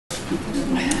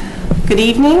Good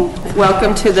evening.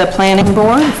 Welcome to the Planning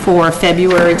Board for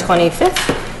February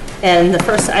 25th. And the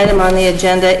first item on the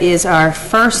agenda is our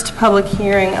first public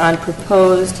hearing on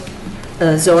proposed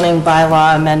zoning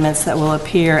bylaw amendments that will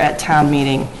appear at town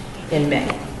meeting in May.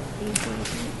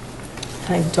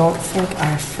 I don't think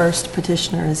our first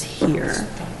petitioner is here.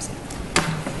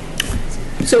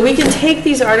 So we can take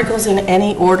these articles in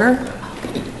any order.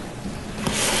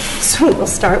 So we'll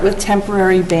start with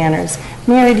temporary banners.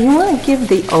 Mary, do you want to give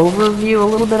the overview a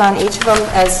little bit on each of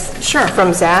them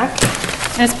from Zach?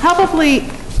 And it's probably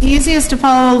easiest to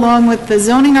follow along with the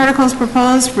zoning articles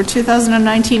proposed for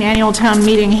 2019 annual town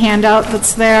meeting handout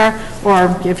that's there,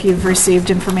 or if you've received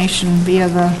information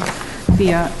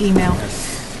via email.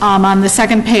 On the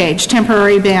second page,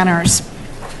 temporary banners.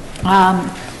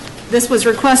 This was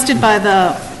requested by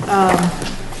the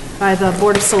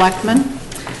Board of Selectmen,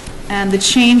 and the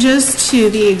changes to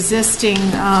the existing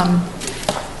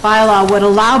bylaw would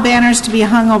allow banners to be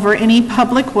hung over any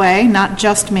public way, not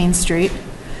just Main Street.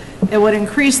 It would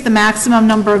increase the maximum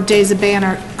number of days a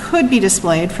banner could be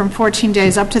displayed from 14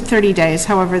 days up to 30 days.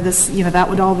 However, that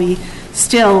would all be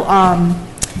still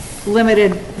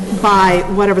limited by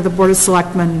whatever the Board of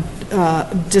Selectmen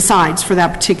decides for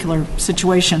that particular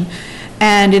situation.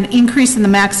 And an increase in the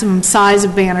maximum size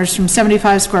of banners from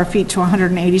 75 square feet to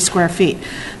 180 square feet.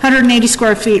 180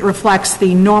 square feet reflects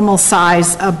the normal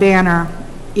size a banner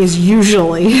is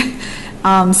usually.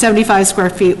 75 square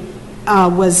feet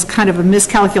was kind of a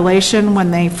miscalculation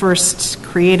when they first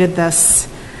created this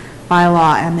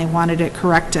bylaw, and they wanted it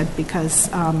corrected because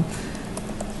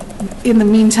in the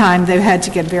meantime they've had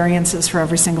to get variances for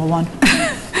every single one.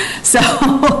 So,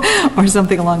 or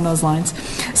something along those lines.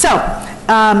 So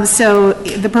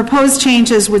the proposed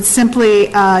changes would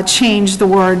simply change the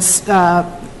words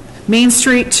Main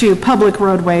Street to public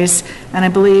roadways, and I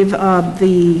believe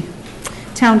the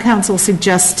Town Council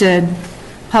suggested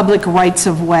public rights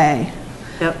of way.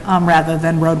 Yep. Rather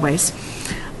than roadways.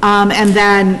 And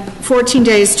then 14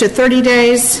 days to 30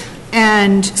 days,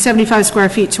 and 75 square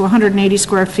feet to 180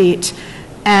 square feet,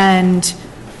 and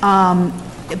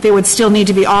they would still need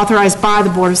to be authorized by the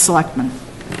Board of Selectmen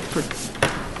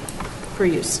for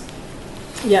use.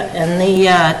 Yeah, and the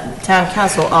Town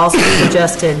Council also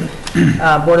suggested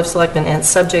Board of Selectmen, and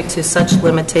subject to such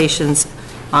limitations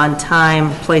on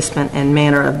time, placement, and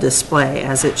manner of display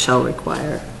as it shall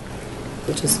require,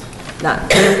 which is not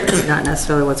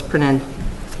necessarily what's printed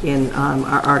in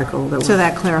our article. So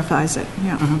that clarifies it,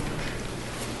 yeah.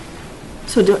 Mm-hmm.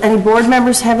 So do any board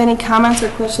members have any comments or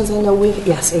questions? I know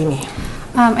yes, Amy.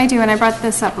 I do, and I brought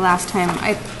this up last time.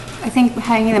 I think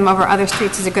hanging them over other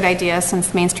streets is a good idea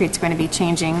since Main Street's going to be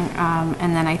changing,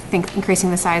 and then I think increasing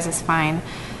the size is fine.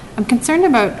 I'm concerned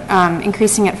about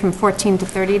increasing it from 14 to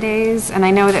 30 days, and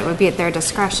I know that would be at their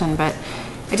discretion, but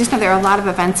I just know there are a lot of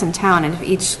events in town, and if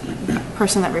each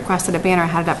person that requested a banner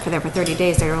had it up for 30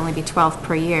 days, there would only be 12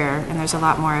 per year, and there's a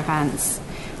lot more events.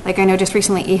 Like I know just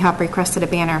recently EHOP requested a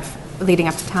banner leading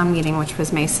up to town meeting, which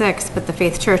was May 6th, but the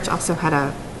Faith Church also had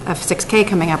a 6K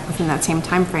coming up within that same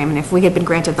time frame, and if we had been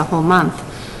granted the whole month,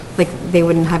 like they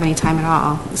wouldn't have any time at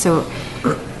all. So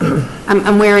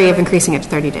I'm wary of increasing it to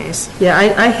 30 days. Yeah,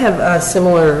 I have a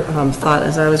similar thought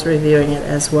as I was reviewing it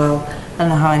as well. I don't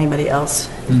know how anybody else,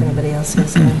 if anybody else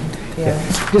has any. Yeah.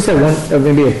 Just have one,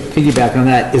 maybe a piggyback on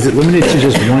that. Is it limited to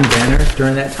just one banner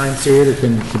during that time period, or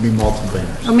can it be multiple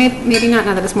banners? Well, maybe not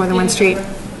now that it's more than one street.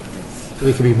 So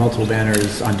it could be multiple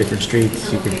banners on different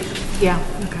streets. You could. Yeah.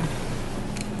 Okay.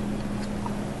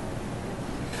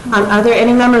 Are there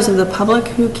any members of the public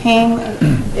who came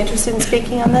interested in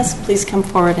speaking on this? Please come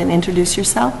forward and introduce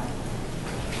yourself.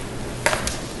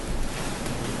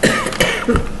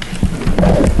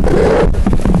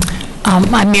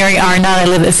 I'm Mary Arnott. I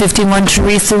live at 51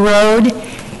 Teresa Road,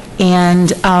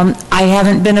 and I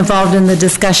haven't been involved in the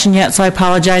discussion yet, so I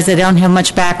apologize. I don't have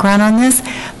much background on this,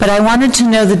 but I wanted to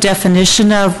know the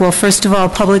definition of, well, first of all,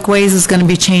 public ways is going to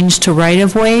be changed to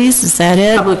right-of-ways. Is that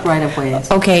it? Public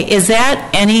right-of-ways. Okay. Is that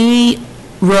any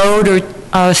road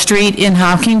or street in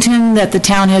Hopkinton that the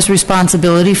town has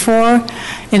responsibility for?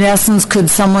 In essence, could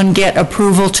someone get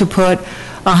approval to put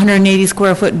a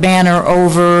 180-square-foot banner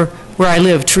over where I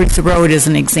live, Teresa Road as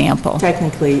an example?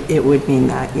 Technically, it would mean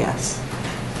that, yes.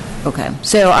 Okay.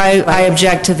 So I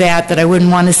object to that I wouldn't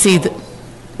want to see the...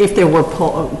 If there were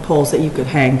poles that you could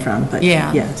hang from, but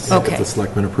yeah. Yes. Okay. If the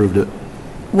selectmen approved it.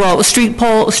 Well, street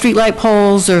light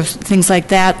poles or things like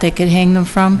that, they could hang them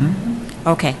from? Mm-hmm.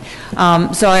 Okay.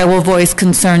 So I will voice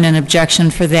concern and objection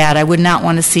for that. I would not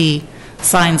want to see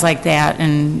signs like that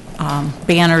and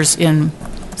banners in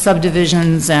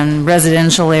subdivisions and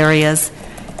residential areas.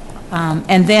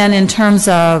 And then in terms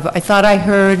of, I thought I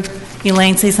heard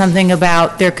Elaine say something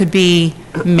about there could be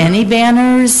many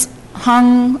banners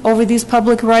hung over these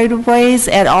public right-of-ways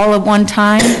at all at one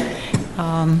time.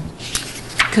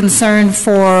 Concern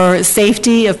for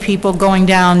safety of people going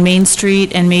down Main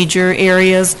Street and major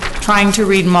areas, trying to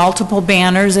read multiple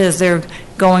banners as they're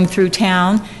going through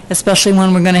town, especially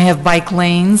when we're going to have bike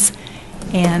lanes.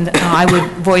 And I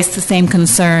would voice the same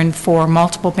concern for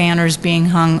multiple banners being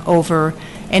hung over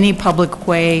any public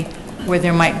way where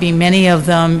there might be many of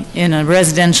them in a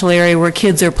residential area where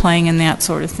kids are playing and that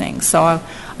sort of thing. So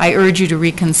I urge you to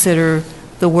reconsider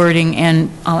the wording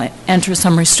and enter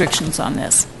some restrictions on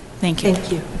this. Thank you.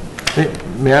 Thank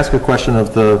you. May I ask a question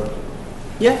of the...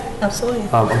 Yeah, absolutely.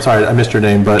 I'm sorry, I missed your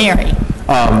name, but... Mary.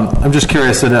 I'm just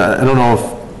curious, and I don't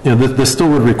know if, this still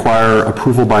would require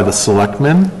approval by the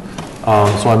selectmen,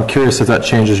 so I'm curious if that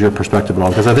changes your perspective at all,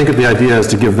 because I think the idea is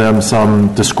to give them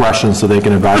some discretion so they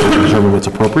can evaluate and determine what's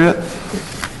appropriate.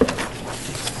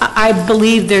 I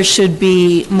believe there should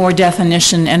be more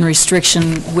definition and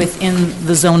restriction within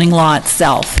the zoning law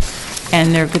itself,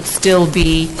 and there could still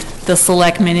be the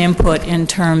selectmen input in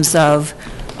terms of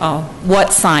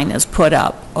what sign is put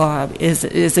up. Is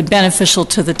it beneficial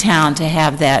to the town to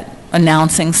have that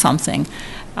announcing something?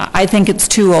 I think it's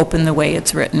too open the way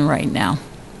it's written right now.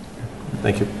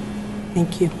 Thank you.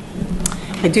 Thank you.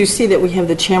 I do see that we have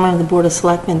the chairman of the Board of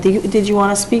Selectmen. Did you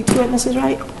want to speak to it, Mrs.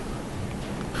 Wright?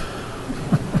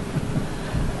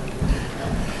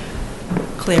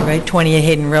 Claire Wright, 28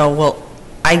 Hayden Row. Well,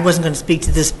 I wasn't going to speak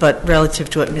to this, but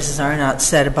relative to what Mrs. Arnott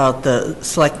said about the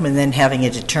selectmen then having a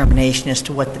determination as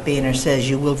to what the banner says,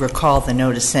 you will recall the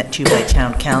notice sent to you by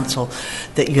town council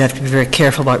that you have to be very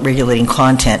careful about regulating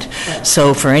content. Right.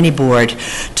 So for any board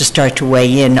to start to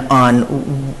weigh in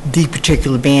on the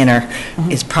particular banner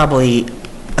is probably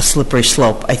a slippery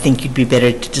slope. I think you'd be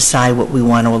better to decide what we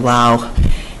want to allow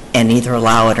and either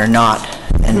allow it or not,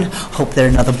 and hope that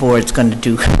another board's going to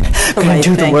do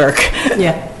the work.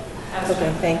 Yeah.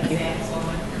 Okay, thank you.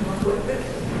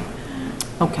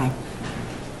 Okay.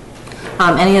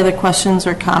 Any other questions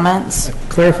or comments?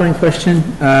 Clarifying question,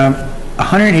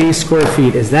 180 square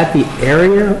feet, is that the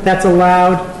area that's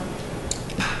allowed?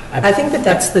 I think that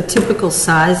that's the typical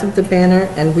size of the banner,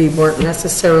 and we weren't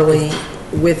necessarily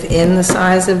within the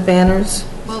size of banners.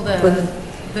 Well,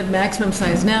 the maximum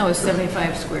size now is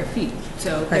 75 square feet,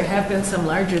 so there have been some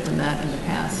larger than that in the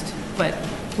past, but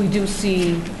we do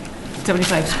see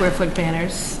 75 square foot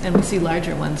banners, and we see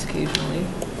larger ones occasionally.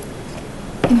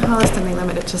 In Holliston, they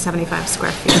limit it to 75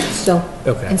 square feet. So,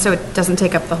 Okay. And so it doesn't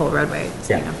take up the whole roadway.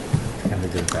 Yeah. You know. Kind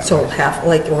of do it that so way. half,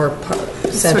 like, or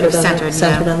centered,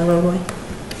 centered on the roadway?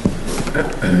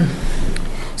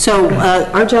 So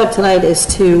our job tonight is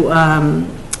to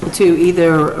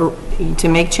either, to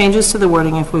make changes to the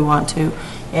wording if we want to,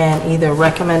 and either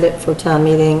recommend it for town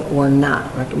meeting or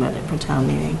not recommend it for town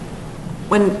meeting.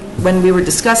 When we were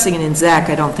discussing it in ZAC,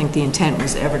 I don't think the intent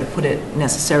was ever to put it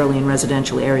necessarily in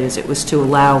residential areas. It was to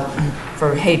allow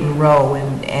for Hayden Row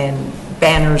and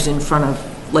banners in front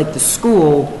of, like, the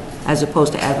school, as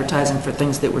opposed to advertising for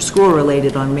things that were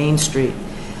school-related on Main Street.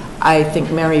 I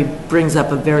think Mary brings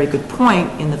up a very good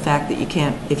point in the fact that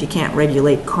if you can't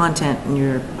regulate content and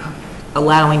you're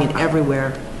allowing it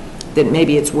everywhere, then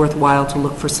maybe it's worthwhile to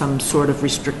look for some sort of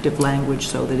restrictive language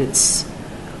so that it's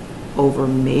over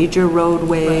major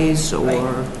roadways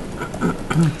or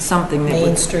something that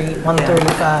Main Street,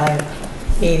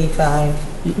 135, 85.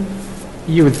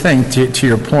 You would think, to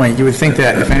your point, you would think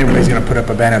that if anybody's going to put up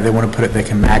a banner, they want to put it that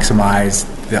can maximize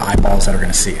the eyeballs that are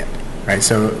going to see it, right?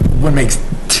 So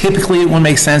typically it wouldn't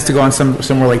make sense to go on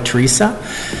somewhere like Teresa,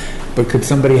 but could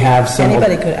somebody have some...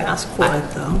 Anybody could ask for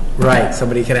it, though. Right,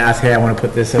 somebody could ask, hey, I want to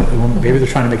put this up. Maybe they're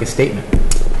trying to make a statement.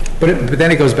 But then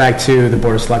it goes back to the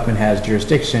Board of Selectmen has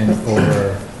jurisdiction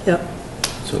over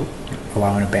So,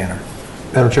 allowing a banner.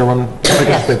 Madam Chairwoman, if I can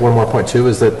just make one more point too,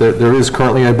 is that there is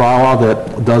currently a bylaw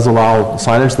that does allow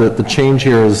signage. The change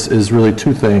here is really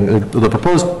two things. The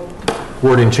proposed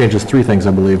wording changes three things,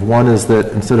 I believe. One is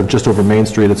that instead of just over Main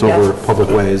Street, it's over public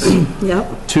ways.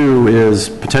 Yep. Two is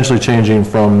potentially changing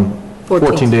from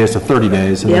 14 days to 30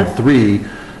 days. And then three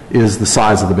is the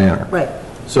size of the banner. Right.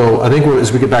 So I think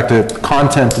as we get back to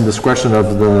content and discretion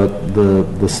of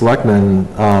the selectmen,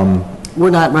 We're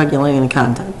not regulating the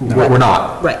content. we're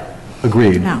not. Right.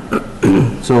 Agreed. No.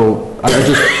 So I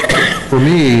just, for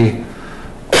me,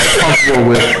 I'm comfortable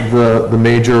with the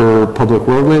major public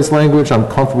roadways language. I'm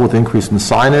comfortable with increasing the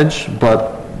signage,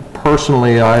 but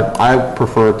personally, I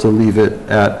prefer to leave it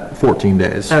at 14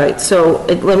 days. All right, so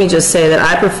let me just say that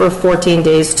I prefer 14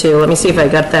 days too. Let me see if I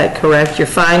got that correct. You're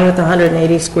fine with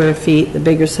 180 square feet, the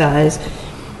bigger size.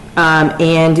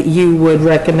 And you would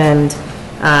recommend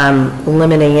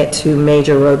limiting it to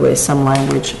major roadways, some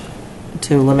language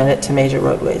to limit it to major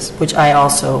roadways, which I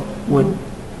also would.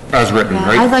 As written, Yeah,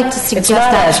 right? I'd like to suggest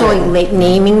not as actually written.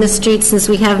 naming the street, since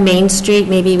we have Main Street,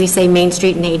 maybe we say Main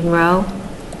Street and Hayden Row.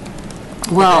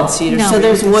 Well, Cedar so Street.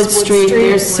 there's Wood Street,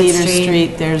 there's Wood Cedar Street.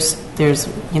 Street, there's,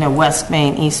 West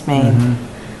Main, East Main.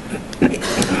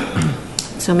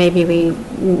 So maybe we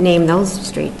name those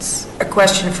streets. A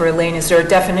question for Elaine, is there a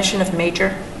definition of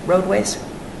major roadways?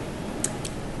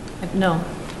 No,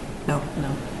 No.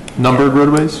 no. Numbered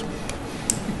roadways?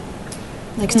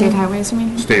 Like state highways, you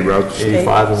mean? State routes.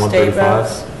 85 and State 135?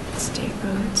 routes. State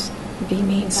roads, be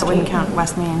Main That Street. wouldn't count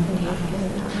West Main.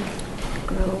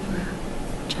 Grover.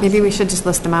 Maybe we should just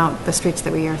list them out, the streets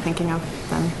that we are thinking of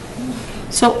then.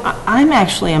 So I'm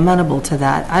actually amenable to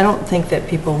that. I don't think that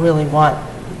people really want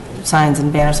signs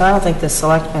and banners. I don't think the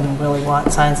selectmen really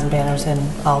want signs and banners in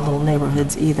all little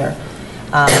neighborhoods either.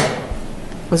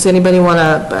 Does anybody want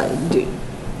to,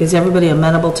 is everybody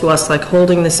amenable to us, like,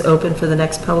 holding this open for the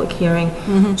next public hearing,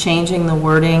 changing the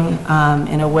wording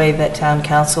in a way that town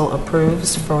council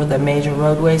approves for the major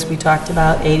roadways we talked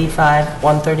about, 85,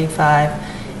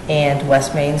 135, and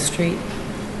West Main Street?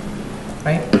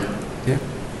 Right?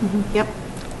 Yep.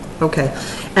 Okay.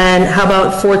 And how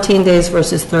about 14 days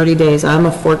versus 30 days? I'm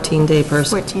a 14-day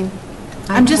person. 14.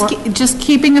 I'm just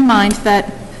keeping in mind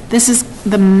that this is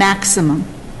the maximum.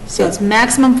 So it's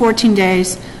maximum 14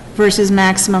 days versus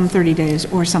maximum 30 days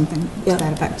or something to Yeah.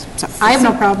 that effect. So I have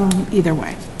no problem either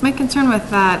way. My concern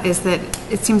with that is that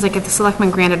it seems like if the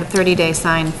selectman granted a 30-day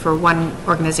sign for one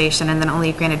organization and then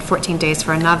only granted 14 days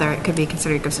for another, it could be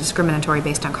considered discriminatory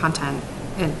based on content.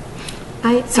 And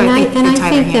So I think they tie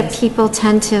their think that hands. people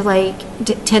tend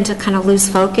to kind of lose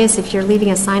focus if you're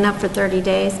leaving a sign up for 30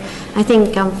 days. I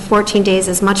think 14 days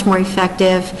is much more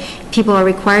effective. People are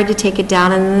required to take it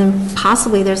down, and then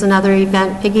possibly there's another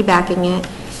event piggybacking it.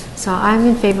 So I'm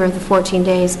in favor of the 14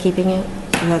 days, keeping it.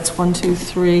 So that's 1, 2,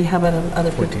 3. How about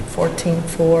other people? 14,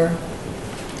 4.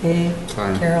 Dave,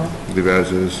 Fine. Carol, Leave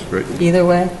as is, right? either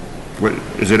way? What,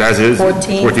 is it as is?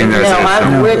 14? 14 as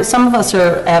No, is. some of us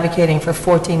are advocating for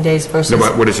 14 days versus. No,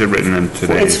 but what is it written in It's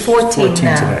today's? 14 14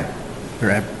 now.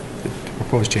 today. The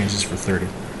proposed changes for 30.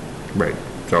 Right,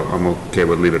 so I'm okay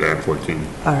with leave it at 14.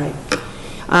 All right.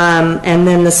 And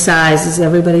then the size, is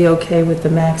everybody okay with the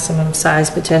maximum size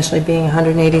potentially being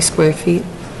 180 square feet?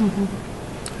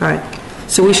 All right.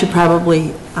 So we should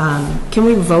probably, can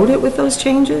we vote it with those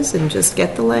changes and just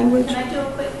get the language? Can I do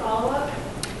a quick follow-up?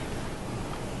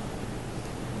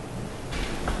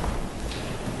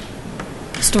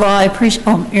 First of all, I appreciate,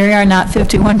 Mary Arnott,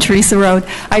 51 Teresa Road.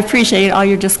 I appreciate all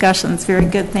your discussions, very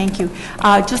good, thank you.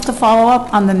 Just to follow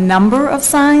up on the number of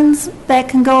signs that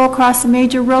can go across a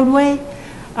major roadway,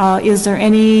 is there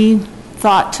any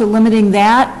thought to limiting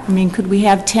that? I mean, could we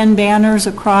have 10 banners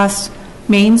across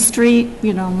Main Street,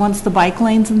 once the bike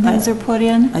lanes and things are put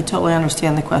in? I totally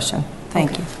understand the question.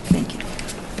 Thank you. Thank you.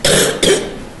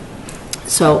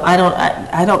 So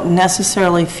I don't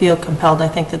necessarily feel compelled. I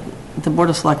think that the Board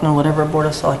of Selectmen, whatever Board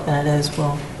of Selectmen it is,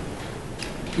 will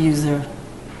use their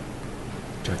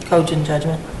cogent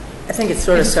judgment. I think it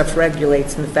sort of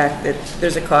self-regulates in the fact that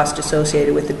there's a cost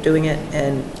associated with it doing it,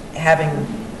 and having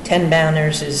 10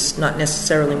 banners is not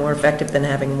necessarily more effective than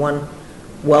having one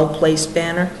well-placed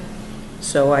banner.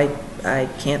 So I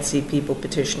can't see people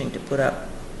petitioning to put up.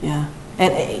 Yeah.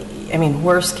 And, I mean,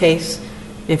 worst case,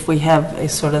 if we have a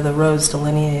sort of the roads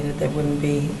delineated, there wouldn't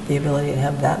be the ability to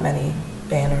have that many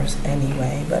banners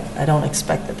anyway, but I don't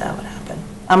expect that would happen.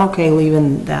 I'm okay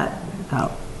leaving that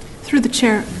out. Through the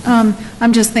chair,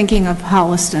 I'm just thinking of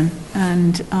Holliston,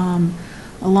 and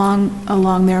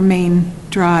along their main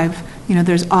drive,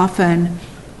 there's often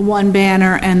one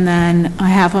banner, and then a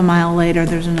half a mile later,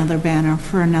 there's another banner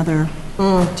for another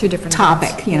Two different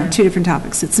topic, two different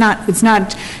topics. It's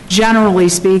not generally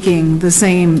speaking the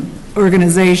same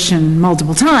organization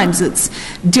multiple times, it's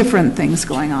different things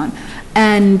going on.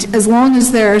 And as long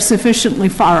as they're sufficiently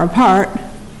far apart,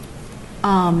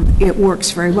 it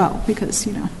works very well, because,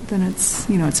 then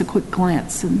it's a quick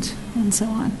glance and so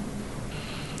on.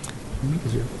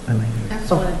 I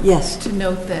just wanted yes. to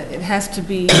note that it has to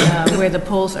be where the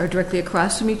poles are directly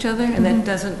across from each other, and that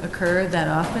doesn't occur that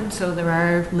often, so there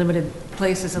are limited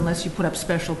places unless you put up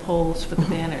special poles for the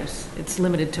banners. It's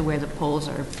limited to where the poles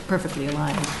are perfectly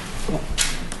aligned.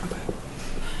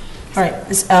 All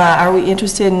right. Are we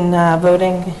interested in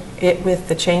voting it with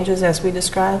the changes as we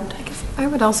described? I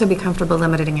would also be comfortable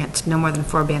limiting it to no more than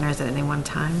 4 banners at any one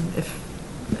time,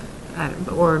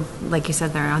 or like you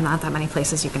said, there are not that many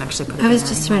places you can actually put a I was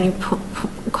banner just anymore.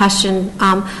 wondering, question,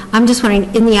 I'm just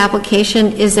wondering, in the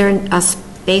application, is there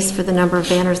base for the number of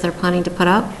banners they're planning to put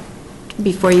up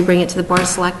before you bring it to the Board of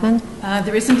Selectmen?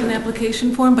 There isn't an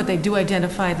application form, but they do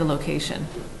identify the location.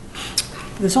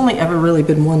 There's only ever really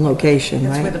been one location,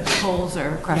 That's where right? the poles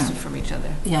are across from each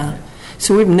other. Yeah.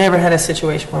 So we've never had a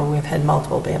situation where we've had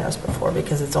multiple banners before,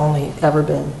 because it's only ever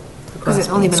been Because across it's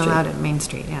only Main been Street. allowed at Main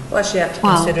Street, yeah. Plus, you have to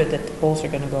Well- consider that the poles are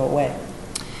going to go away,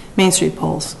 Main Street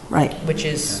poles, right, which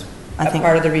is I a think-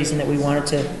 part of the reason that we wanted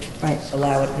to right.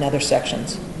 allow it in other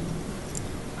sections.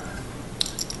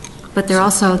 But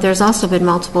there's also been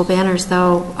multiple banners,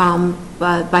 though,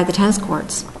 by the tennis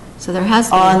courts. So there has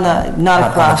been. On the,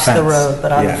 not across the fence. road,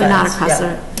 but on the Yeah. But not fence. across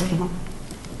Yeah.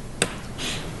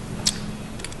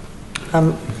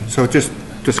 the. So just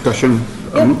discussion,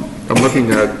 I'm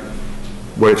looking at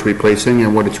what it's replacing,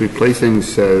 and what it's replacing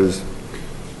says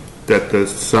that the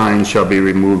sign shall be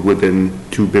removed within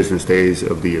 2 business days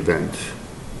of the event.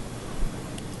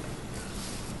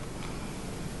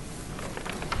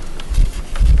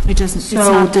 It doesn't, it's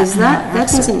So not does that. that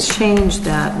doesn't change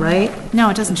that, right? No,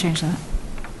 it doesn't change that.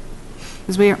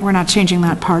 Because we're not changing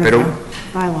that part of I the don't-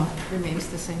 bylaw. Remains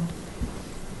the same.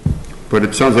 But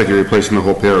it sounds like you're replacing the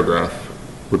whole paragraph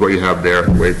with what you have there,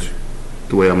 which,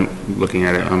 the way I'm looking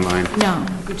at it online. No,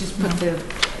 We just put the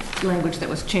language that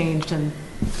was changed and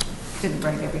didn't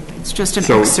write everything. it's just an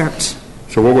So- excerpt.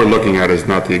 So what we're looking at is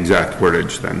not the exact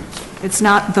wordage then? It's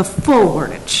not the full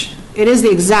wordage. It is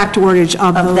the exact wordage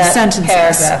of Of those that sentences.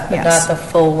 paragraph, but not Yes. the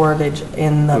full wordage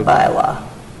in the bylaw.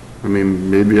 I mean,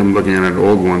 maybe I'm looking at an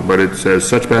old one, but it says,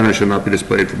 "Such banners shall not be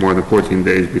displayed for more than 14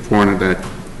 days before an event,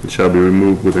 and shall be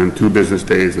removed within 2 business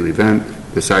days of the event.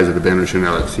 The size of the banner shall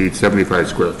not exceed 75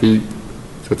 square feet."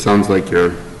 So it sounds like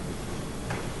you're,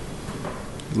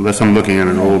 unless I'm looking at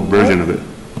an old version of it.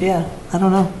 Yeah, I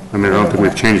don't know. I mean, I don't think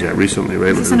we've changed that recently,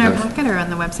 right? Is this in our packet or on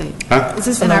the website? Huh? Is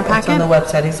this in our It's on packet? the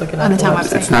website, he's looking at On the the town website.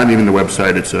 website. It's not even the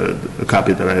website, it's a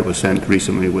copy that I was sent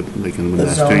recently with, like, in the The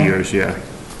last 2 zoning? years, yeah.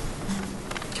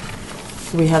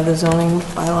 Do we have the zoning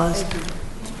bylaws?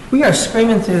 We are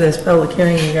screaming through this public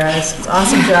hearing, you guys. It's an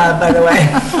awesome job, by the way.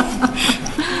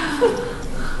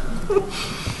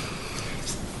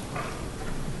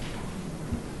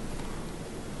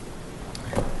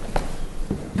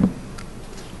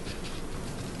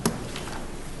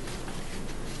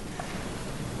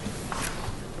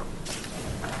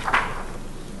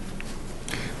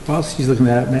 While she's looking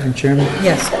that up, Madam Chairman?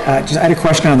 Yes. I had a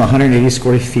question on the 180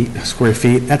 square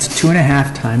feet. That's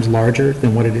 2.5 times larger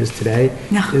than what it is today.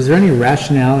 No. Is there any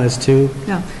rationale as to,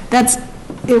 No, that's,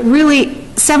 it really,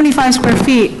 75 square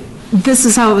feet, this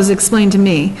is how it was explained to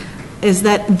me, is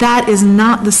that that is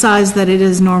not the size that it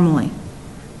is normally.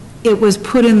 It was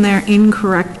put in there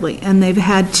incorrectly, and they've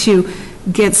had to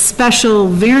get special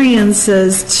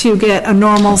variances to get a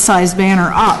normal-sized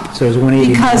banner up. So is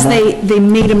 180 Because normal? they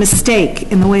made a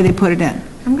mistake in the way they put it in.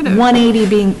 180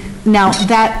 being, now,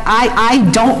 that, I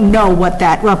don't know what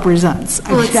that represents.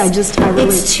 Well, I really.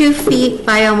 It's 2 feet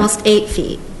by almost 8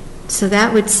 feet. So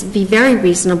that would be very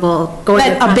reasonable going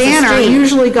But across a the banner street.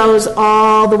 usually goes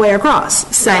all the way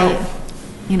across, so, Right.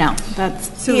 you know,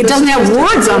 that's, it doesn't have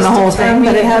words on the whole thing,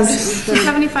 but it has,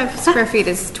 75 square feet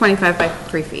is 25 by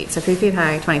 3 feet, so 3 feet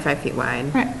high, 25 feet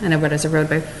wide. Right. And what is a road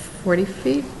by 40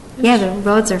 feet? Yeah, the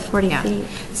roads are 40 Yeah. feet.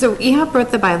 So EHOP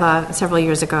wrote the bylaw several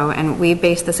years ago, and we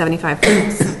based the 75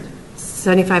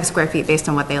 square feet based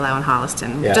on what they allow in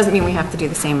Holliston, Yeah. which doesn't mean we have to do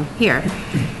the same here.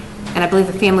 And I believe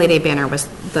the Family Day banner was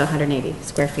the 180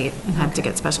 square feet and had to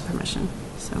get special permission,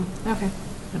 so. okay.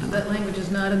 That language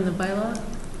is not in the bylaw?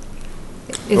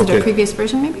 Is it Okay. a previous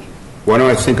version, maybe? Why don't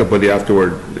I sync up with the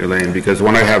afterward, Elaine, because the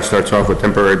one I have starts off with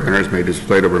temporary banners may be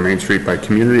displayed over Main Street by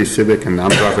community, civic, and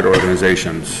nonprofit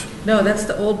organizations. No, that's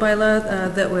the old bylaw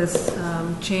that was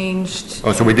changed.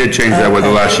 Oh, so we did change that with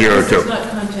the last year or This is two. not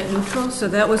content neutral, so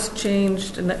that was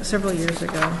changed several years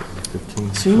ago.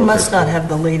 So you must not have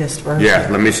the latest version. Yeah,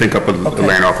 let me sync up with Okay.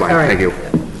 Elaine offline, All right. thank you.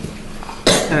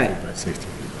 All right.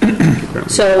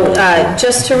 So,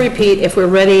 just to repeat, if we're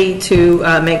ready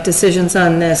to make decisions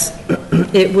on this,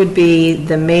 it would be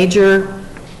the major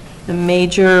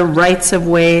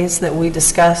rights-of-ways that we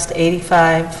discussed,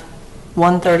 85,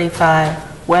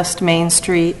 135, West Main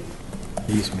Street,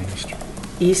 East Main Street?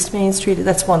 East Main Street,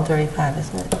 that's 135,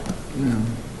 isn't it?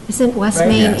 Isn't West Right?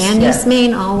 Main Yes. and Yeah. East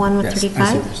Main all one with Yes, I see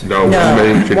 35? what you're saying. No, No,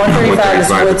 Main Street, 135 is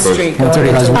Wood opposed- Street.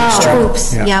 135 is Wood Street. Oh,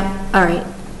 oops, Yeah. yep, all right.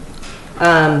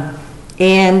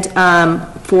 And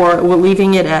we're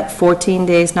leaving it at 14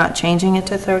 days, not changing it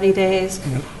to 30 days.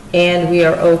 And we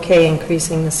are okay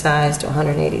increasing the size to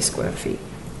 180 square feet.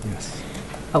 Yes.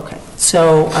 Okay,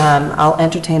 so I'll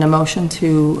entertain a motion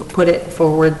to put it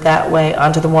forward that way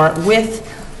onto the warrant with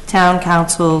town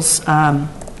council's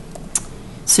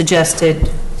suggested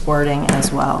wording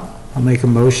as well. I'll make a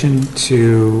motion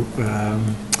to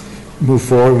move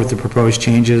forward with the proposed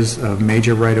changes of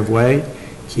major right-of-way,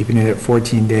 keeping it at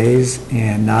 14 days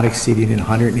and not exceeding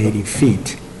 180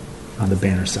 feet on the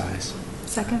banner size.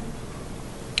 Second?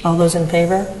 All those in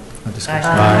favor? No discussion.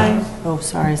 Aye. Oh,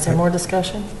 sorry, is there more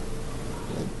discussion?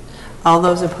 All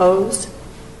those opposed?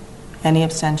 Any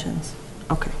abstentions?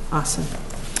 Okay, awesome.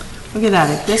 Look at that,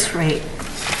 at this rate,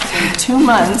 in 2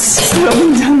 months,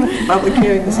 we'll be done with the public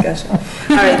hearing discussion.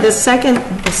 All right, the second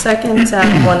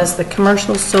one is the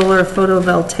commercial solar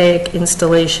photovoltaic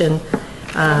installation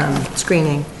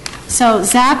screening. So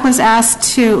Zach was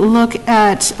asked to look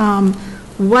at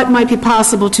what might be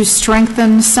possible to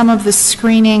strengthen some of the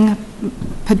screening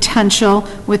potential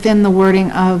within the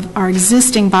wording of our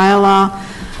existing bylaw,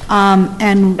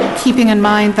 and keeping in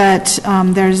mind that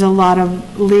there's a lot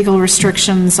of legal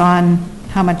restrictions on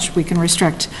how much we can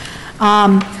restrict.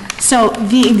 So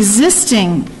the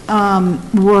existing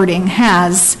wording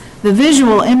has the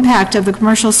visual impact of the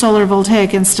commercial solar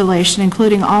voltaic installation,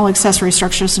 including all accessory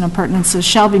structures and appurtenances,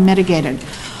 shall be mitigated.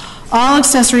 All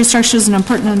accessory structures and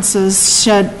appurtenances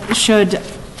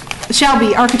shall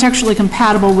be architecturally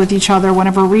compatible with each other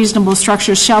whenever reasonable.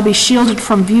 Structures shall be shielded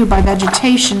from view by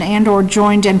vegetation and/or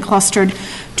joined and clustered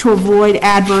to avoid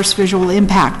adverse visual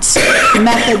impacts.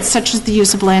 Methods such as the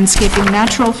use of landscaping,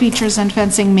 natural features, and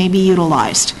fencing may be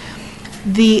utilized.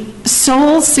 The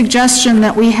sole suggestion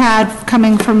that we had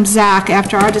coming from Zach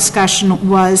after our discussion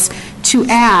was to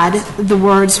add the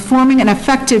words "forming an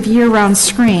effective year-round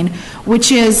screen,"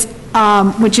 which is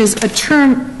a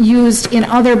term used in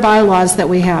other bylaws that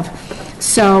we have.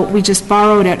 So we just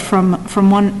borrowed it from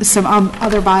some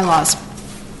other bylaws.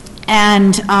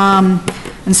 And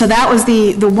so that was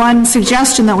the one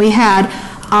suggestion that we had.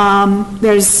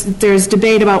 There's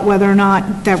debate about whether or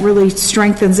not that really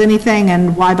strengthens anything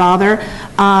and why bother.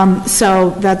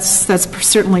 So that's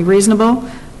certainly reasonable.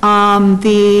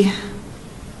 The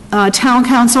town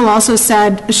council also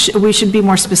said we should be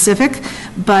more specific,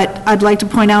 but I'd like to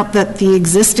point out that the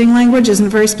existing language isn't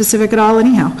very specific at all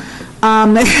anyhow.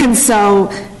 And so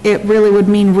it really would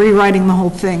mean rewriting the whole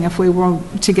thing if we were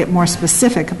to get more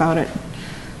specific about it,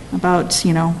 about,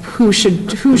 who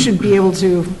should be able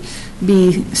to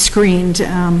be screened,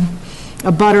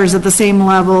 abutters at the same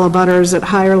level, abutters at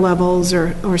higher levels,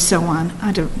 or so on.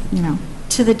 I don't,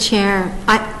 To the chair,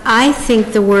 I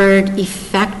think the word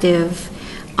effective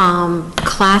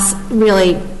class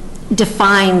really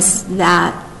defines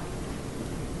that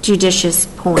judicious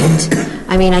point.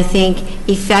 I mean, I think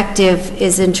effective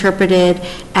is interpreted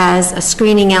as a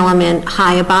screening element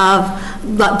high above,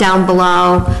 down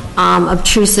below,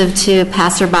 obtrusive to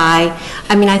passerby.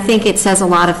 I mean, I think it says a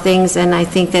lot of things, and I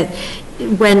think that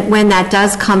when that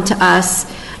does come to us,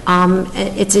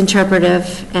 it's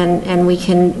interpretive, and we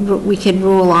could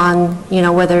rule on,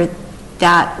 whether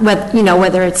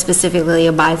it specifically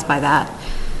abides by that.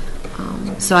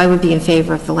 So I would be in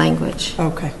favor of the language.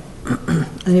 Okay.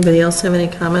 Anybody else have any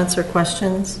comments or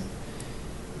questions?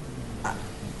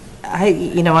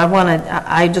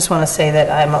 I just want to say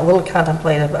that I'm a little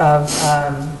contemplative of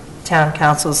town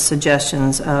council's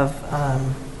suggestions of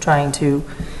trying to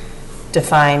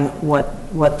define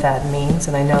what that means.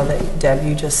 And I know that, Deb,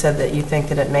 you just said that you think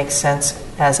that it makes sense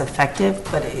as effective,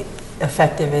 but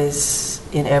effective is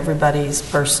in everybody's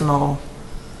personal,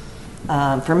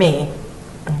 for me,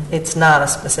 it's not a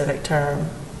specific term.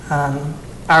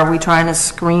 Are we trying to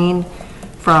screen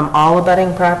from all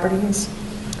abutting properties,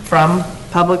 from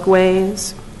public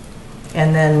ways?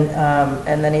 And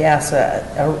then he asks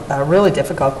a really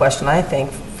difficult question, I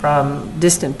think, from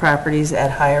distant properties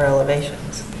at higher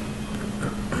elevations.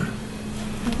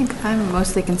 I think I'm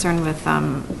mostly concerned with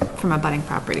from abutting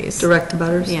properties. Direct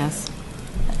abutters? Yes.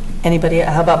 Anybody,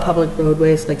 how about public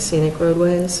roadways, like scenic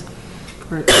roadways,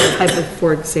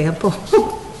 for example?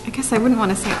 I guess I wouldn't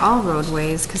want to say all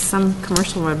roadways, because some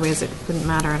commercial roadways, it wouldn't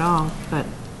matter at all, but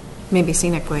maybe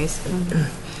scenic ways.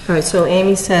 All right, so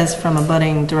Amy says from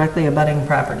directly abutting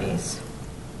properties.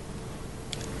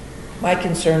 My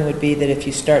concern would be that if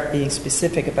you start being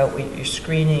specific about what you're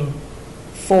screening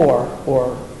for,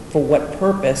 or for what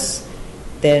purpose,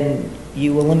 then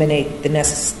you eliminate the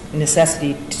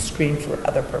necessity to screen for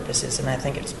other purposes, and I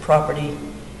think it's property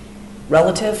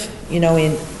relative.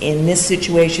 In this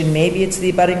situation, maybe it's the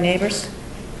abutting neighbors.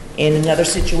 In another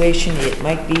situation, it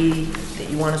might be that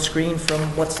you want to screen from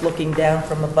what's looking down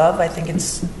from above. I think it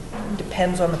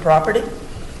depends on the property.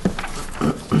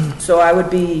 So I would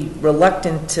be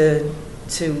reluctant to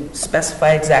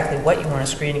specify exactly what you want to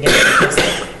screen against, because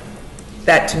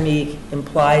that to me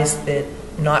implies that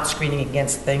not screening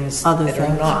against things that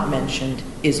are not mentioned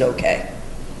is okay.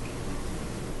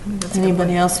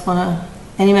 Anybody else want to,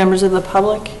 any members of the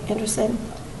public interested?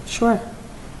 Sure.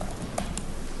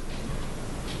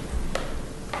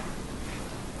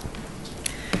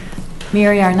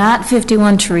 Mary Arnott,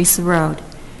 51 Teresa Road.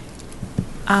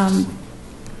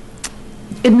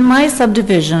 In my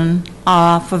subdivision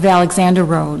off of Alexander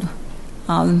Road,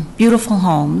 beautiful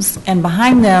homes, and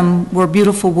behind them were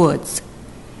beautiful woods.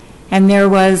 And there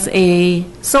was a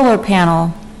solar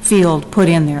panel field put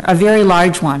in there, a very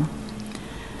large one.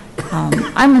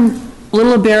 I'm a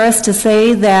little embarrassed to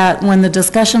say that when the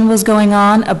discussion was going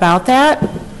on about that,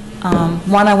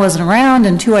 one, I wasn't around,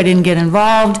 and two, I didn't get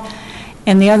involved.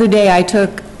 And the other day, I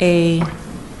took a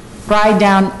ride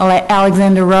down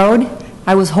Alexander Road.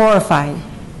 I was horrified.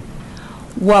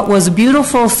 What was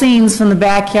beautiful scenes from the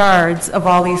backyards of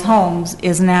all these homes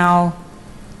is now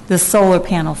the solar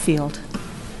panel field.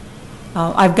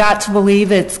 I've got to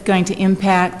believe it's going to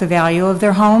impact the value of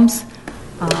their homes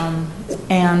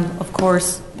and, of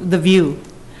course, the view.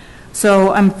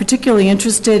 So I'm particularly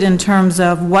interested in terms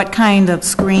of what kind of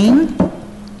screen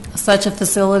such a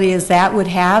facility as that would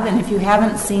have, and if you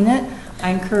haven't seen it, I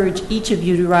encourage each of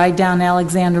you to ride down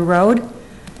Alexander Road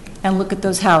and look at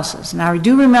those houses. Now, I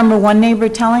do remember one neighbor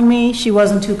telling me she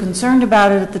wasn't too concerned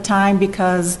about it at the time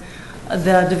because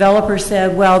the developer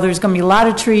said, well, there's going to be a lot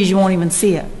of trees, you won't even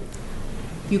see it.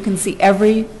 You can see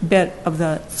every bit of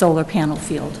the solar panel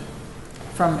field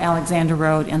from Alexander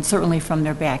Road and certainly from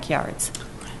their backyards.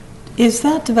 Is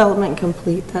that development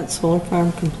complete, that solar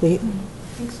farm complete? I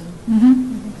think so.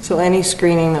 Mm-hmm. So any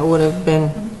screening that would have been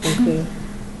included?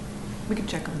 We can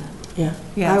check on that. Yeah.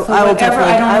 Yeah, so I will whatever-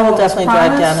 definitely, don't I know will what was definitely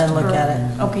drive down and promised, look or- at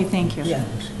it. Okay, thank you. Yeah,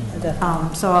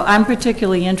 definitely. So I'm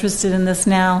particularly interested in this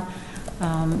now.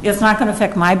 It's not going to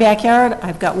affect my backyard.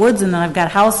 I've got woods and then I've got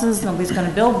houses. Nobody's going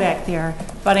to build back there.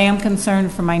 But I am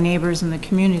concerned for my neighbors in the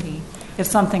community if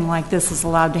something like this is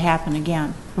allowed to happen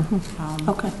again.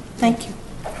 Okay, thank you.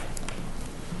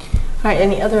 All right,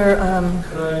 any other,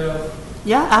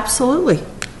 yeah, absolutely.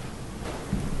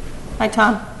 Hi,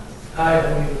 Tom.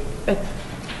 Hi.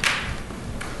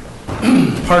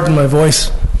 Pardon my voice.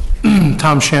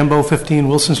 Tom Shambo, 15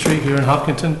 Wilson Street here in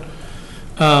Hopkinton.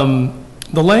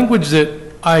 The language that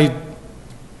I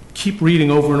keep reading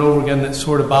over and over again that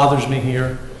sort of bothers me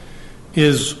here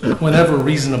is whenever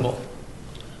reasonable.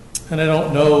 And I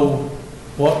don't know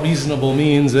what reasonable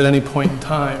means at any point in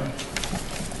time.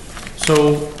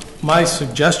 So my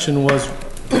suggestion was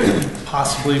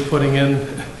possibly putting in,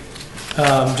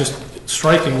 just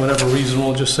striking whenever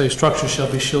reasonable, just say structures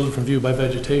shall be shielded from view by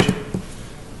vegetation.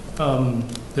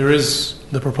 There is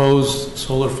the proposed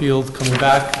solar field coming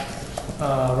back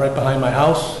right behind my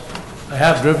house. I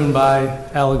have driven by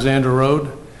Alexander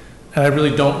Road, and I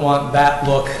really don't want that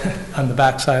look on the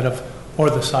backside of, or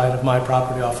the side of my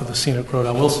property off of the scenic road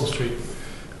on Wilson Street.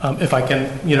 If I can,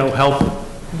 help,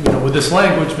 with this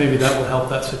language, maybe that will help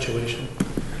that situation.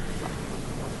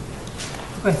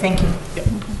 Okay, thank you. Yep.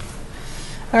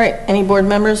 All right, any board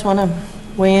members want to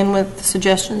weigh in with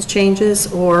suggestions, changes,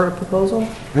 or a proposal?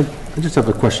 I just have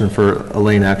a question for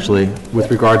Elaine, actually, with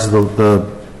regards to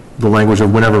the language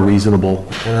of whenever reasonable.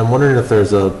 And I'm wondering if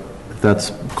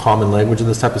that's common language in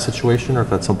this type of situation, or if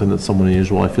that's something that's somewhat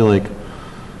unusual. I feel like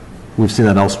we've seen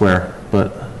that elsewhere,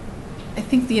 but... I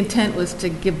think the intent was to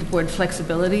give the board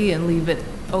flexibility and leave it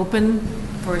open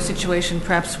for a situation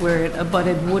perhaps where it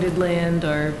abutted wooded land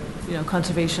or,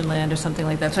 conservation land or something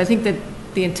like that. So I think that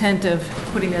the intent of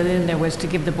putting that in there was to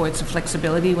give the board some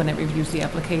flexibility when it reviews the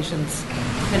applications,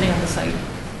 depending on the site.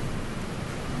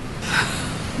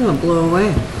 I'm going to blow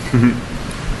away.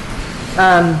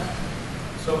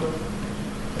 So,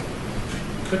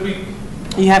 could we...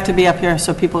 You have to be up here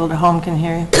so people at home can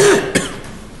hear you.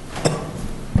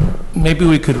 Maybe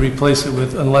we could replace it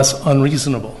with unless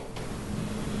unreasonable.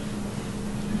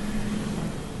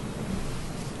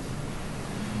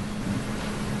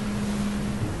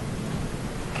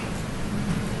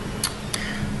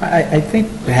 I think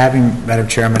Madam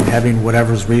Chairman, having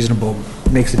whatever's reasonable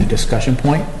makes it a discussion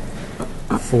point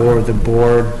for the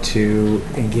board to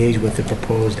engage with the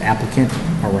proposed applicant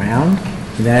around.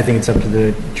 And then I think it's up to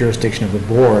the jurisdiction of the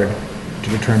board to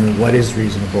determine what is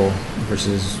reasonable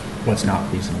versus what's not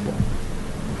reasonable.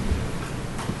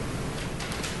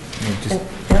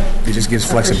 It just gives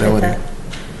flexibility.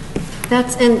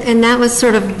 And that was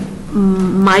sort of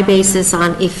my basis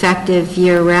on effective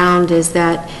year-round, is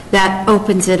that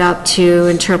opens it up to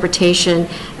interpretation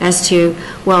as to,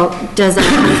 well, does the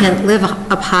applicant live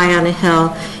up high on a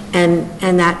hill,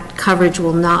 and that coverage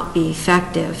will not be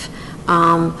effective.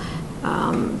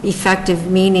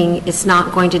 Effective meaning it's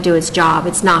not going to do its job,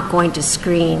 it's not going to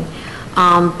screen,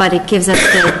 but it gives us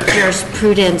the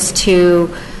jurisprudence to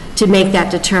to make that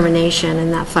determination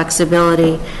and that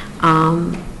flexibility.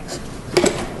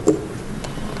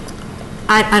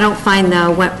 I don't find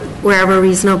the wherever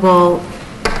reasonable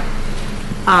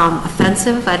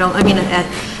offensive. I don't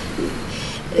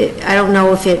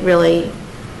know if it really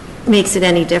makes it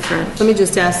any different. Let me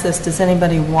just ask this, does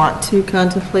anybody want to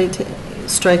contemplate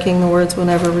striking the words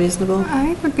whenever reasonable?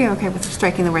 I would be okay with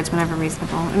striking the words whenever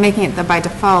reasonable, and making it by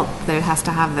default that it has to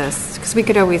have this, because we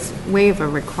could always waive a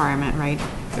requirement, right?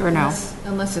 Or no?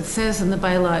 Unless it says in the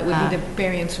bylaw it would need a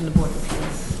variance from the Board of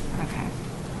Appeals. Okay.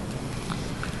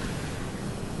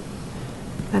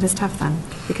 That is tough then,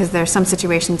 because there are some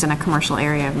situations in a commercial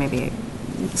area, maybe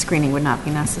screening would not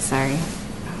be necessary.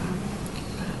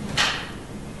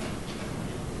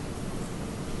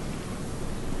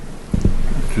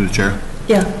 Through the chair?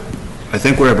 Yeah. I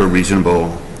think wherever reasonable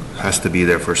has to be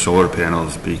there for solar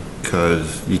panels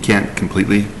because you can't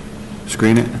completely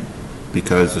screen it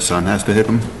because the sun has to hit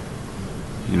them.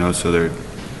 You know, so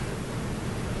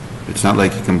it's not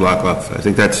like you can block off. I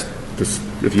think that's,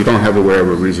 if you don't have it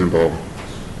wherever reasonable,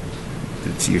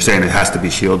 you're saying it has to be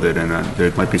shielded, and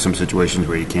there might be some situations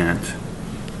where you can't.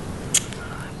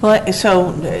 Well,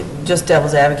 so just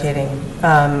devil's advocating,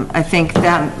 I think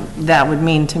that would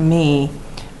mean to me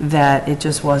that it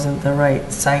just wasn't the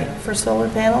right site for solar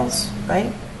panels,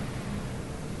 right?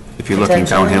 If you're looking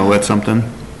downhill at something?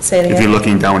 Say it again? If you're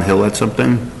looking downhill at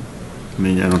something? I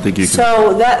mean, I don't think you can.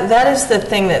 So that is the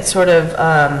thing that sort of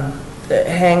that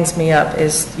hangs me up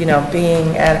is, you know,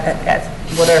 being at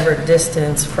whatever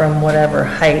distance from whatever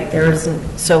height. There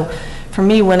isn't, so for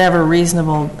me, whenever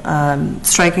reasonable,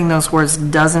 striking those words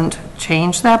doesn't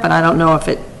change that, but I don't know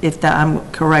if that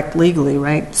I'm correct legally,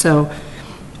 right? So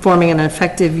forming an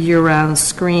effective year-round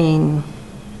screen,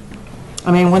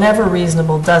 I mean, whenever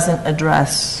reasonable doesn't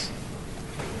address,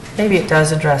 maybe it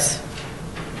does address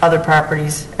other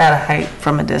properties at a height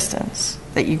from a distance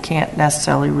that you can't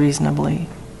necessarily reasonably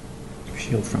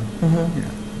shield from.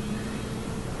 Mm-hmm.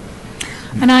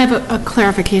 And I have a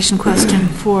clarification question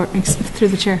through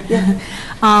the chair,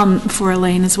 for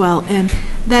Elaine as well, and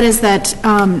that is that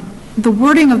the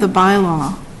wording of the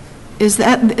bylaw, is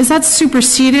that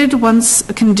superseded once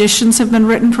conditions have been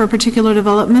written for a particular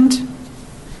development?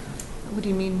 What do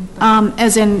you mean?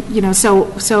 As in, you know,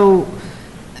 so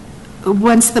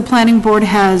once the planning board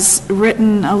has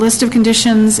written a list of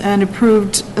conditions and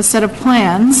approved a set of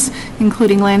plans,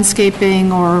 including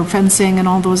landscaping or fencing and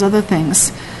all those other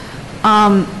things,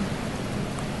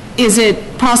 is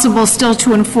it possible still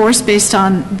to enforce based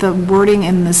on the wording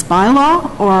in this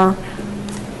bylaw, or?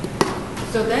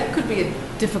 So that could be a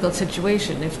difficult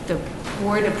situation if the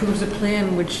board approves a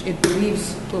plan which it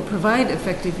believes will provide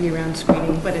effective year-round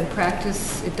screening, but in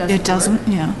practice it doesn't. It doesn't,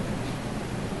 yeah.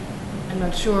 I'm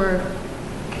not sure.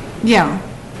 Yeah.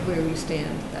 Where we stand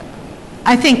at that point.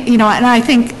 I think, you know, and I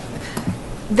think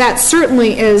that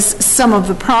certainly is some of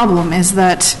the problem, is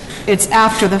that it's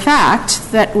after the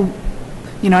fact that,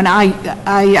 you know, and I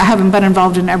haven't been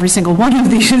involved in every single one of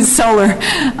these solar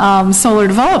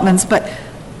developments, but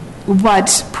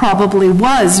what probably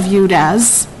was viewed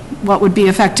as what would be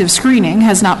effective screening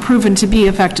has not proven to be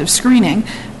effective screening,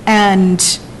 and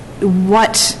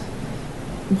what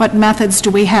methods do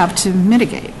we have to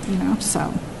mitigate, you know,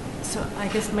 so. So I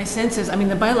guess my sense is, I mean,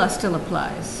 the bylaw still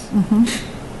applies. Mm-hmm.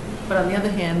 But on the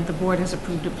other hand, the board has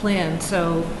approved a plan,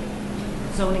 so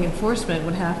zoning enforcement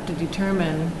would have to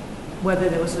determine whether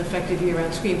there was an effective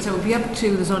year-round screen. So it would be up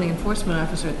to the zoning enforcement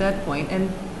officer at that point,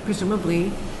 and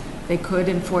presumably they could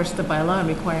enforce the bylaw and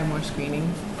require more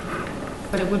screening.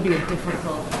 But it would be a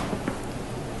difficult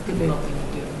thing to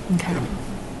do. Okay.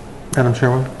 Madam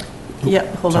Chairman? Yeah,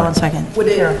 hold on one second. Would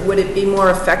it be more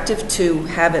effective to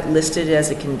have it listed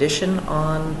as a condition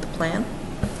on the plan?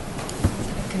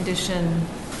 Condition.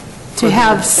 To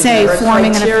have, say,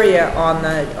 forming an... criteria on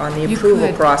the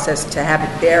approval process to have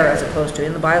it there as opposed to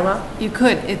in the bylaw? You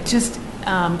could. It just,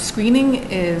 screening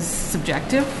is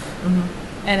subjective,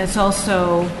 and it's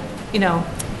also, you know,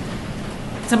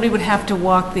 somebody would have to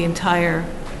walk the entire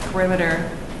perimeter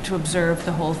to observe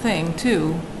the whole thing,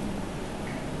 too,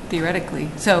 theoretically.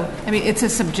 So, I mean, it's a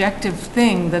subjective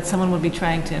thing that someone would be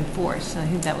trying to enforce, and I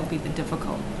think that would be the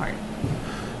difficult part.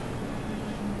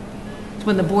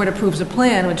 When the board approves a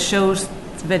plan which shows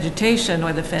vegetation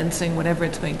or the fencing, whatever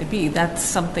it's going to be, that's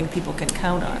something people can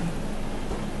count on.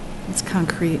 It's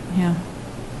concrete, yeah.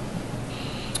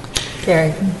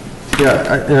 Gary?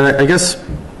 Yeah, I guess,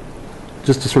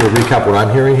 just to sort of recap what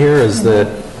I'm hearing here, is that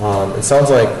it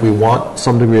sounds like we want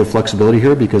some degree of flexibility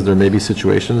here because there may be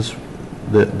situations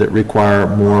that require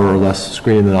more or less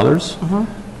screening than others.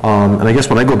 And I guess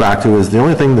what I go back to is the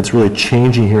only thing that's really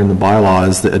changing here in the bylaw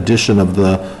is the addition of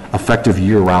the effective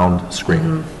year-round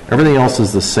screen. Everything else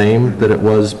is the same that it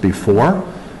was before.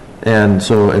 And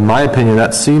so in my opinion,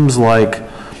 that seems like,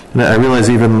 and I realize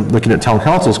even looking at town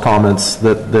council's comments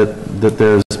that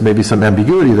there's maybe some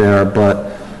ambiguity there,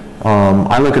 but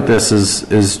I look at this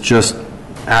as just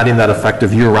adding that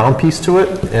effective year-round piece to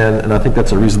it, and I think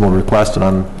that's a reasonable request, and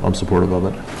I'm supportive of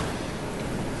it.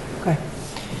 Okay.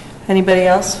 Anybody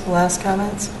else? Last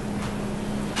comments?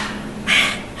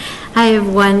 I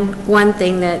have one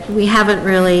thing that we haven't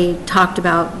really talked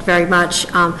about very much.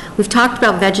 We've talked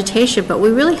about vegetation, but we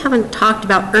really haven't talked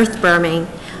about earth berming.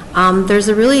 There's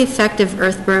a really effective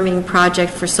earth berming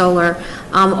project for solar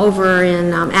over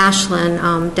in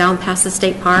Ashland, down past the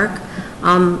state park,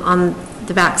 on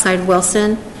the backside of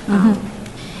Wilson.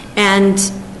 And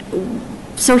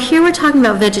so here we're talking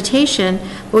about vegetation,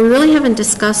 but we really haven't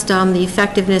discussed the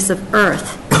effectiveness of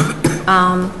earth.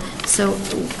 So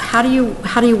how do you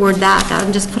word that?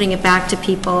 I'm just putting it back to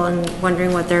people and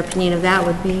wondering what their opinion of that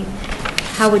would be.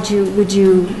 How would you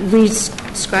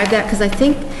re-describe that? Because I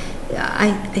think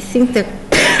that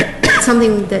it's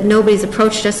something that nobody's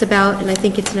approached us about, and I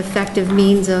think it's an effective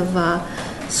means of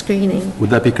screening. Would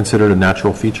that be considered a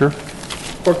natural feature?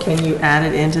 Or can you add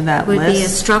it into that list? Would be a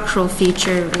structural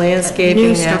feature. Landscaping,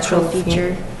 new structural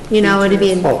feature. You know, it'd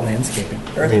be landscaping.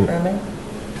 Earth berming?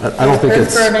 I don't think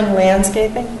it's... Earth berming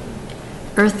landscaping?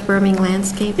 earth berming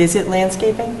landscape. Is it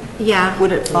landscaping? Yeah.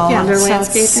 Would it fall under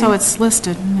landscaping? So it's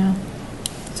listed, yeah.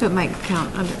 So it might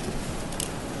count under.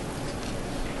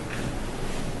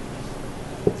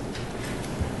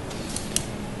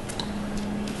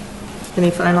 Any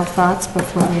final thoughts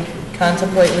before we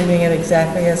contemplate leaving it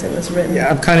exactly as it was written? Yeah,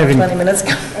 I'm kind of in... 20 minutes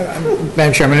ago.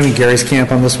 Madam Chair, I'm going to be Gary's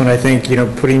camp on this one. I think,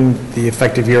 putting the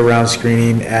effective year-round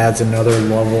screening adds another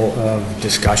level of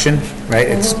discussion, right?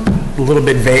 It's a little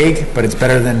bit vague, but it's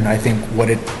better than, I think, what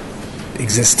it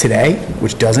exists today,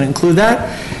 which doesn't include that.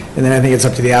 And then I think it's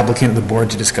up to the applicant and the board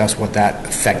to discuss what that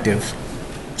effective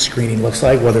screening looks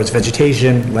like, whether it's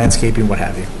vegetation, landscaping, what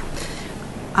have you.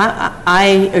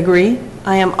 I agree.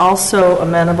 I am also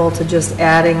amenable to just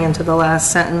adding into the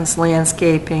last sentence,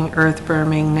 landscaping, earth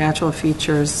berming, natural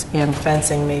features, and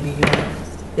fencing, maybe,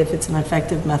 if it's an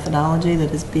effective methodology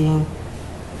that is being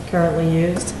currently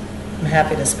used. I'm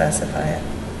happy to specify it.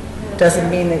 Doesn't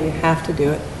mean that you have to do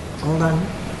it. Hold on.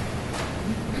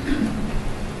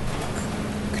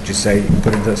 Could you say,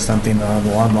 put into something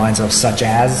along the lines of such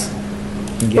as?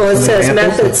 Well, it says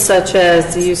methods such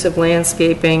as the use of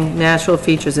landscaping, natural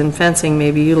features, and fencing may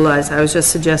be utilized. I was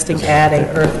just suggesting adding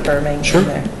earth berming in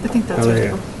there. I think that's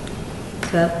reasonable.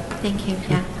 Thank you,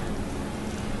 yeah.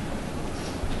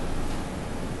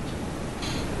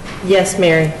 Yes,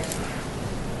 Mary?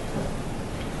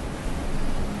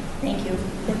 Thank you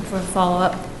for the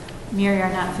follow-up. Mary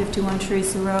Arnott, 51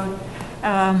 Teresa Road.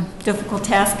 Difficult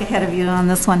task ahead of you on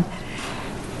this one.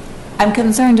 I'm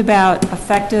concerned about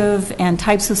effective and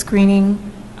types of screening.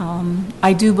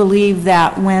 I do believe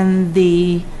that when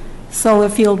the solar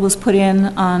field was put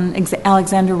in on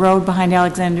Alexander Road, behind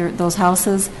Alexander, those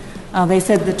houses, they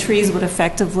said the trees would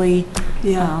effectively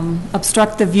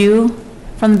obstruct the view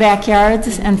from the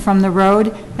backyards and from the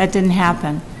road. That didn't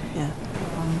happen. Yeah.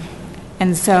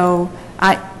 And so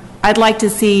I'd like to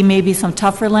see maybe some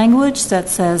tougher language that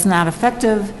says not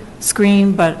effective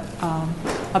screen, but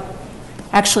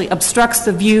actually obstructs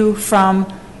the view from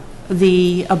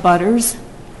the abutters,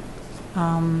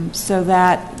 so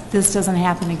that this doesn't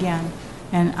happen again.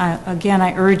 And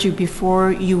I urge you,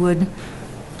 before you would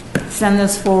send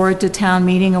this forward to town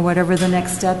meeting or whatever the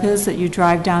next step is, that you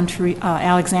drive down to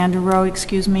Alexander Road,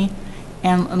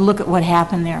 and look at what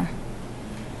happened there.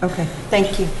 Okay,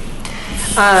 thank you.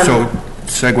 So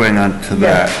segueing on to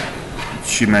that,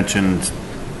 she mentioned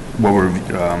what we're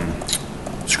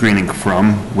screening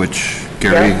from, which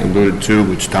Gary alluded to,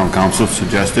 which town council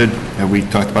suggested. Have we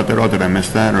talked about that, or did I miss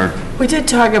that? Or We did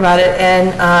talk about it,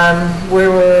 and we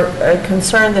were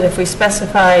concerned that if we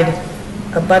specified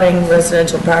abutting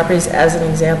residential properties as an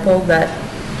example, that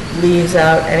leaves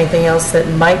out anything else that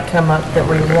might come up that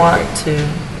we want to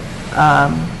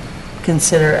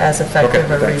consider as effective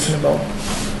or reasonable.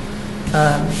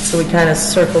 So we kind of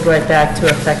circled right back to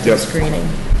effective screening.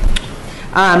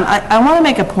 I want to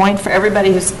make a point for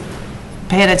everybody who's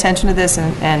paying attention to this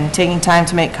and taking time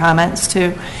to make comments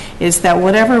too, is that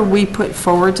whatever we put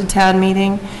forward to town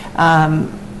meeting,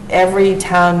 every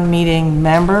town meeting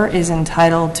member is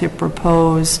entitled to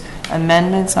propose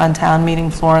amendments on town meeting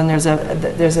floor, and there's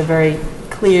a very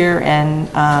clear and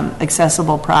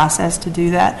accessible process to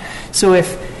do that. So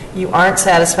if you aren't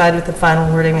satisfied with the final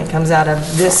wording that comes out of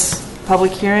this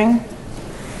public hearing,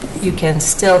 you can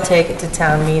still take it to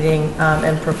town meeting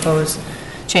and propose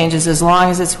changes as long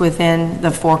as it's within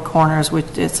the four corners,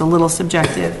 which it's a little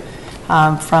subjective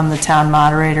from the town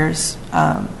moderator's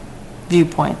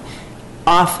viewpoint.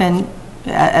 Often,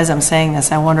 as I'm saying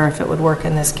this, I wonder if it would work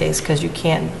in this case because you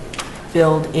can't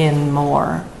build in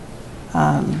more,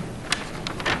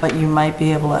 but you might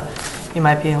be able to.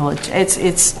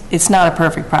 It's not a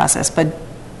perfect process, but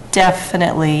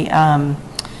definitely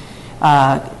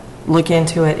look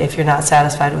into it if you're not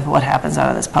satisfied with what happens out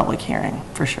of this public hearing,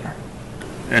 for sure.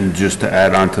 And just to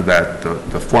add on to that,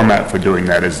 the format for doing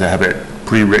that is to have it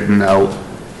pre-written out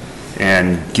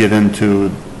and given to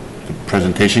the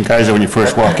presentation guys when you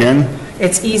first walk in.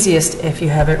 It's easiest if you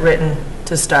have it written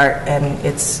to start and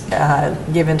it's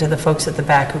given to the folks at the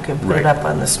back who can put it up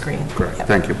on the screen. Correct. Yep.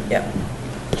 Thank you. Yep.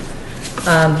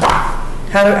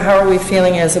 How are we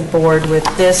feeling as a board with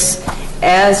this?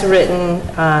 As written,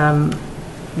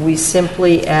 we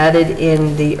simply added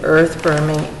in the earth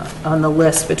berming on the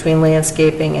list between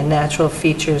landscaping and natural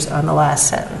features on the last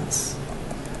sentence.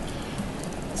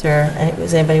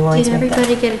 Is anybody willing Did to make that?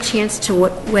 everybody get a chance to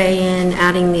weigh in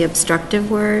adding the obstructive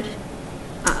word?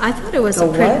 I thought it was The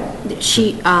a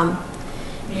pretty...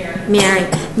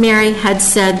 Mary had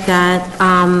said that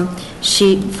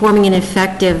forming an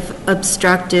effective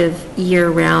obstructive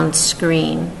year-round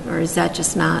screen, or is that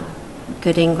just not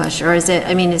good English? Or is it,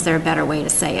 is there a better way to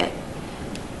say it?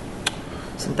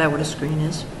 Isn't that what a screen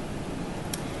is?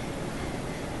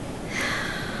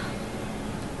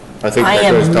 I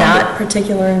am not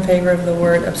particular in favor of the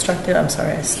word obstructive. I'm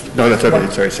sorry. No, that's okay.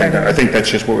 Sorry, saying that. I think that's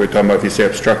just what we're talking about. If you say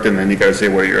obstructing, then you got to say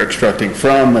where you're obstructing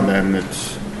from, and then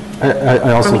it's...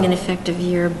 I also... Forming an effective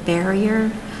year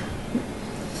barrier?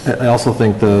 I also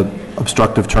think the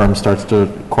obstructive term starts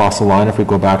to cross the line if we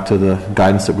go back to the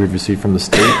guidance that we've received from the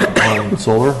state on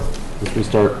solar. If we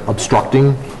start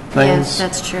obstructing things. Yes,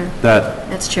 that's true.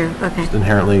 That's true, okay.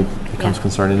 Inherently becomes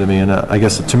concerning to me. And I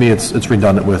guess to me it's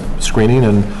redundant with screening.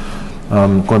 And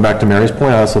going back to Mary's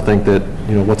point, I also think that,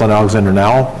 what's on Alexander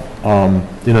now,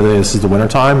 this is the winter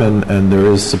time and there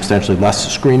is substantially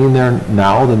less screening there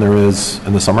now than there is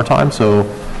in the summertime. So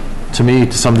to me,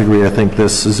 to some degree, I think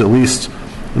this is at least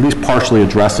partially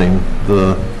addressing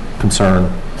the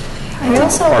concern. I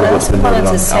also wanted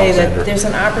to say that there's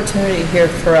an opportunity here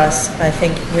for us, I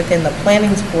think, within the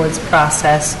planning board's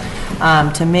process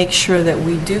to make sure that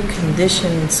we do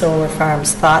condition solar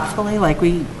farms thoughtfully, like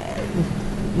we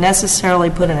necessarily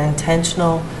put an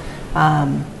intentional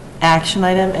action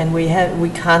item, and we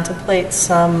contemplate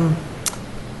some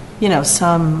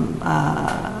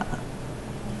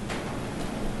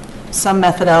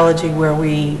methodology where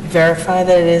we verify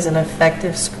that it is an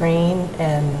effective screen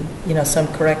and, some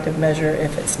corrective measure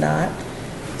if it's not.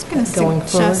 I was going to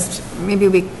suggest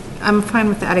maybe I'm fine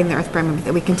with adding the earth berm,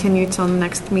 that we continue till the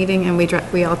next meeting and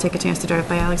we all take a chance to drive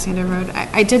by Alexander Road.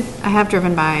 I have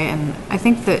driven by, and I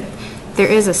think that there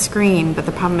is a screen, but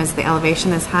the problem is the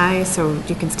elevation is high, so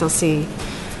you can still see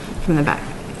from the back.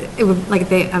 It would, I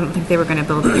don't think they were going to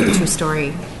build a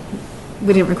two-story.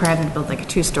 We didn't require them to build a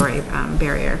two-story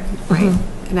barrier, right?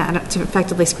 And to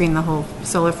effectively screen the whole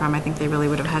solar farm, I think they really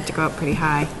would have had to go up pretty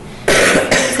high.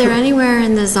 Is there anywhere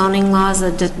in the zoning laws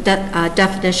a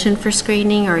definition for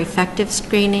screening or effective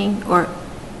screening, or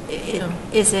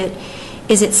is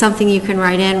it something you can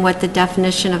write in what the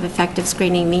definition of effective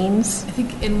screening means? I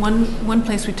think in one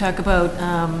place we talk about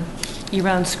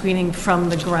year-round screening from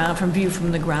the ground, from view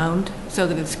from the ground, so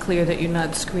that it's clear that you're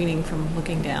not screening from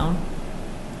looking down.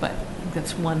 But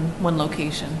that's one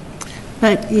location.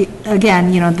 But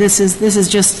again, this is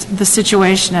just the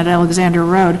situation at Alexander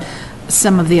Road.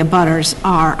 Some of the abutters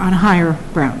are on higher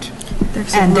ground.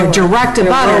 And they're direct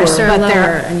abutters, but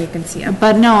they're... And you can see them.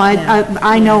 But no,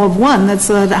 I know of one that's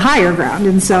the higher ground,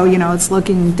 and so, it's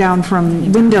looking down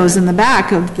from windows in the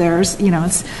back of theirs,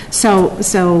 it's,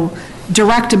 so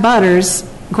direct abutters,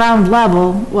 ground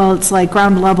level, well, it's like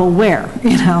ground level where,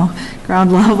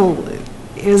 ground level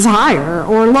is higher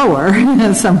or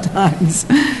lower sometimes,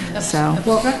 so.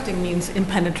 Obstructing means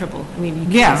impenetrable. You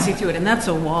can't see through it, and that's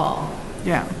a wall.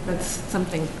 Yeah. That's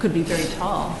something, could be very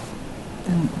tall.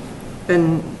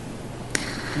 And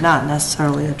not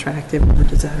necessarily attractive or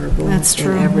desirable. That's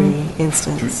true. In every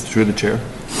instance. Through the chair.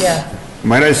 Yeah.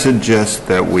 Might I suggest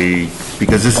that we,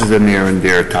 because this is a near and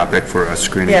dear topic for us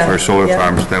screening for solar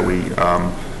farms, that we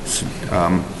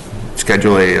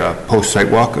schedule a post-site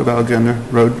walk of Alexander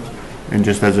Road, and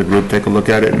just as a group take a look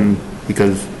at it, and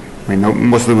because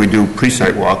mostly we do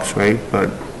pre-site walks, right?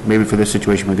 But maybe for this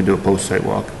situation we could do a post-site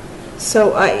walk.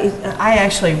 So I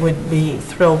actually would be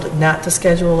thrilled not to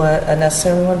schedule a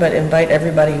necessary one, but invite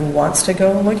everybody who wants to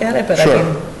go and look at it. But Sure.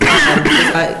 them,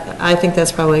 because I think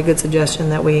that's probably a good suggestion,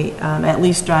 that we at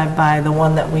least drive by the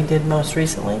one that we did most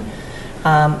recently,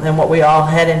 and what we all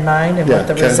had in mind, and what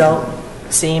the result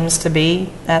seems to be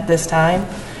at this time.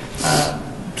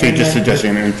 So you're just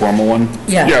suggesting an informal one?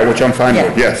 Yeah. Yeah, which I'm fine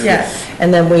with, yes. Yeah,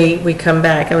 and then we come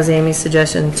back. That was Amy's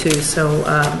suggestion too. So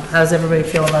how does everybody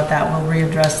feel about that? We'll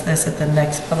readdress this at the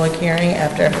next public hearing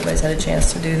after everybody's had a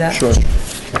chance to do that. Sure.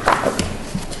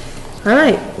 All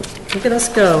right, look at us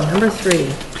go. Number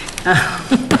 3.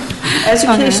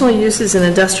 Educational uses in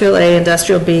Industrial A,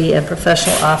 Industrial B, and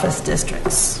professional office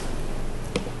districts.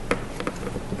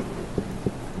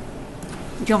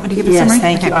 Do you want me to give a summary? Yes,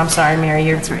 thank you. Okay. I'm sorry, Mary,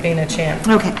 you're being a champ.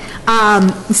 Okay.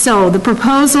 So the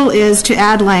proposal is to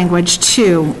add language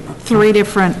to 3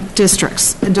 different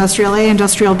districts, Industrial A,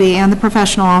 Industrial B, and the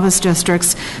professional office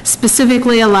districts,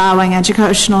 specifically allowing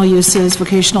educational uses,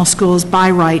 vocational schools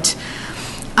by right.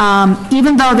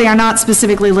 Even though they are not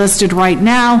specifically listed right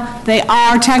now, they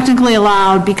are technically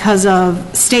allowed because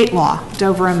of state law,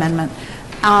 Dover Amendment.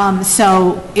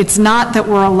 So it's not that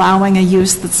we're allowing a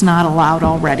use that's not allowed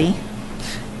already.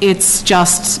 It's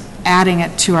just adding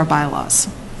it to our bylaws.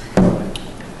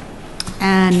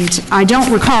 And I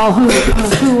don't recall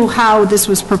how this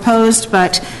was proposed,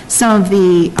 but some of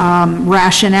the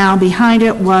rationale behind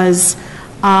it was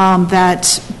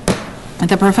that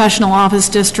the professional office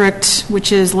district,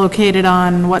 which is located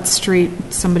on what street?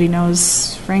 Somebody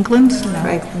knows? Franklin? No.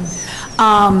 Franklin.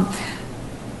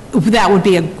 That would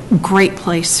be a great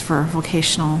place for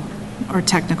vocational or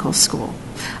technical school.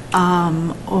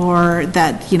 Or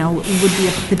that, would be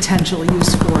a potential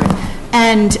use for it.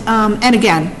 And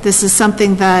again, this is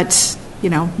something that,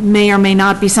 may or may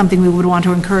not be something we would want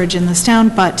to encourage in this town,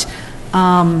 but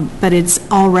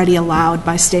it's already allowed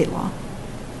by state law.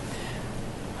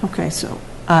 Okay, so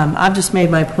I've just made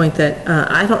my point that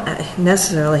I don't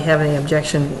necessarily have any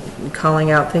objection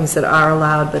calling out things that are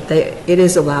allowed, but it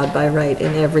is allowed by right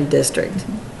in every district.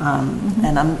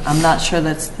 And I'm not sure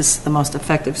that this is the most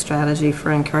effective strategy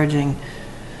for encouraging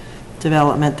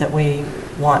development that we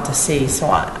want to see. So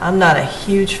I'm not a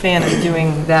huge fan of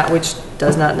doing that, which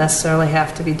does not necessarily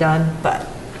have to be done, but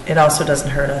it also doesn't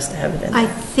hurt us to have it in there. I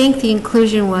think the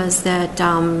inclusion was that,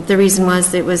 the reason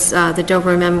was that it was, the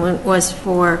Dover Amendment was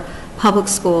for public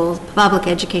schools, public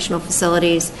educational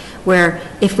facilities, where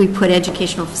if we put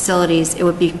educational facilities,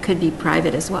 it could be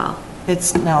private as well.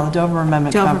 No, the Dover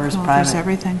Amendment covers private.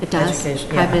 Everything. It does? Education,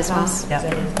 Private yeah. as well?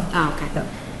 Yeah. Oh,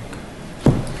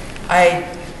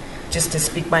 okay. Just to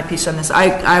speak my piece on this,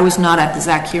 I was not at the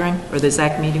ZAC hearing or the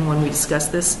ZAC meeting when we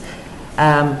discussed this.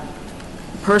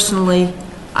 Personally,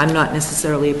 I'm not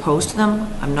necessarily opposed to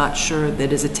them. I'm not sure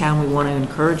that as a town we want to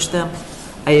encourage them.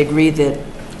 I agree that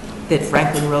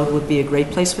Franklin Road would be a great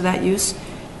place for that use,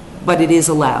 but it is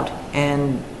allowed.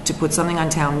 And to put something on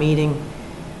town meeting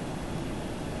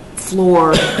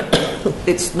floor,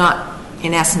 it's not,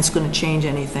 in essence, going to change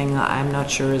anything, I'm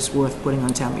not sure is worth putting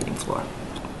on town meeting floor.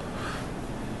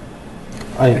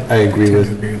 I agree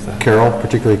with Carol,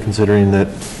 particularly considering that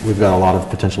we've got a lot of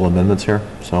potential amendments here,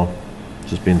 so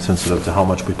just being sensitive to how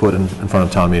much we put in front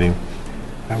of town meeting.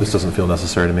 This doesn't feel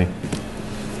necessary to me.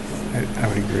 I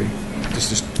would agree.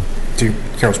 Just to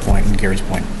Carol's point and Gary's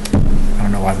point, I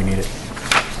don't know why we need it.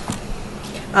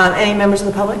 Any members of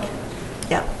the public?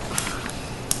 Yeah.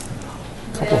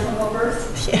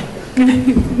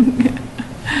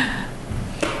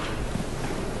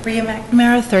 Bria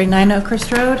McNamara, 39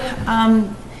 Oakhurst Road.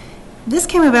 This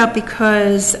came about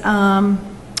because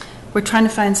we're trying to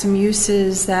find some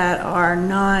uses that are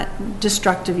not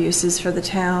destructive uses for the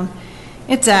town.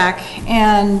 It's ZAC,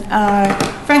 and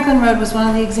Franklin Road was one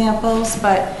of the examples,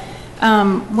 but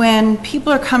when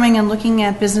people are coming and looking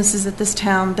at businesses at this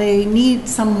town, they need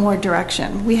some more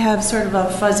direction. We have sort of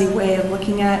a fuzzy way of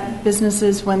looking at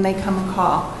businesses when they come and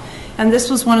call. And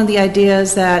this was one of the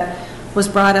ideas that was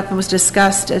brought up and was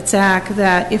discussed at ZAC,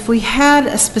 that if we had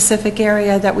a specific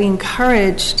area that we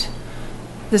encouraged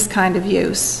this kind of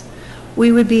use, we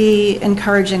would be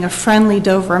encouraging a friendly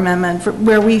Dover Amendment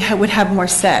where we would have more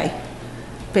say,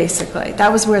 basically.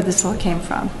 That was where this all came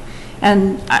from.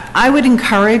 And I would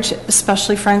encourage,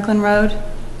 especially Franklin Road,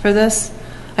 for this.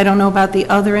 I don't know about the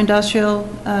other industrial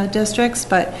districts,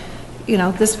 but,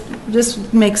 this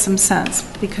makes some sense,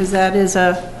 because that is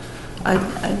a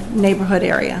neighborhood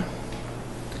area.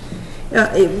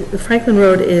 Franklin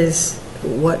Road is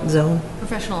what zone?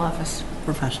 Professional office.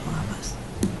 Professional office.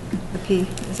 The P,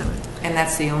 is that what? And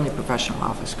that's the only professional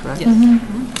office, correct? Yes.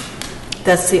 Mm-hmm.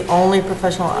 That's the only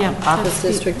professional office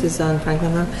district is on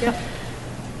Franklin Road? Yep.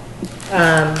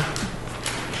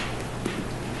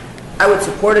 I would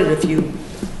support it if you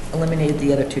eliminated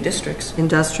the other 2 districts.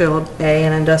 Industrial A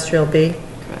and Industrial B?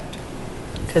 Correct.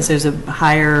 Because there's a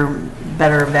higher,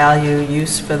 better value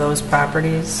use for those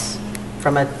properties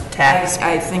from a tax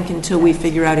I think until we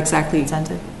figure out exactly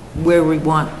incentive? where we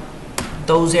want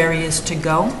those areas to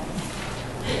go.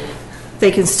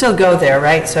 They can still go there,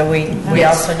 right? So we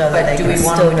also know that they But do can we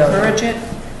want still to go there. encourage it?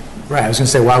 Right, I was going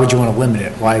to say, why would you want to limit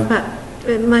it? Why?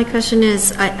 My question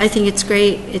is, I think it's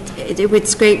great,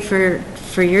 it's great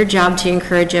for your job to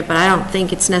encourage it, but I don't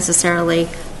think it's necessarily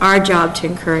our job to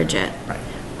encourage it. Right.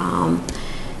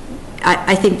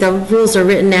 I think the rules are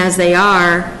written as they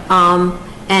are,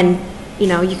 and, you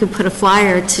know, you could put a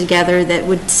flyer together that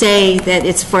would say that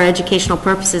it's for educational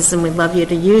purposes and we'd love you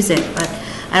to use it, but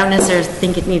I don't necessarily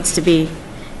think it needs to be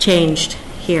changed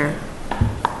here.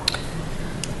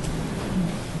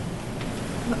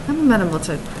 I'm amenable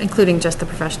to including just the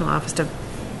professional office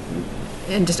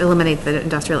and just eliminate the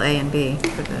industrial A and B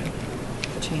for the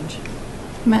change.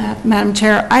 Madam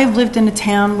Chair, I've lived in a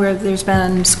town where there's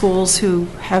been schools who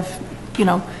have, you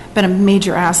know, been a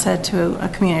major asset to a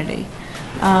community.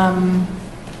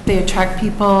 They attract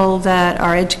people that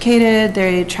are educated,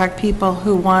 they attract people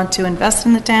who want to invest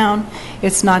in the town.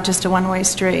 It's not just a one-way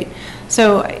street.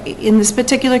 So in this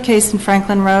particular case in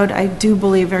Franklin Road, I do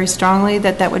believe very strongly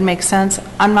that that would make sense.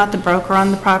 I'm not the broker on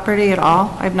the property at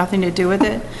all. I have nothing to do with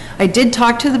it. I did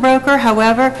talk to the broker,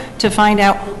 however, to find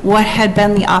out what had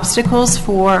been the obstacles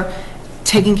for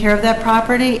taking care of that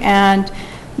property, and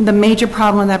the major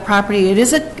problem with that property, it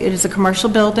is a commercial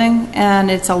building, and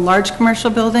it's a large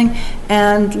commercial building,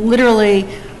 and literally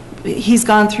he's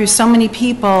gone through so many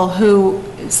people who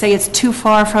say it's too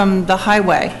far from the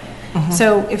highway.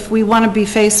 So if we want to be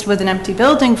faced with an empty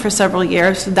building for several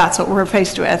years, that's what we're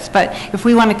faced with. But if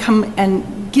we want to come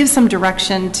and give some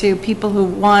direction to people who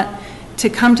want to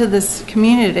come to this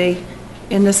community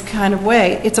in this kind of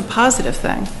way, it's a positive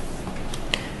thing.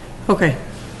 Okay,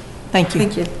 thank you.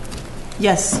 Thank you.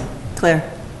 Yes,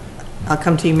 Claire. I'll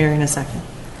come to you, Mary, in a second.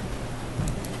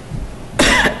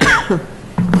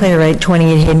 Claire Wright,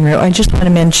 28 Hayden Road. I just want to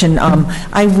mention,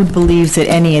 I would believe that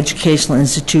any educational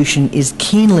institution is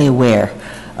keenly aware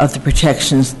of the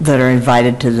protections that are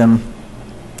invited to them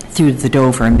through the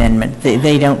Dover Amendment.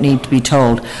 They don't need to be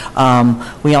told.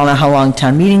 We all know how long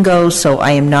town meeting goes, so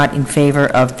I am not in favor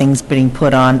of things being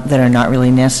put on that are not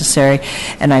really necessary.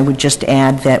 And I would just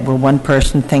add that where one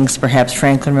person thinks perhaps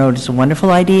Franklin Road is a wonderful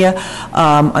idea,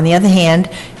 on the other hand,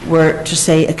 were to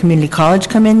say a community college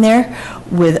come in there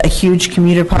with a huge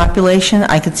commuter population,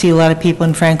 I could see a lot of people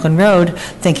in Franklin Road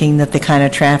thinking that the kind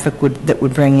of traffic that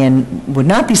would bring in would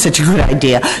not be such a good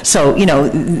idea. So, you know,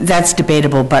 that's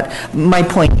debatable, but my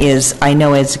point is, I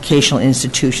know educational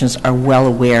institutions are well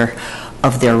aware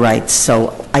of their rights,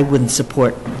 so I wouldn't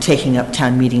support taking up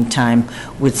town meeting time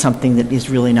with something that is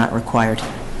really not required.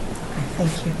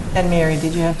 Thank you. And Mary,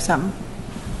 did you have something?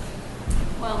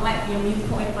 Well, it might be a moot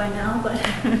point by now,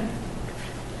 but...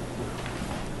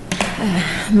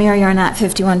 Mary Arnott,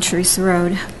 51 Teresa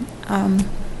Road.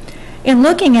 In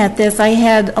looking at this, I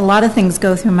had a lot of things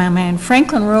go through my mind.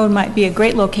 Franklin Road might be a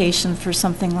great location for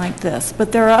something like this,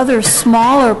 but there are other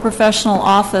smaller professional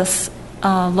office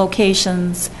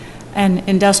locations and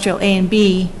industrial A and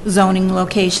B zoning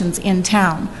locations in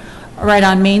town, right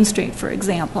on Main Street, for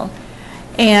example.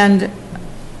 And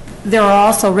there are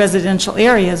also residential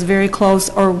areas very close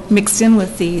or mixed in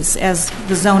with these as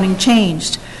the zoning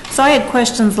changed. So I had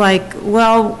questions like,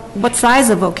 well, what size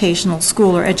of vocational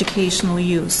school or educational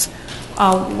use?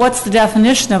 What's the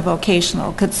definition of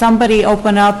vocational? Could somebody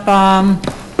open up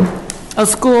a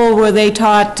school where they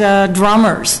taught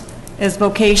drummers as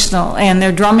vocational, and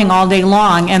they're drumming all day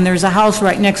long, and there's a house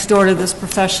right next door to this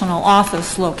professional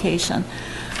office location?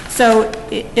 So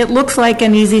it looks like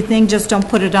an easy thing, just don't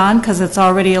put it on because it's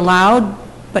already allowed.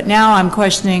 But now I'm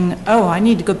questioning, oh, I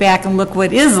need to go back and look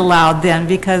what is allowed then,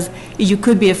 because you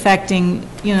could be affecting,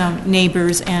 you know,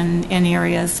 neighbors and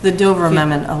areas. The Dover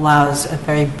Amendment allows a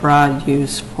very broad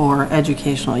use for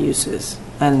educational uses,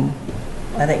 and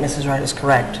I think Mrs. Wright is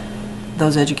correct.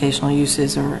 Those educational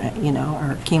uses are, you know,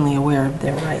 are keenly aware of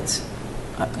their rights.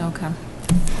 Okay.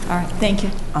 All right, thank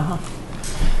you. All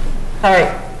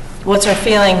right. What's our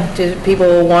feeling? Do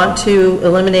people want to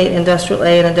eliminate industrial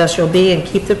A and industrial B and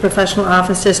keep the professional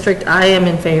office district? I am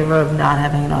in favor of not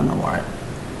having it on the warrant.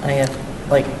 I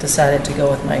have decided to go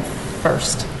with my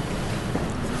first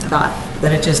thought,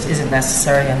 that it just isn't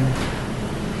necessary. And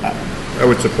I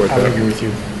would support that. I would agree with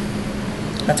you.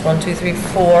 that's 1, 2, 3,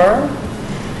 4.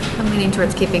 I'm leaning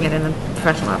towards keeping it in the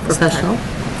professional office. Professional.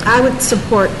 I would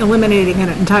support eliminating it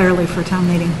entirely for town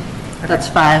meeting. That's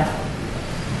 5.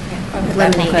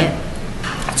 Eliminate Okay.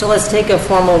 it. So let's take a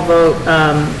formal vote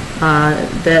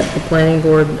that the planning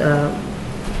board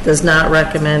does not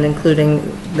recommend including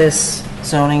this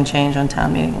zoning change on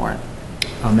town meeting warrant.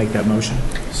 I'll make that motion.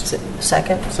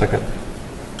 Second? Second.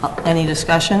 Any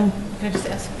discussion? Can I just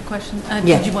ask a question?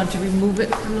 Yeah. Did you want to remove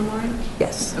it from the warrant?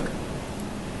 Yes. Okay.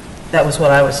 That was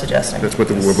what I was suggesting. That's what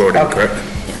we're voting, correct?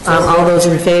 All those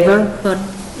in favor?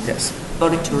 Yes.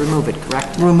 Voting to remove it,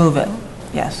 correct? Remove it,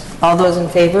 yes. All those in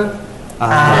favor?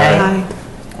 Aye.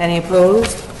 Any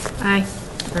opposed? Aye,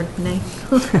 or nay.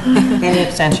 Any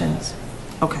abstentions?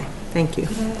 Okay, thank you.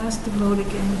 Could I ask the vote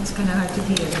again? It's kind of hard to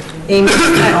hear. Amy,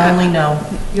 only no.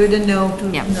 You're the no to,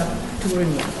 Yeah. no, to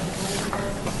renew.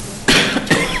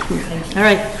 All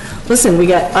right, listen, we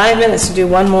got 5 minutes to do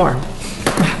one more.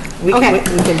 We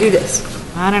can do this.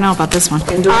 I don't know about this one.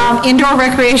 Indoor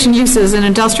recreation uses in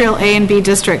industrial A and B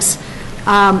districts.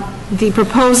 The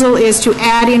proposal is to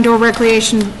add indoor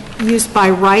recreation use by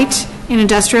right in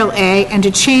industrial A and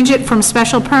to change it from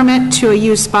special permit to a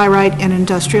use by right in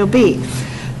industrial B.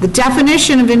 The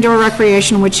definition of indoor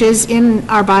recreation, which is in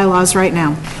our bylaws right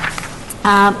now,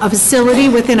 a facility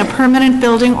within a permanent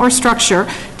building or structure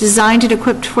designed and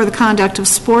equipped for the conduct of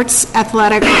sports,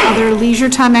 athletic, or other leisure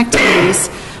time activities,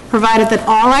 provided that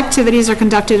all activities are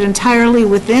conducted entirely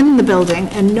within the building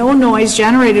and no noise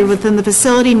generated within the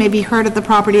facility may be heard at the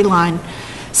property line.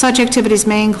 Such activities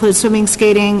may include swimming,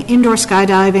 skating, indoor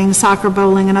skydiving, soccer,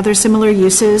 bowling, and other similar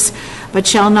uses, but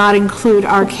shall not include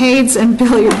arcades and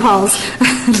billiard halls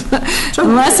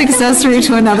unless accessory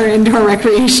to another indoor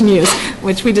recreation use,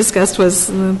 which we discussed was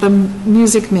the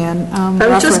Music Man I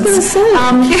was just going to say.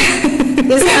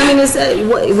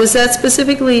 Was that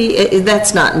specifically,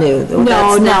 that's not new?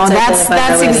 No,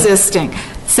 that's existing.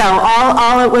 So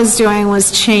all it was doing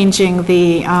was changing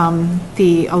the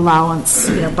allowance,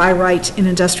 by right in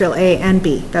industrial A and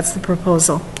B. That's the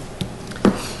proposal.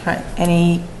 All right,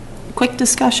 any quick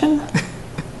discussion?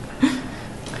 Go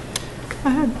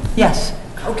ahead. Yes.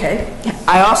 Okay.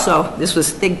 I also,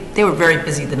 they were very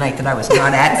busy the night that I was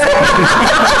not at.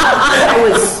 I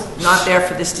was not there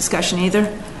for this discussion either.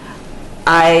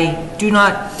 I do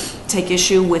not take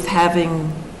issue with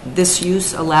having this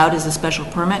use allowed as a special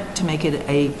permit. To make it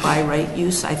a by right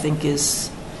use, I think is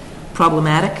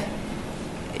problematic.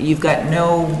 You've got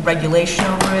no regulation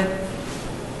over it.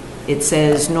 It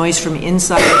says noise from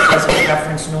inside, it doesn't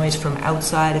reference noise from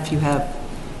outside if you have,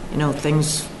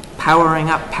 things powering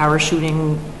up,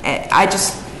 parachuting.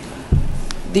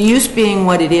 The use being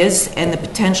what it is and the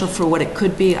potential for what it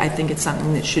could be, I think it's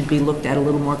something that should be looked at a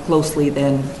little more closely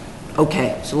than,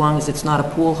 okay, so long as it's not a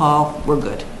pool hall, we're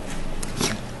good.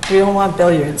 We don't want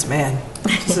billiards, man.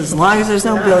 Just as long as there's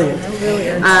no billiards.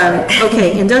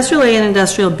 Okay, industrial A and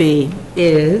industrial B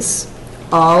is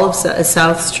all of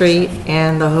South Street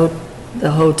and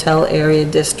the hotel area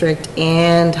district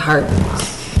and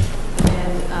Hardin's.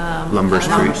 And Lumber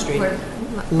Street. Lumber Street.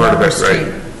 Part of it,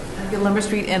 right? Lumber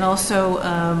Street, and also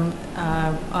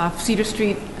off Cedar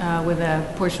Street, with a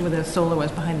portion where the solar was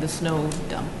behind the snow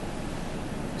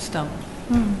stump.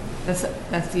 That's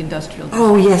the industrial.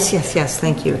 Oh, yes,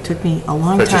 thank you. It took me a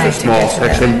long That's time just a to get to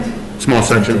that. small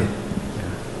section.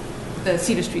 The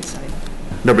Cedar Street side.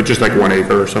 No, but just like 1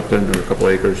 acre or something, or a couple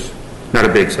acres. Not a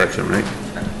big section, right?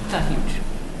 Not huge.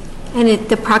 And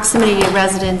the proximity to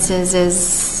residences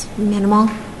is minimal?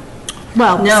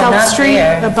 Well, No, South not Street,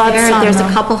 there. There's a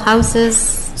couple houses.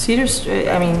 Cedar Street,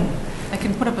 I mean, I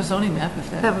can put up a zoning map if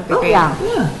that. That would be oh, great. yeah,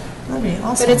 that'd be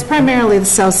awesome. But it's primarily the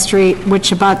South Street,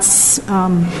 which abuts the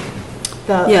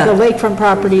lakefront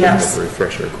properties. Yes.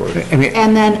 Refresher course. I mean,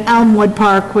 And then Elmwood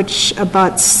Park, which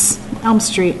abuts Elm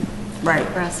Street. Right.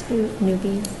 For us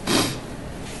newbies.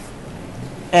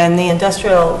 And the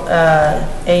industrial A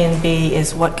and B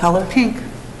is what color? Pink.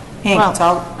 Pink, Well, it's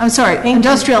all, I'm sorry, Pink.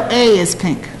 industrial A is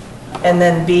pink. and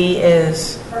then B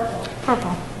is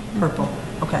Purple. purple.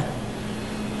 Okay.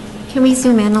 Can we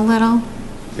zoom in a little?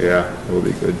 Yeah, that would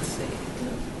be good.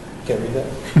 Can't read that?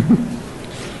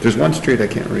 There's one street I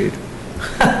can't read.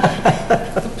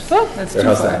 That's too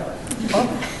How's far.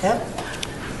 that?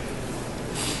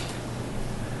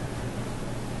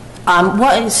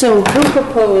 So who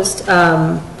proposed,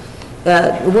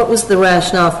 what was the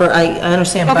rationale for, I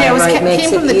understand by Okay, it right makes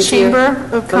came it from the easier?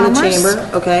 Chamber of From Commerce. the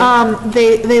Chamber, okay.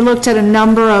 They looked at a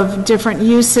number of different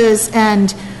uses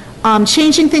and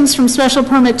changing things from special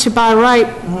permit to by right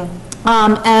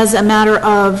as a matter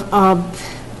of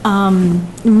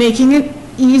making it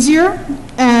easier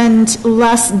and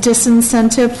less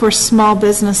disincentive for small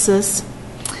businesses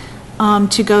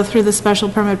to go through the special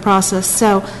permit process.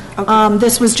 So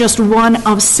this was just one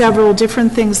of several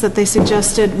different things that they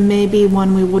suggested, maybe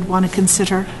one we would want to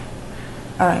consider.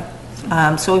 All right.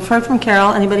 So we've heard from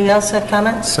Carol. Anybody else have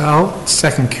comments? So,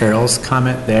 second Carol's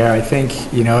comment there, I think,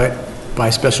 by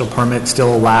special permit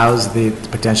still allows the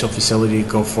potential facility to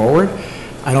go forward.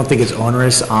 I don't think it's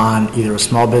onerous on either a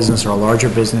small business or a larger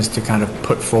business to kind of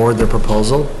put forward their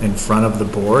proposal in front of the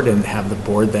board and have the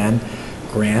board then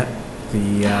grant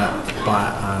the,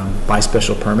 by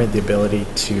special permit, the ability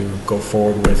to go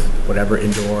forward with whatever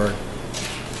indoor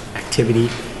activity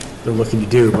they're looking to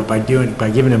do. But by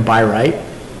giving them by right,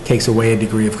 takes away a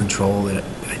degree of control that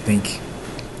I think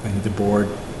the board,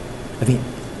 I think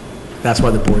that's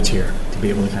why the board's here, to be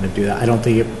able to kind of do that. I don't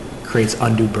think it creates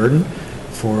undue burden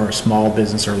for a small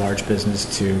business or large business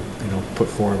to, put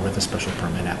forward with a special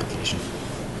permit application.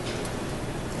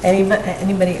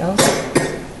 Anybody else?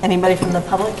 Anybody from the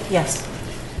public? Yes.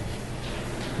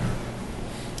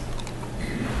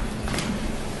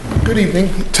 Good evening.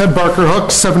 Ted Barker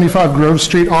Hook, 75 Grove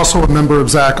Street, also a member of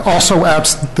ZAC, also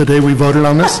absent the day we voted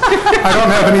on this. I don't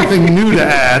have anything new to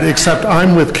add, except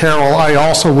I'm with Carol. I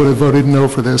also would have voted no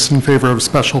for this in favor of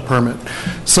special permit.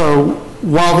 So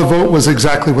while the vote was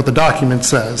exactly what the document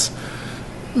says,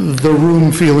 the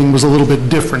room feeling was a little bit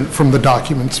different from the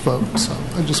document's vote. So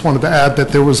I just wanted to add that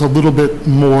there was a little bit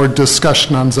more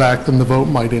discussion on ZAC than the vote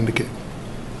might indicate.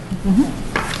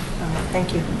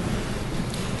 Thank you.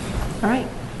 All right.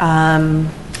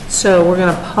 So we're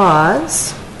going to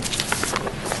pause,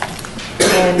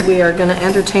 and we are going to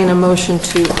entertain a motion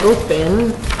to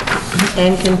open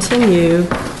and continue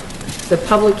the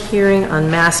public hearing on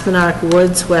Maspinock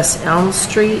Woods, West Elm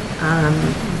Street.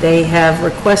 They have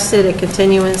requested a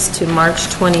continuance to March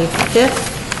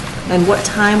 25th. And what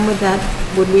time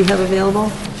would we have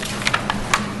available?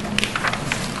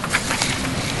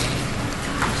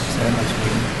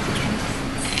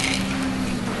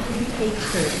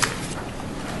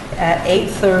 At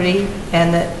 8:30,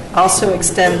 and that also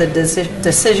extend the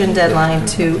decision deadline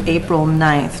to April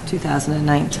 9th,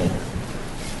 2019.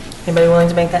 Anybody willing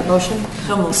to make that motion?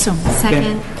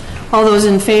 Second. All those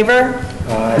in favor?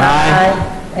 Aye.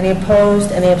 Any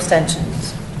opposed? Any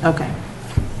abstentions? Okay.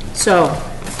 So,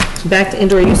 back to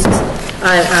indoor uses.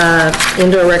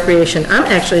 Indoor recreation. I'm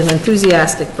actually an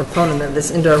enthusiastic proponent of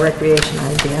this indoor recreation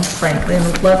idea, frankly, and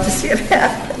would love to see it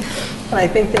happen. And I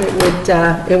think that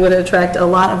it would attract a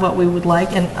lot of what we would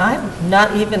like, and I'm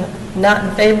not in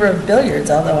favor of billiards,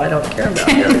 although I don't care about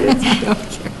billiards. I don't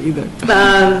care either.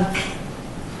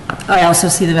 I also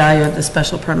see the value of the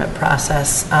special permit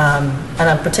process, and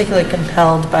I'm particularly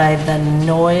compelled by the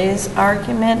noise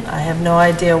argument. I have no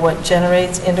idea what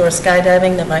generates indoor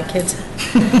skydiving that my kids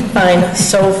find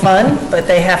so fun, but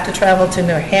they have to travel to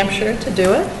New Hampshire to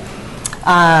do it.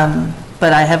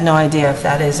 But I have no idea if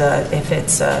that is if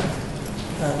it's a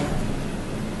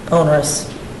onerous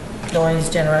noise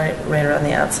generator on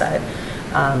the outside.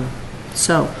 I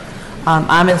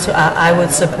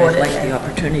would support it. I'd like the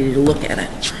opportunity to look at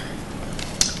it.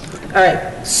 All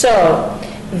right, so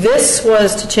this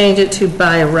was to change it to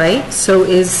by right. So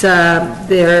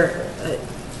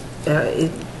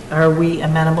are we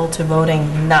amenable to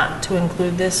voting not to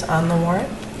include this on the warrant?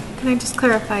 Can I just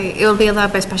clarify? It will be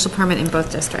allowed by special permit in both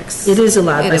districts. It is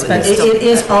allowed by special. It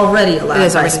is already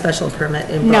allowed by special permit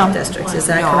in both districts. Is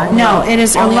that correct? No, it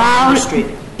is allowed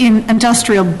in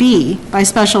industrial B by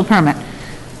special permit.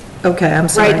 Okay, I'm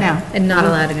sorry. Right now. And not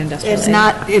allowed in industrial A.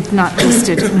 It's not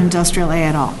listed in industrial A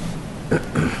at all.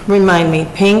 Remind me,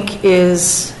 pink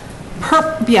is?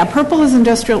 Purple is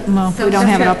industrial, well, we don't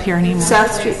have it up here anymore.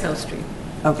 South Street? South Street.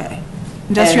 Okay.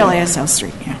 Industrial A is South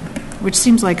Street, yeah. Which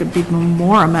seems like it'd be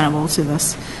more amenable to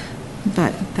this,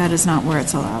 but that is not where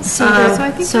it's allowed. So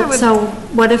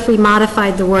what if we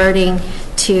modified the wording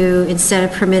to, instead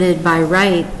of permitted by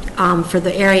right, for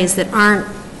the areas that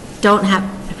don't have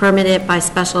permitted by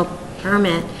special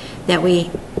permit, that we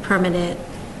permitted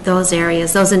those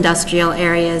areas, those industrial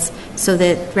areas, so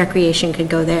that recreation could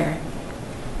go there,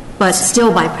 but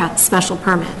still by special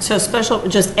permit. So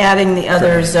just adding the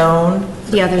other zone.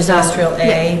 The other zone. Industrial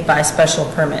A by special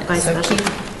permit. So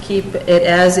keep it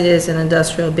as is in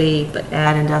industrial B, but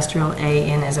add industrial A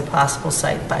in as a possible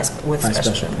site with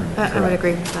special permit. I would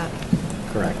agree with that.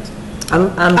 Correct.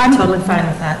 I'm totally fine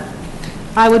with that.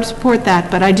 I would support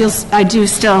that, but I do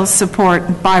still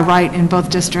support by right in both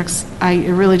districts. I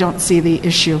really don't see the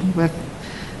issue with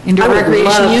indoor recreation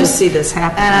use. I would love to see this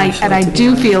happen. And I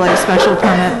do feel like a special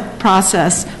permit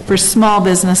process for small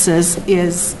businesses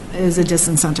is a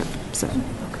disincentive, so.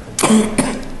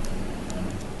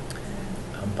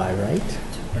 By right,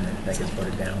 and if that gets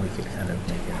voted down, we could kind of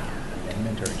make an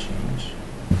amendment or a change.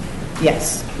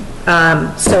 Yes.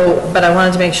 But I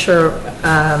wanted to make sure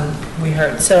we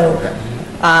heard. So,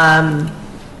 all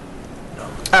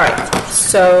right.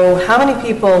 So, how many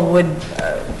people would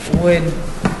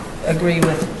agree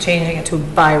with changing it to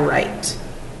by right?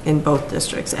 in both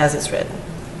districts, as it's written?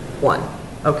 One,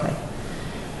 okay.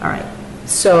 All right.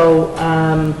 So,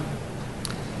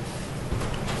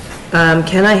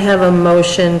 can I have a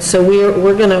motion? So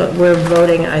we're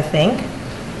voting, I think,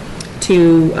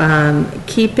 to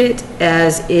keep it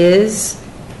as is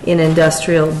in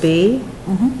industrial B,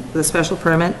 the special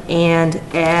permit, and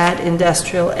add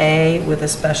industrial A with a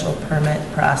special permit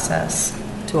process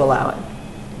to allow it.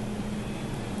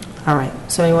 All right,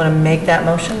 so you want to make that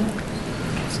motion?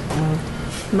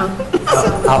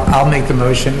 I'll make the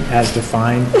motion as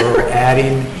defined for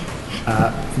adding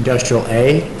industrial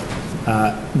A,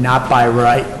 not by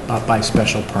right, but by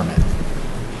special permit,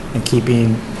 and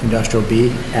keeping industrial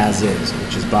B as is,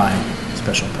 which is by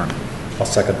special permit. I'll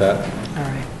second that. All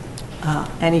right.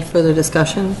 Any further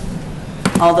discussion?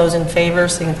 All those in favor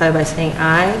signify by saying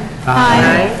aye.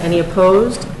 Aye. Any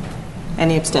opposed?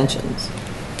 Any abstentions?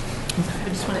 I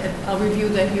just want to, I'll review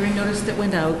the hearing notice that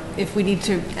went out. If we need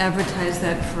to advertise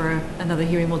that for another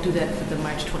hearing, we'll do that for the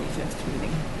March 25th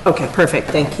meeting. Okay, perfect,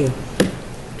 thank you.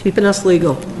 Keeping us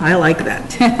legal, I like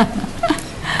that.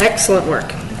 Excellent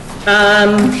work.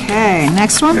 Okay,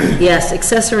 next one? Yes,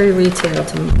 accessory retail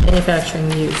to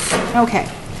manufacturing use. Okay.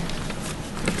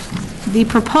 The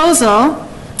proposal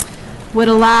would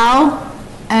allow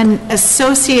an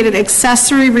associated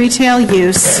accessory retail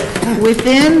use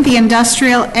within the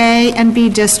industrial A and B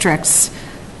districts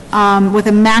with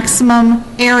a maximum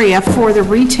area for the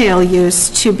retail use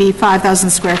to be 5,000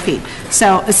 square feet.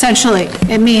 So essentially,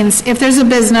 it means if there's a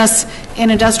business in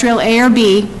industrial A or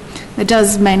B that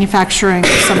does manufacturing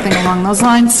or something along those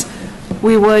lines,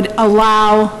 we would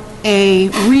allow a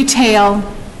retail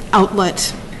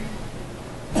outlet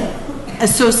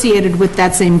associated with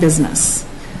that same business,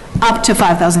 up to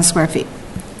 5,000 square feet.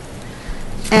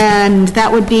 And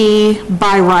that would be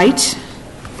by right.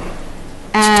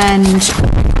 And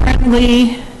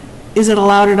currently, is it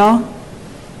allowed at all?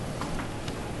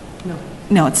 No.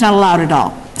 No, it's not allowed at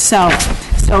all. So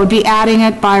it would be adding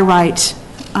it by right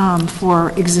for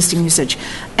existing usage.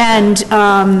 And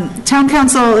Town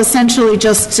Council essentially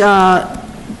just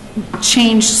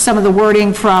changed some of the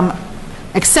wording from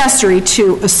accessory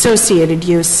to associated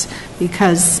use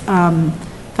because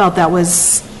felt that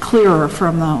was clearer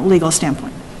from the legal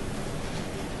standpoint.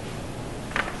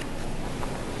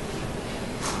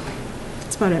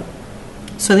 That's about it.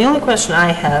 So the only question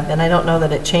I have, and I don't know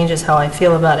that it changes how I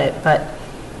feel about it, but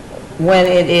when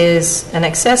it is an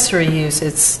accessory use,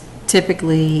 it's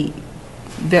typically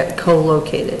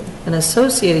co-located. An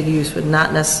associated use would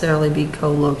not necessarily be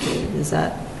co-located. Is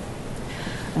that?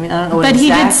 I mean, I don't know what exactly.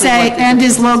 But he did say, and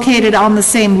is located on the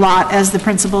same lot as the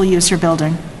principal use or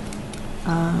building.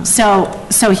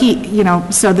 So he, you know,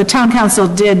 so the Town Council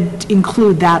did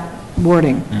include that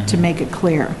wording to make it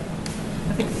clear.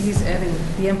 I think he's adding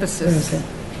the emphasis.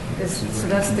 So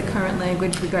that's the current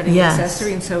language regarding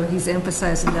accessory, and so he's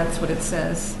emphasizing that's what it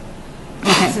says.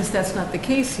 Okay. Since that's not the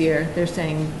case here, they're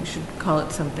saying we should call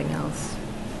it something else.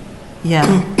 Yeah.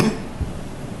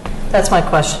 That's my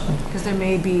question. Because there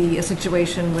may be a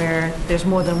situation where there's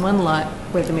more than one lot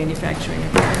where the manufacturing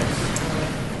occurs.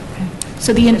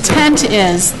 So the intent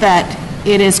is that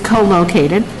it is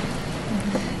co-located,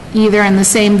 either in the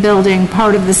same building,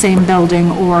 part of the same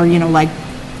building, or, you know, like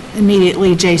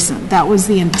immediately adjacent. That was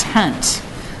the intent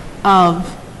of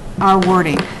our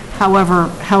wording.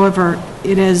 However,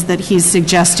 it is that he's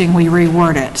suggesting we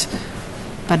reword it.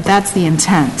 But that's the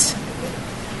intent.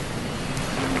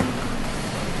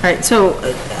 All right, so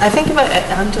I think about,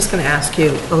 I'm just going to ask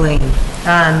you, Elaine,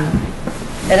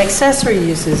 an accessory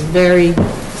use is very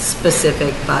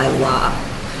specific by law.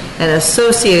 An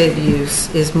associated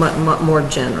use is more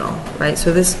general, right?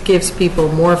 So this gives people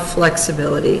more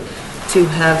flexibility to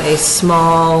have a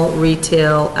small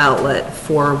retail outlet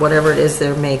for whatever it is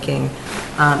they're making.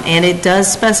 And it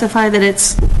does specify that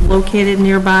it's located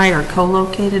nearby or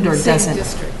co-located, or doesn't? In the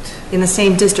same district. In the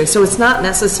same district. So it's not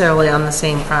necessarily on the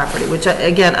same property, which,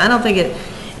 again, I don't think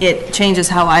it changes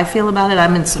how I feel about it.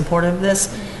 I'm in support of this,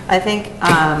 I think.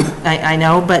 I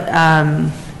know, but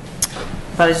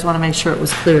I just want to make sure it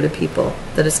was clear to people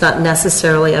that it's not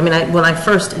necessarily, I mean, when I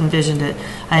first envisioned it,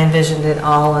 I envisioned it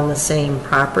all on the same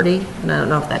property, and I don't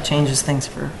know if that changes things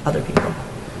for other people.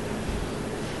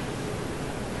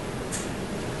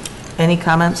 Any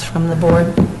comments from the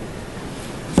board?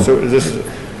 So is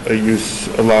this a use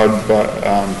allowed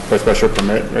by special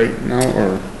permit right now,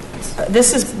 or?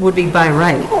 This would be by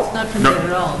right. It's not permitted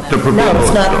at all. No,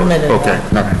 it's not permitted at all. Okay,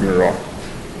 not permitted at all.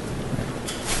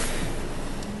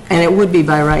 And it would be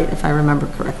by right, if I remember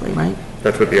correctly, right?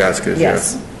 That's what the ask is,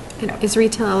 yes. Is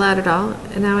retail allowed at all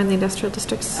now in the industrial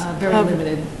districts? Very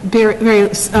limited.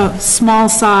 Very small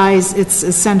size, it's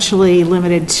essentially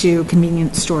limited to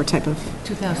convenience store type of.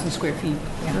 2,000 square feet.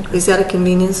 Is that a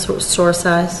convenience store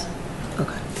size?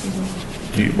 Okay.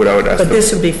 What I would ask, But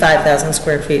this would be 5,000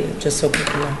 square feet, just so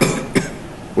people know.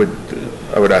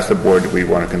 I would ask the board, do we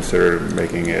want to consider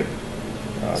making it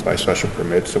by special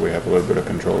permit so we have a little bit of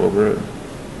control over it?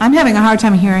 I'm having a hard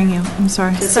time hearing you, I'm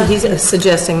sorry. So he's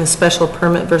suggesting the special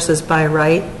permit versus by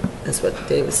right? That's what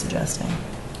Dave was suggesting.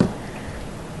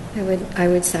 I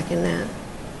would second that.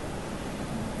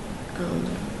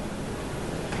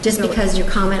 Just because your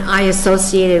comment, I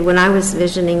associated, when I was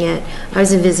visioning it, I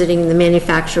was envisioning the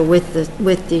manufacturer with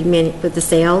the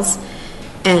sales,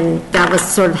 and that was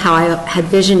sort of how I had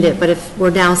visioned it. But if we're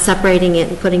now separating it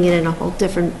and putting it in a whole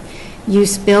different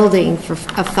use building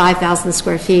of 5,000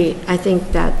 square feet, I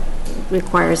think that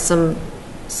requires some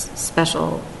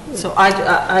special. So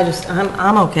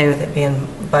I'm okay with it being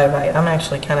by right. I'm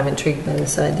actually kind of intrigued by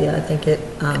this idea. I think it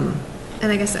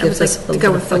And I guess I would gives us like a to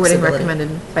go little with the wording flexibility.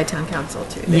 recommended by town council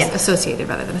too. Yeah. Associated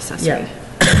rather than accessory.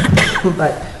 Yeah.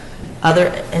 But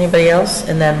anybody else?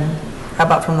 And then how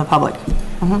about from the public?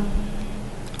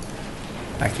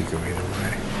 I could go either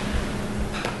way.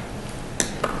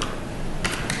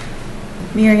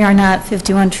 Mary Arnott,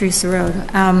 51 Teresa Road.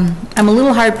 I'm a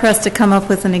little hard-pressed to come up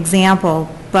with an example,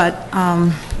 but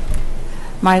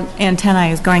my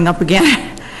antennae is going up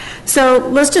again. So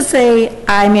let's just say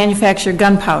I manufacture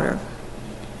gunpowder,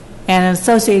 and an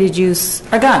associated use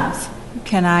are guns.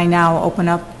 Can I now open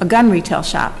up a gun retail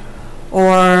shop?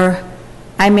 Or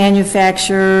I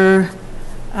manufacture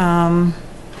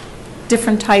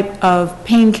different type of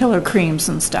painkiller creams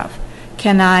and stuff.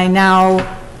 Can I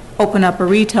now open up a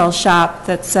retail shop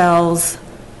that sells,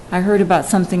 I heard about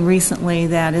something recently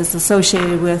that is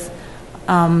associated with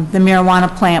the marijuana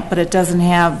plant, but it doesn't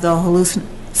have the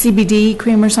CBD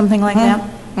cream or something like that?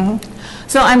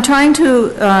 So I'm trying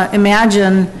to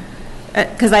imagine,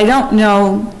 because I don't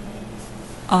know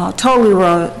totally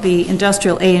where the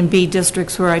industrial A and B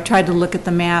districts were. I tried to look at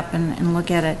the map and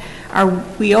look at it. Are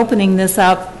we opening this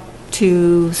up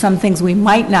to some things we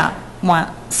might not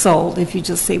want sold if you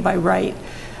just say by right?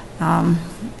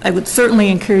 I would certainly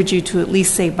encourage you to at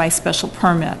least say by special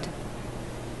permit.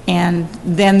 And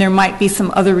then there might be some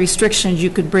other restrictions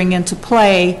you could bring into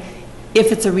play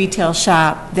if it's a retail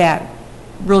shop that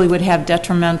really would have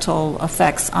detrimental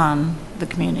effects on the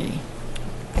community.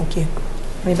 Thank you.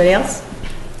 Anybody else?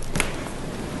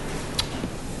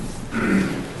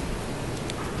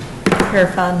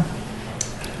 Irfan.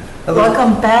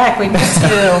 Welcome back. We missed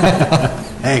you.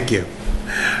 Thank you.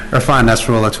 Irfan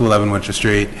Nasrullah, 211 Winter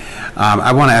Street.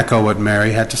 I want to echo what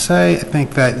Mary had to say. I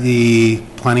think that the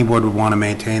planning board would want to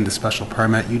maintain the special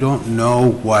permit. You don't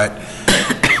know what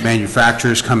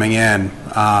manufacturers coming in.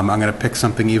 I'm going to pick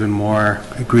something even more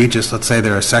egregious. Let's say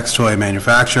they're a sex toy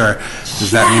manufacturer.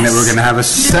 Does that mean that we're going to have a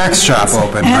sex shop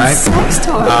open, right? Sex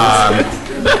toys.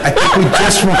 I think we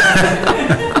just want...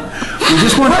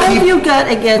 What have you got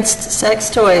against sex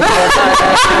toys? Nothing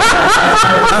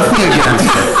against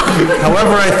it.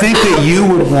 However, I think that you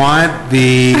would want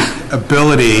the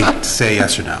ability to say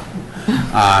yes or no.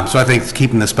 So I think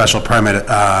keeping the special permit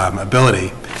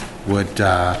ability would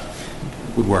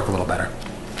work a little better.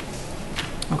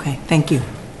 Okay, thank you.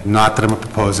 Not that I'm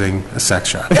proposing a sex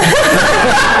shop.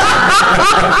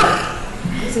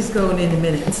 This is going into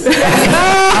minutes. Very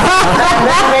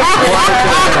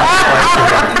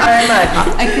much.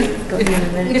 I could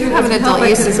have an adult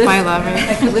uses bylaw, right?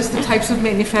 I could list the types of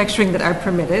manufacturing that are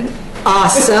permitted.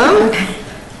 Awesome.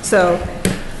 So,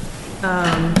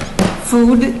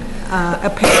 food,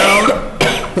 apparel,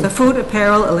 food,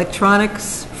 apparel,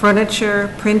 electronics,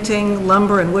 furniture, printing,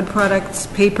 lumber and wood products,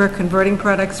 paper, converting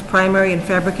products, primary and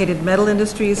fabricated metal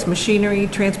industries, machinery,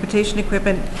 transportation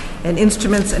equipment, and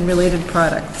instruments and related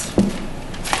products.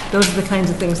 Those are the kinds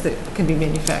of things that can be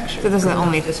manufactured. So those are the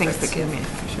only things that can be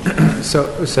manufactured.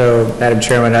 So, Madam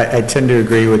Chairman, I tend to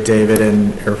agree with David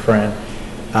and her friend.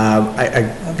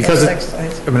 Because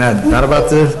not about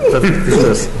this.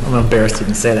 I'm embarrassed to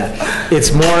even say that.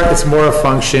 It's more a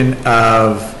function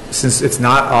of, since it's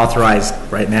not authorized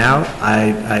right now,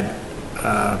 I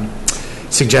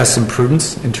suggest some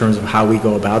prudence in terms of how we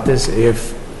go about this.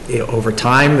 If over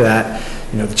time that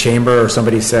the chamber or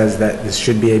somebody says that this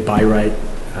should be a by right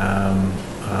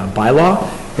bylaw,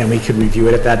 then we could review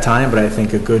it at that time. But I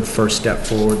think a good first step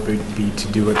forward would be to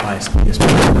do it by this.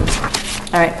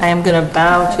 All right, I am going to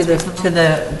bow to the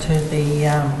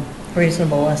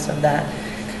reasonableness of that.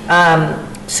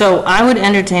 So I would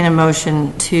entertain a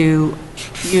motion to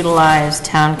utilize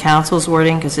town council's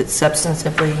wording because it's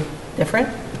substantively different.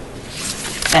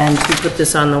 and to put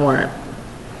this on the warrant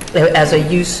as a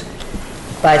use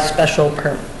by special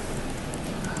permit.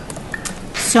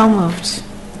 So moved.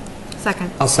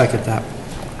 Second. I'll second that.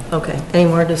 Okay, any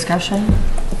more discussion?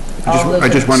 I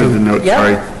just wanted to note,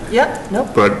 sorry, Yep, nope.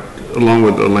 but along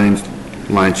with Elaine's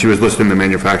line, she was listing the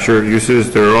manufacturer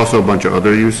uses. There are also a bunch of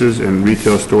other uses, and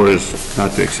retail stores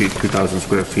not to exceed 2,000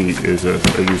 square feet is a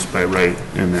use by right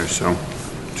in there, so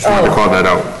just wanted to call that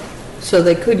out. So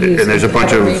they could use And there's a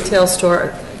bunch of- retail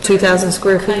store, 2,000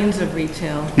 square feet? Kinds of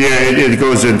retail. Yeah, it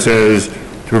goes and says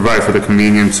to provide for the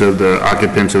convenience of the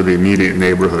occupants of the immediate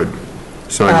neighborhood.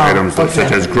 Selling items such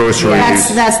as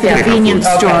groceries. That's the pickup convenience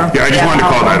food. store. Yeah, I just wanted to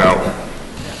call that out. All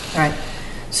right,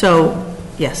 so,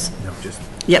 yes.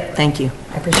 Yep, thank you,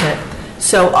 I appreciate it.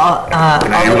 So, And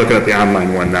I am looking at the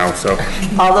online one now, so.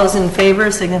 all those in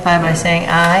favor signify by saying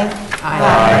aye.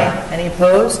 Aye. Any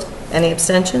opposed? Any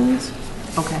abstentions?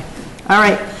 Okay, all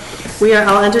right.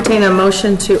 I'll entertain a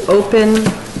motion to open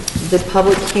the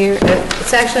public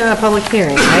it's actually not a public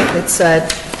hearing, right?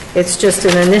 It's just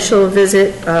an initial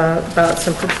visit about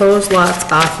some proposed lots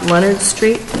off Leonard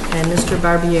Street, and Mr.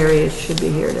 Barbieri should be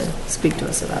here to speak to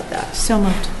us about that. So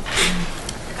moved.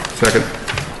 Second.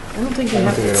 I don't think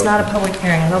it's not a public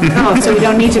hearing. I don't think. Oh, so we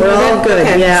don't need to We're move it? all good,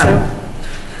 Okay, yeah.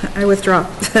 I withdraw.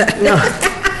 No.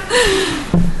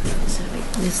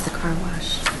 This is the car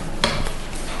wash.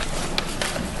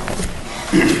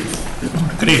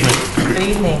 Good evening. Good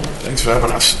evening. Thanks for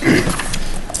having us.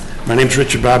 My name's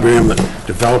Richard Barbieri. I'm the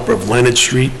developer of Leonard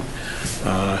Street.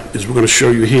 As we're going to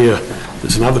show you here,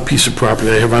 there's another piece of property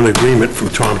I have on agreement from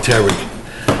Tom Terry.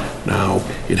 Now,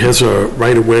 it has a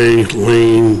right-of-way,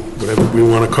 lane, whatever we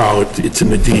want to call it, it's in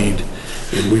the deed.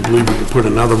 And we believe we can put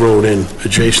another road in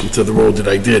adjacent to the road that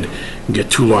I did and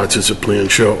get 2 lots as the plan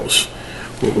shows.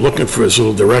 What we're looking for is a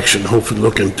little direction, hopefully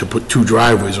looking to put 2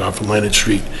 driveways off of Leonard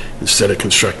Street instead of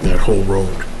constructing that whole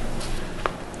road.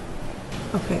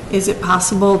 Okay, is it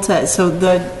possible to, so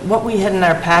what we had in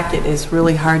our packet is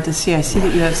really hard to see. I see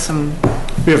that you have some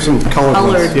We have some colored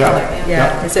ones, yeah.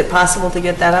 yeah. Is it possible to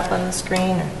get that up on the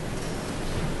screen, or?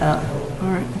 All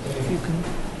right, if you can.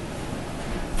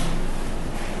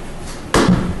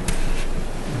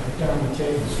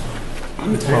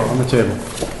 On the table.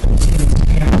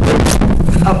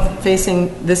 Up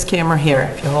facing this camera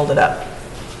here, if you hold it up.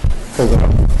 Hold it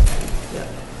up.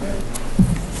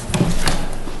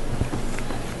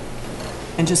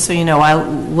 And just so you know, I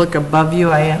look above you,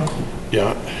 I am.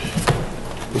 Yeah.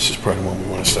 This is probably the one we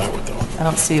want to start with, though. I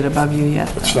don't see it above you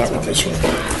yet. Let's start with this one.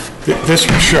 This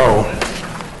will show.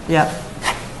 Yep.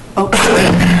 Oh.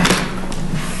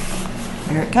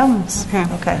 Here it comes.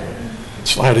 Okay.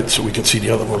 Slide it so we can see the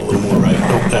other one a little more right.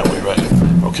 Oh, that way,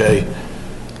 right. Okay.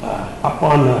 Up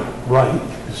on the right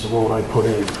is the road I put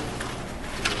in. You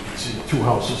can see the 2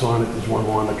 houses on it. There's one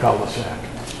more on the cul-de-sac.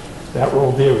 That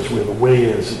road there is where the way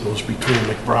is. It goes between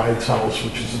McBride's house,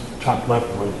 which is the top left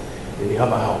one, and the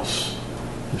other house.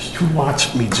 There's 2 lots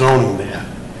that meet zoning there.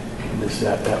 And there's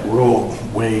that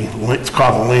roadway, it's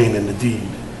called the lane in the deed.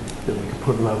 That we can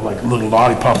put another like little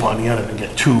lollipop on the end of it and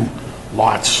get 2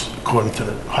 lots according to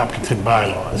the Hopkinton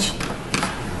bylaws.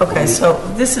 Okay, so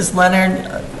this is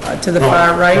Leonard to the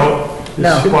far right? No,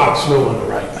 this is Box Mill on the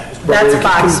right. That's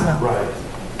Box Mill. Right.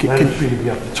 Leonard Street would be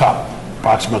up the top.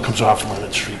 Box Mill comes off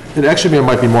Leonard Street. It actually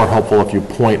might be more helpful if you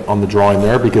point on the drawing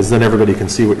there, because then everybody can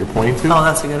see what you're pointing to. Oh,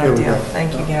 that's a good idea.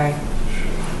 Thank you, Gary.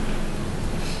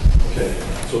 Okay,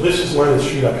 so this is Leonard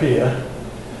Street up here.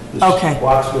 This Okay. is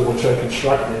Box Mill, which I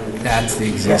constructed. That's the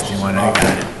existing one, I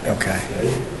got it, okay.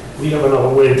 We have another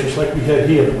way, just like we had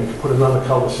here, that we could put another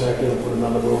cul-de-sac in and put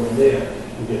another road in there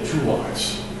and get 2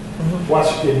 lots.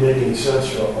 Plus, it didn't make any sense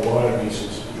for a lot of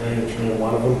reasons, drainage being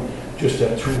one of them. Just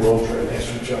have 2 roads right next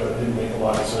to each other didn't make a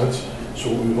lot of sense. So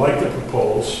what we'd like to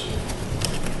propose.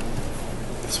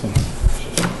 This one.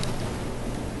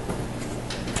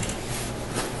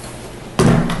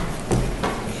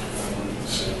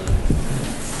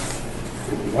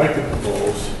 What we'd like to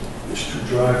propose is 2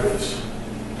 driveways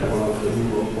coming off the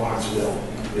new road, Box Mill.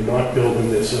 They're not building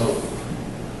this zone.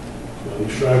 Now,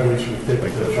 these driveways, we take the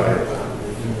fire department,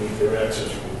 they do meet their access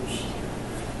rules.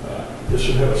 This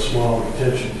would have a small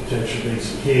detention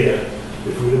basin here.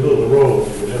 If we were to build a road,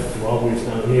 we would have to go all the way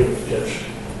down here with catch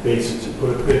basins and put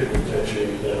a big detention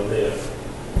area down there.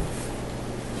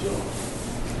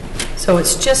 So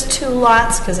it's just 2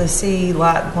 lots, because I see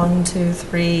lot 1, 2,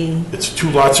 3. It's 2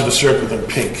 lots that are circled in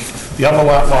pink. The other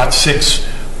lot, lot 6,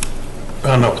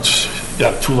 no, it's,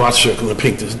 yeah, 2 lots circled in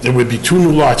pink. There would be 2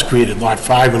 new lots created, lot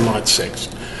 5 and lot 6.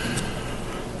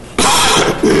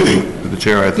 The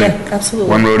chair, I think. Yeah, absolutely.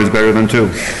 1 road is better than 2.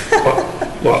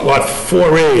 Lot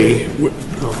 4A,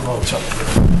 no, it's up.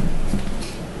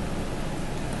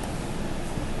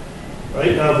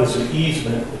 Right now, there's an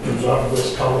easement that comes off of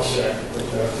this cul-de-sac,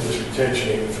 right down to this retention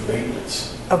area for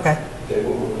maintenance. Okay. Okay,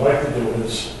 what we'd like to do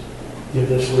is give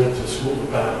this land to the school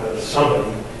department or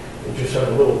somebody, and just have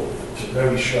a little, it's a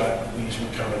very short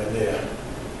easement coming in there.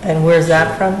 And where's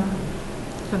that from?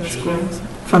 From the schools.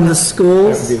 From the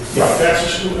schools? Yeah, that's the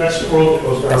school, that's the road that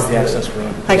goes down. That's the access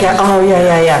road. I got, oh,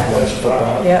 yeah.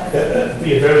 Yeah. That'd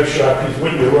be a very short piece,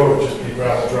 Whitney Road would just be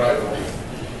gravel driveway.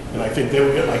 And I think they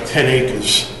would get like 10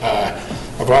 acres.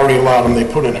 I've already allowed them, they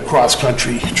put in a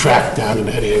cross-country track down in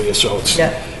that area, so it's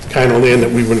kind of land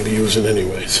that we wouldn't be using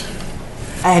anyways.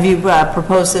 Have you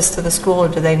proposed this to the school, or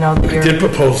do they know that you're? I did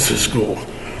propose to the school.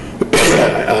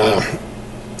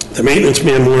 The maintenance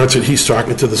man wants it, he's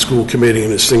talking to the school committee,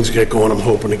 and as things get going, I'm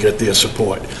hoping to get their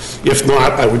support. If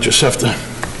not, I would just have to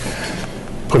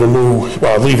put a new,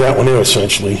 well, leave that one there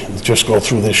essentially, just go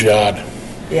through this yard.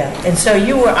 Yeah, and so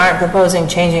you aren't proposing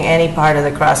changing any part of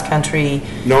the cross-country?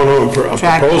 No, I'm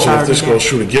proposing if this goes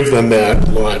through to give them that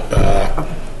lot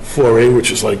 4A,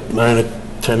 which is like 9 or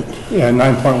 10. Yeah,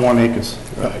 9.1 acres.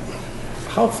 Right.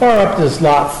 How far up does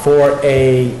Lot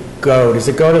 4A go? Does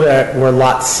it go to that where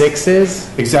Lot 6 is?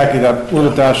 Exactly, that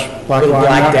little dash black line.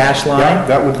 Black dash line? Yeah,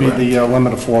 that would be the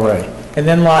limit of 4A. And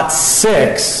then Lot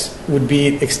 6 would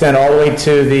be extend all the way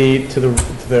to the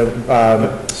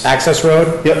access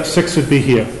road? Yep, 6 would be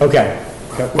here. Okay.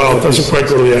 Well, it doesn't quite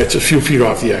go to the, it's a few feet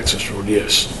off the access road,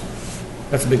 yes.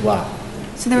 That's a big lot.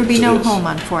 So there would be no home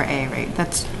on 4A, right?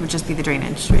 That would just be the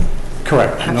drainage, right?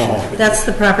 Correct, no home. That's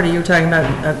the property you were talking about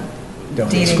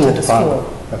deeding to the school?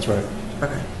 That's right.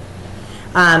 Okay.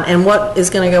 And what is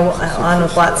going to go on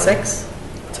with Lot 6?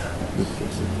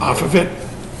 Off of it?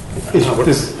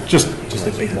 It's just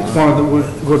a big lot.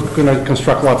 We're going to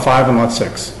construct Lot 5 and Lot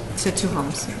 6. So 2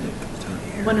 homes.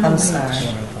 I'm sorry.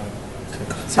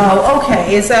 Oh,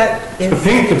 okay, is that?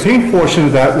 The pink portion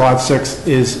of that Lot 6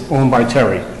 is owned by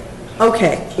Terry.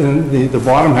 Okay. And the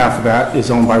bottom half of that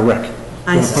is owned by Rick.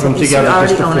 I see. Put them together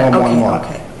just to form one lot.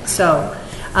 Okay, so,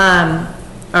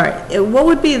 all right, what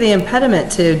would be the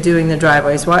impediment to doing the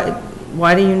driveways?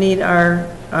 Why do you need our?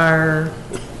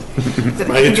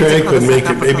 My attorney could make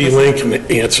it, maybe Lynn can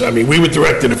answer. I mean, we were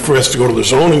directed at first to go to the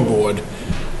zoning board,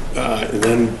 and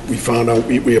then we found out,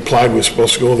 we applied, we were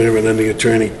supposed to go there, and then the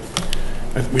attorney,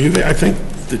 I think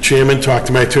the chairman talked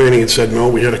to my attorney and said, no,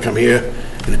 we had to come here,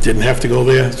 and it didn't have to go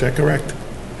there. Is that correct?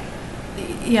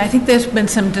 Yeah, I think there's been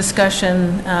some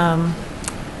discussion,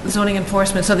 zoning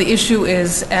enforcement. So the issue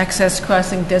is access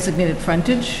crossing designated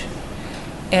frontage.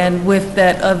 And with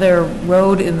that other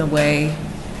road in the way,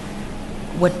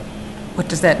 what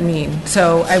does that mean?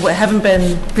 So I haven't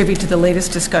been privy to the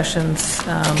latest discussions.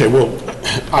 Okay, well,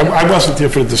 I wasn't there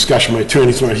for the discussion. My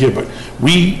attorney's not here, but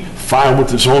we filed with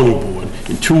the zoning board.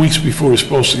 And 2 weeks before we were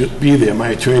supposed to be there, my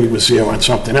attorney was there on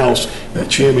something else. The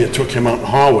chairman took him out in the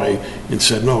hallway and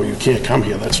said, no, you can't come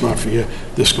here. That's not for you.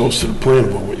 This goes to the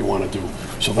planning board, what you want to do.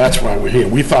 So that's why we're here.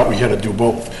 We thought we had to do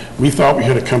both. We thought we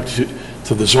had to come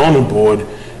to the zoning board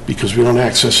because we don't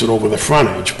access it over the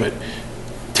frontage. But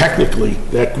technically,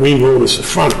 that green road is the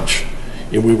frontage.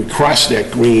 And we would cross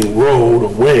that green road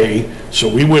away, so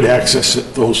we would access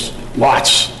those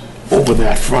lots over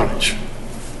that frontage.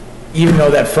 Even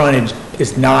though that frontage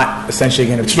is not essentially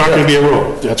going to be... It's not going to be a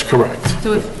road, that's correct.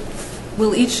 So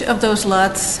will each of those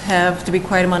lots have the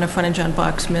required amount of frontage on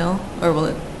Box Mill, or will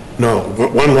it? No,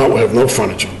 one lot will have no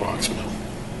frontage on Box Mill.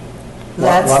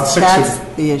 That's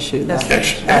the issue.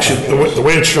 Actually, the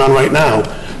way it's done right now,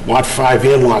 Lot 5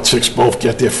 and Lot 6 both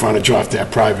get their frontage off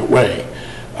that private way.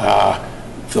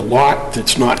 The lot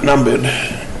that's not numbered...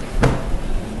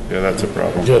 Yeah, that's a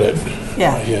problem. Get it?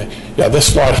 Yeah. Yeah,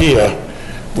 this lot here,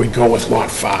 we go with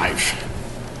Lot 5.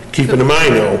 Keeping in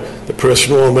mind, though, the person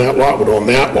who owned that lot would own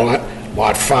that lot,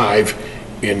 Lot 5,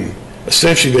 and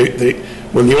essentially,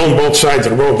 when they own both sides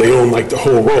of the road, they own like the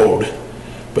whole road,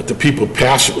 but the people who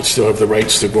pass it would still have the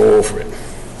rights to go over it.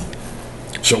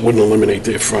 So it wouldn't eliminate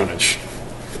their frontage.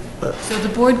 So the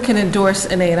board can endorse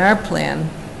an A&R plan,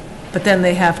 but then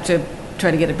they have to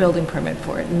try to get a building permit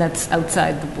for it, and that's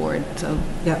outside the board, so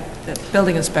the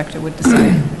building inspector would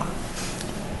decide.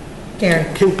 Gary?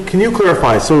 Can you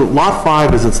clarify, so Lot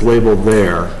 5 as it's labeled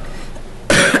there,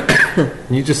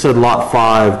 you just said Lot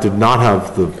 5 did not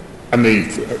have the... On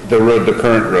the road, the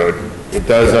current road, it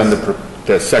does on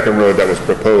the second road that was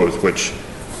proposed, which,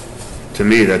 to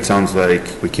me, that sounds like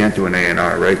we can't do an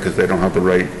A&R, right, because they don't have the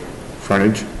right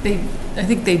frontage? I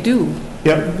think they do.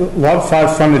 Yeah, Lot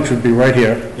 5 frontage would be right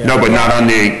here. No, but not on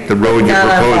the road you're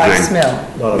proposing.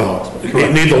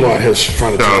 No, neither lot has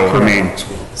frontage. So, I mean...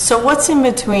 So what's in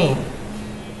between?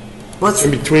 What's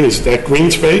in between is that green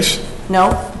space?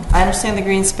 No, I understand the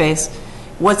green space.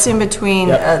 What's in between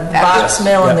Yeah. the box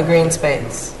mill and Yeah. the green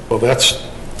space? Well,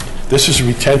 this is a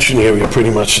retention area,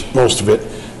 pretty much, most of it,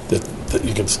 that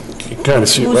you can kind of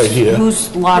see it right here.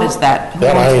 Whose lot is that? Who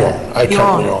That I owns own. I You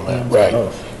currently own own that, right.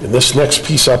 And this next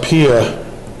piece up here,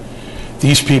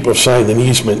 these people have signed an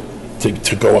easement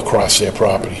to go across their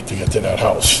property to get to that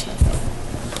house.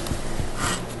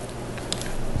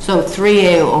 So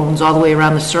 3A owns all the way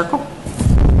around the circle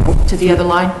to the other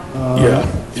line? Yeah.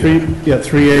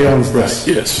 3A owns this.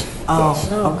 Yes.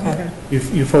 Oh, okay.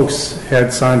 You folks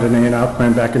had signed an A&R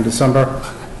plan back in December,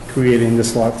 creating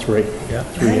this lot 3. Yeah.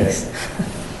 3A.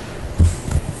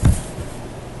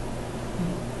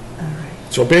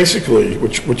 So basically,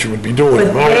 what you would be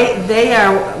doing, But they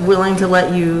are willing to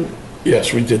let you,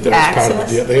 yes, we did that as part of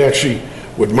Access? it. They actually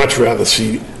would much rather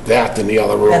see that than the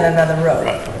other road. than another road.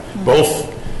 Right.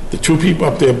 Both, the two people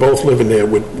up there, both living there,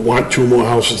 would want 2 more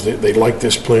houses. They like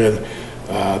this plan.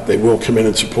 They will come in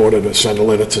and support it or send a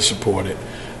letter to support it.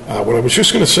 What I was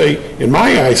just going to say, in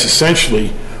my eyes, essentially,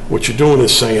 what you're doing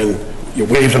is saying you're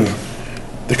waiving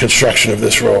the construction of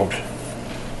this road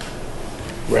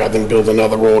rather than build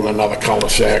another road and another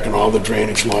cul-de-sac and all the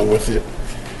drainage along with it.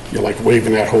 You're like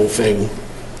waiving that whole thing.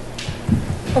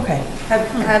 Okay.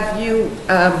 Have you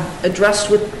addressed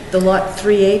with the Lot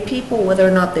 3A people whether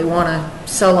or not they want to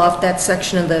sell off that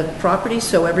section of the property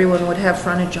so everyone would have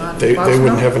frontage on They Fox Mill?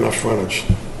 wouldn't have enough frontage.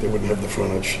 They wouldn't have the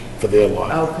frontage for their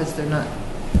lot. Oh, because they're not.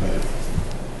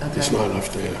 There's Okay. not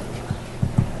enough there.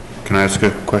 Can I ask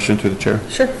a question to the chair?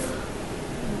 Sure.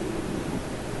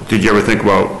 Did you ever think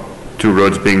about 2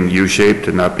 roads being U-shaped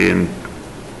and not being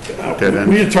dead end?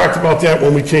 We had talked about that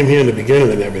when we came here in the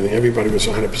beginning and everything. Everybody was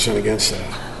 100% against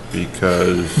that.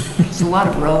 Because, It's a lot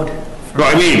of road.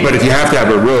 well, I mean, but if you have to have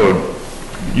a road,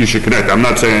 you should connect. I'm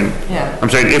not saying, Yeah. I'm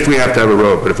saying if we have to have a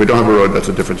road, but if we don't have a road, that's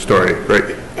a different story, right?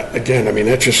 Again, I mean,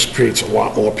 that just creates a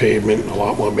lot more pavement, a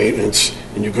lot more maintenance,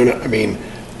 and you're gonna, I mean,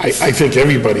 I think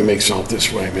everybody makes out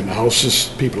this way. I mean, the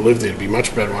houses, people live there, it'd be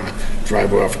much better on a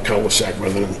driveway off a cul-de-sac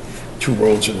rather than 2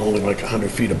 roads that are only like 100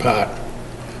 feet apart.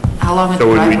 How long are So the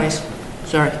would we- driveways?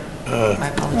 Sorry. My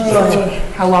apologies.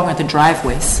 How long are the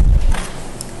driveways?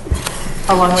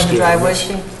 How long would the driveway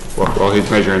be? Well, while he's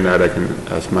measuring that, I can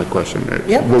ask my question.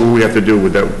 Yep. What would we have to do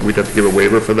with that? We'd have to give a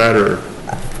waiver for that, or?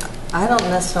 I don't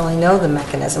necessarily know the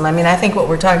mechanism. I mean, I think what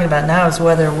we're talking about now is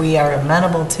whether we are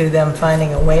amenable to them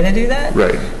finding a way to do that.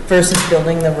 Right. Versus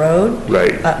building the road.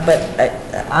 Right. But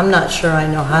I'm not sure I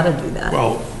know how to do that.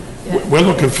 Well, we're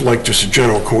looking for like just a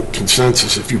general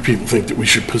consensus. If you people think that we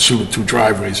should pursue the 2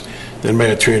 driveways, then my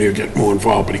attorney will get more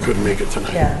involved, but he couldn't make it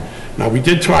tonight. Yeah. Now, we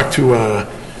did talk to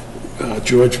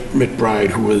George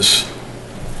McBride, who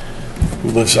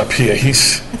lives up here.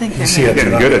 He's here Getting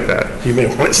tonight. good at that. You may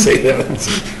want to say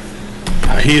that.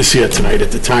 He is here tonight.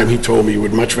 At the time, he told me he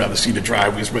would much rather see the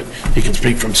driveways, but he can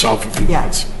speak for himself if he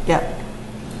wants. Yeah.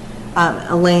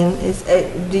 Elaine,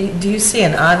 do you see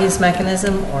an obvious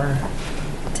mechanism or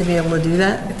to be able to do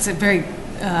that? It's a very,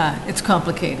 it's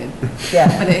complicated. Yeah.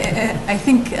 But I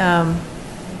think,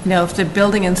 if the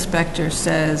building inspector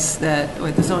says that,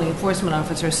 or the zoning enforcement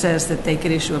officer says that they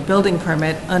could issue a building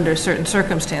permit under certain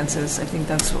circumstances, I think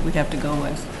that's what we'd have to go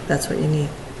with. That's what you need.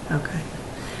 Okay.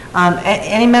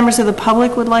 Any members of the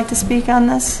public would like to speak on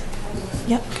this?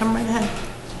 Yep, come right ahead.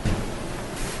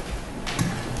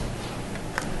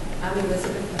 I'm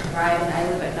Elizabeth McBride, and I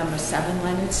live at number 7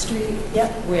 Leonard Street.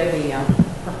 Yep. Where the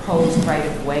proposed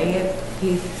right-of-way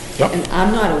is. Yep. And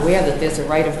I'm not aware that there's a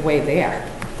right-of-way there.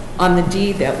 On the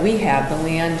deed that we have, the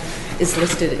land is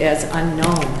listed as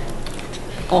unknown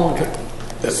owner.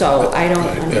 So I don't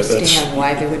understand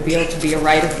why there would be able to be a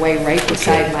right-of-way right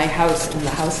beside my house and the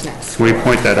house next Can door. we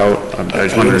point that out? I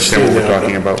just want to understand what we're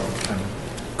talking about.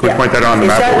 Can we point that out on the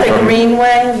map? Is what we're that the talking-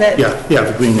 greenway that? Yeah,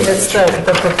 the greenway. It's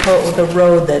the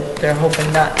road that they're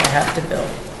hoping not to have to build.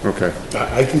 Okay.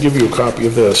 I can give you a copy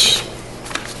of this.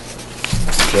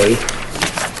 Okay?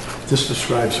 This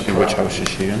describes the And which property. house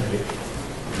is she in?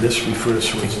 This refers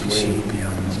to as the lane.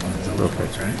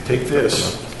 Take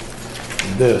this,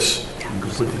 and this, and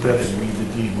put together and read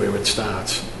the deed where it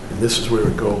starts. And this is where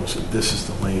it goes, and this is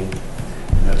the lane.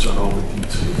 And that's on all the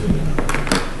deeds.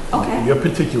 Okay. Your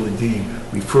particular deed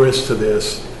refers to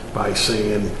this by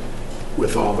saying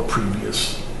with all the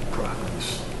previous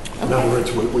properties. In other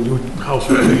words, when your house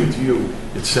was given to you,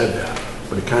 it said that,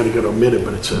 but it kind of got omitted,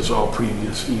 but it says all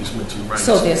previous easements and rights.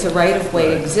 So there's a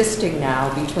right-of-way Right. existing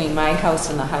now between my house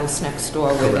and the house next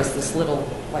door where there's this little,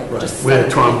 like, Right, just... where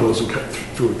Tom goes and cut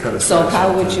through and cut it. So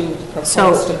how would you propose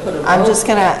So to put a road? I'm just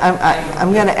gonna,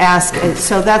 I'm gonna ask,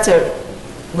 so that's a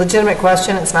legitimate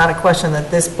question. It's not a question that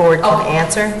this board can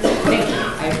answer. Thank you,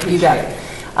 I You appreciate got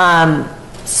it.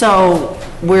 it. So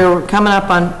we're coming up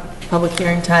on public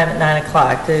hearing time at 9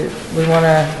 o'clock. Do we want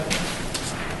to,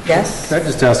 yes? Can I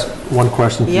just ask one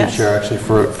question to you, Yes. Chair, actually,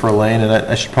 for Elaine, and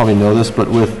I should probably know this, but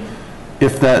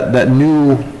if that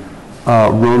new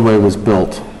roadway was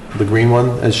built, the green one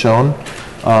as shown,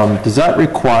 does that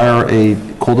require a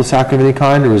cul-de-sac of any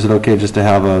kind, or is it okay just to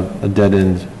have a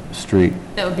dead-end street?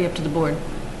 That would be up to the board,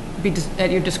 be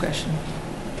at your discretion.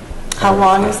 How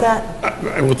long is that?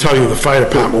 I will tell you, the fire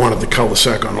department wanted the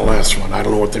cul-de-sac on the last one. I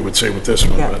don't know what they would say with this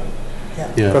one, Yeah. but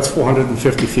Yeah. that's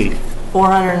 450 feet.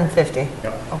 450?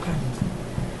 Yep. Okay.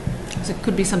 So it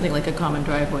could be something like a common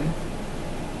driveway.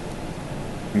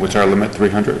 What's our limit,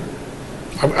 300?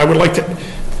 I would like to,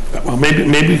 well,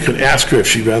 maybe you could ask her if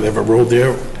she'd rather have a road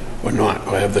there or not,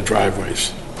 or have the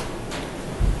driveways.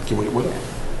 Can we, what?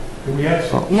 Can we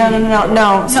ask?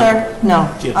 No, sir, no.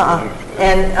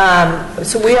 And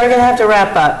so we are going to have to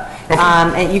wrap up.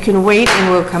 And you can wait and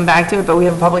we'll come back to it, but we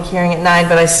have a public hearing at 9.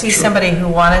 But I see somebody who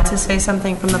wanted to say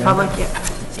something from the public.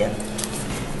 Yeah.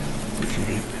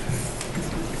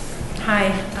 Hi,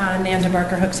 Nanda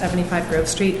Barker Hook, 75 Grove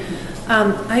Street.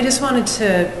 I just wanted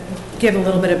to give a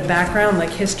little bit of background, like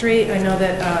history. I know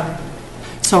that...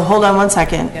 So hold on one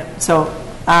second. Yep. So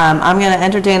I'm going to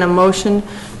entertain a motion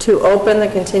to open the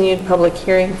continued public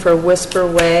hearing for Whisper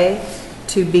Way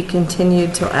to be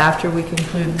continued till after we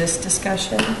conclude this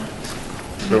discussion.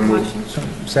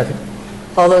 Second.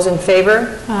 All those in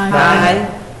favor? Aye.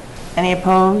 Any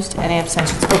opposed? Any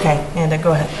abstentions? Okay, Nanda,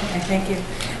 go ahead. Okay, thank you.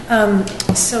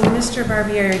 So Mr.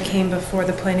 Barbieri came before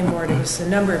the planning board, it was a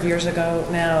number of years ago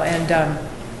now, and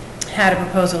had a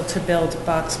proposal to build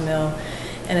Box Mill.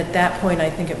 And at that point, I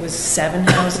think it was 7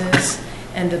 houses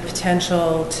and the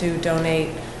potential to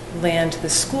donate land to the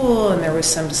school, and there was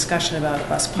some discussion about a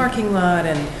bus parking lot,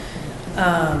 and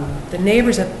the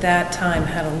neighbors at that time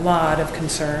had a lot of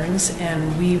concerns,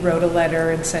 and we wrote a letter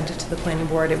and sent it to the planning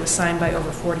board. It was signed by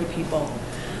over 40 people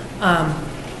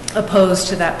opposed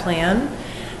to that plan.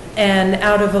 And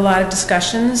out of a lot of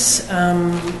discussions,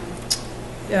 Mr.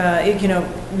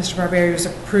 Barbieri was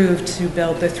approved to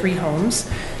build the 3 homes,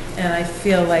 and I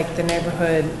feel like the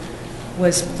neighborhood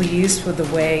was pleased with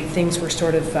the way things were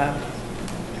sort of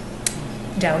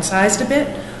downsized a bit.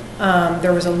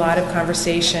 There was a lot of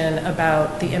conversation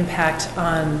about the impact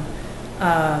on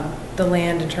the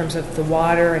land in terms of the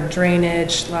water and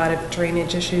drainage, a lot of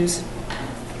drainage issues,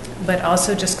 but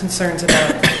also just concerns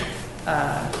about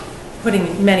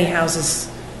putting many houses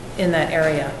in that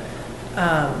area.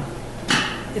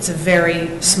 It's a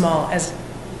very small, as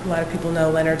a lot of people know,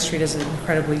 Leonard Street is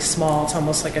incredibly small. It's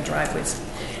almost like a driveway.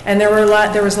 And there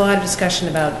was a lot of discussion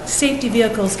about safety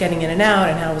vehicles getting in and out,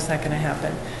 and how was that going to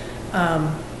happen.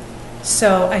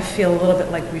 So I feel a little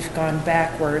bit like we've gone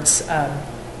backwards,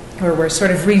 where we're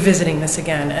sort of revisiting this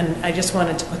again. And I just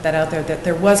wanted to put that out there, that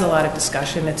there was a lot of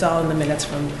discussion. It's all in the minutes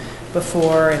from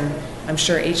before, and I'm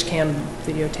sure HCAM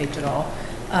videotaped it all.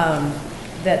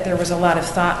 That there was a lot of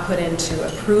thought put into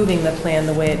approving the plan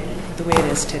the way it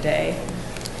is today.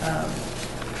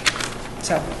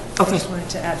 So I just wanted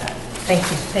to add that. Thank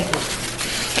you. Thank you.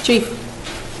 Chief?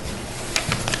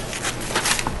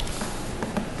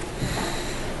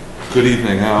 Good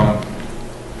evening.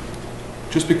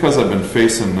 Just because I've been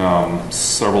facing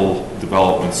several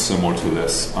developments similar to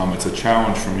this, it's a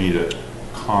challenge for me to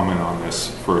comment on this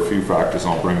for a few factors,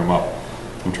 and I'll bring them up.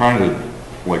 I'm trying to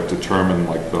determine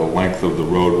the length of the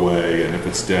roadway and if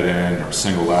it's dead end or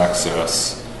single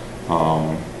access.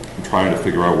 I'm trying to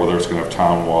figure out whether it's going to have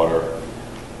town water.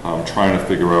 I'm trying to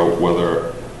figure out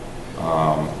whether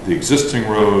the existing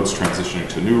roads transitioning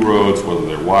to new roads, whether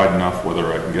they're wide enough,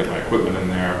 whether I can get my equipment in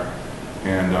there.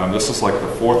 And this is like the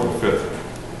 4th and 5th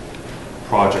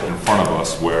project in front of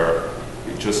us where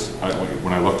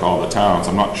when I looked at all the towns,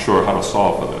 I'm not sure how to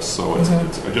solve for this. So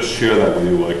I just share that with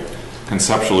you.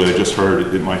 Conceptually, I just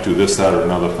heard it might do this, that, or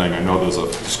another thing. I know there's a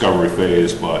discovery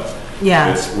phase, but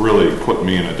it's really put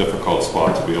me in a difficult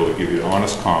spot to be able to give you an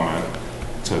honest comment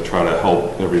to try to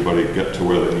help everybody get to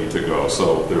where they need to go.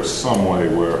 So there's some way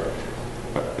where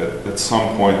at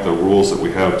some point the rules that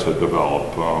we have to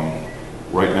develop.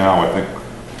 Right now, I think,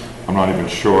 I'm not even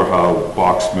sure how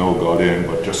Box Mill got in,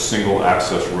 but just single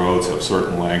access roads have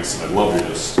certain lengths. And I'd love to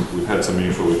we've had some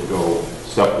meetings where we go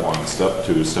step 1, step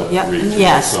 2, step 3.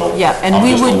 Yes, so and I'm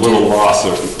we just would a little lost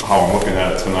of how I'm looking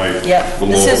at it tonight.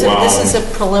 This is a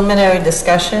preliminary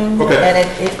discussion, and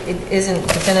it isn't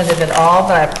definitive at all,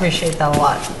 but I appreciate that a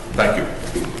lot. Thank you.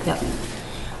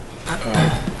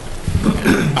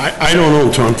 I don't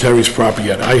own Tom Terry's property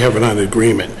yet. I have it on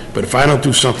agreement. But if I don't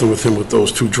do something with him with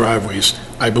those 2 driveways,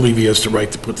 I believe he has the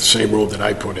right to put the same road that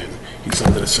I put in. He's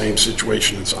under the same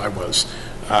situation as I was.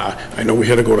 I know we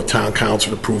had to go to town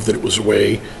council to prove that it was a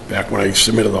way, back when I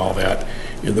submitted all that.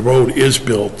 And the road is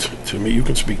built to meet, you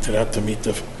can speak to that, to meet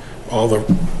all the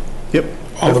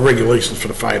regulations for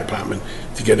the fire department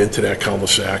to get into that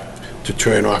cul-de-sac, to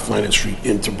turn off Leonard Street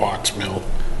into Box Mill,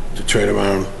 to turn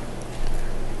around.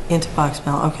 Into Box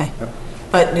Mill, okay.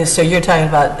 But, so you're talking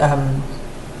about,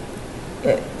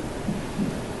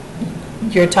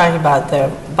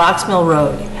 the Box Mill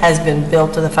Road has been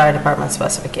built to the fire department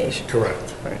specification.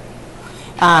 Correct.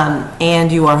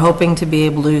 And you are hoping to be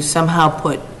able to somehow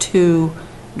put 2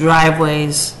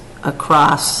 driveways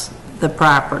across the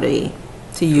property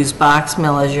to use Box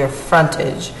Mill as your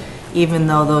frontage, even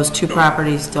though those 2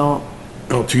 properties don't.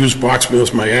 No, to use Box Mill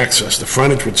as my access. The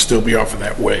frontage would still be off of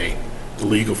that way, the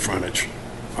legal frontage,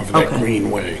 off of that green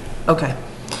way. Okay.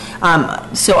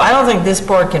 So I don't think this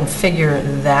board can figure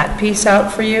that piece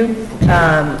out for you.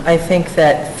 I think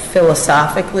that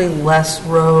philosophically, less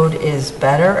road is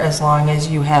better as long as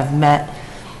you have met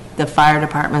the fire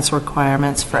department's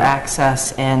requirements for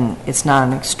access and it's not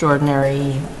an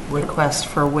extraordinary request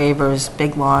for waivers,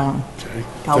 big, long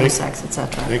cul-de-sacs, et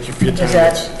cetera. Thank you for your time.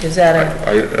 Is that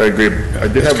I agree.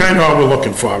 It's kind of all we're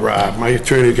looking for, Rob. My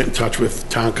attorney will get in touch with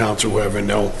town council, whoever, and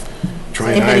they'll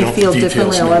try and iron out the feel details.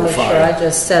 differently, I want to make sure, I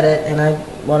just said it, and I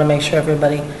want to make sure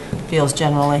everybody feels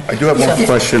generally. I do have one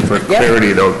question for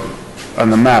clarity, though. On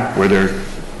the map, where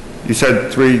you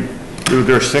said 3,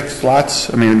 there are 6 lots?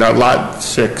 I mean, that lot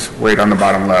 6, right on the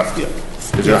bottom left.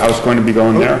 Is there a house going to be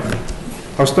going there?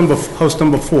 House number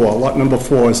 4, lot number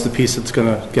 4 is the piece that's going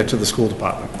to get to the school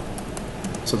department.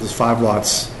 So there's 5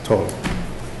 lots total.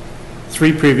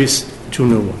 3 previous, 2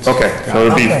 new ones. Okay, so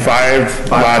it'll be 5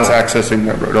 lots accessing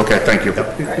that road. Okay, thank you. All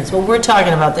right, so we're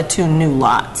talking about the 2 new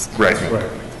lots. Right.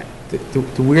 The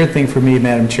weird thing for me,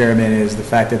 Madam Chairman, is the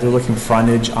fact that they're looking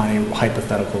frontage on a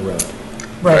hypothetical road.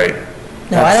 Right.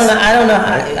 No, I don't know,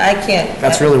 I can't.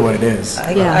 That's really what it is.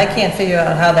 I can't figure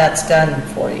out how that's done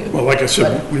for you. Well, like I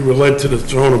said, we were led to the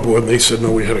zoning board, and they said,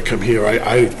 no, we had to come here.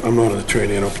 I'm not an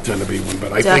attorney, I don't pretend to be one,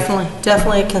 but I think...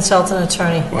 Definitely consult an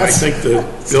attorney. Well, I think the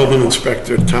building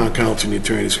inspector, town council, and the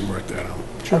attorneys can work that out.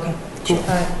 Okay, cool, all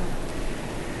right.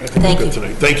 I think we're good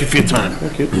tonight. Thank you for your time.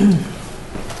 Thank you.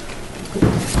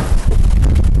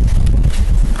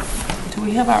 Do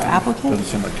we have our applicant? Doesn't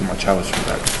seem like too much house for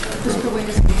that.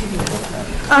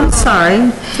 I'm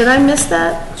sorry, did I miss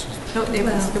that? No, it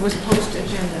was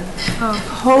post-agenda.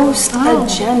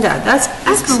 Post-agenda, that's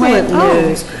excellent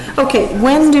news. Okay,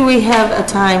 when do we have a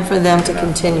time for them to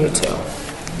continue to?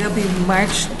 It'll be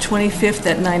March 25th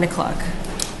at 9 o'clock.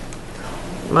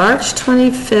 March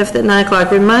 25th at 9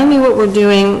 o'clock. Remind me what we're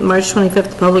doing. March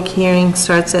 25th, the public hearing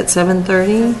starts at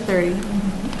 7:30? 30.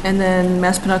 And then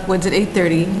Maspinock Woods at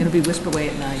 8:30. It'll be Whisperway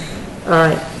at 9. All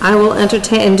right. I will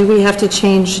entertain, and do we have to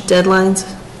change deadlines?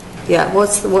 Yeah,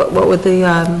 what would the...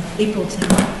 April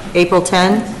 10th. April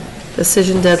 10,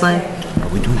 decision deadline?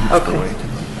 Okay.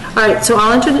 All right, so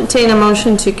I'll entertain a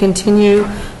motion to continue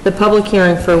the public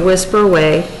hearing for Whisper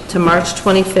Way to March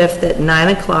 25th at 9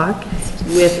 o'clock,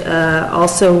 with,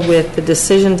 also with the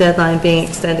decision deadline being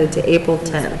extended to April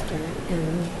 10th.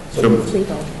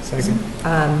 Second.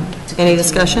 Any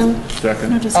discussion?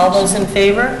 Second. All those in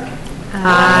favor?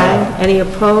 Aye. Any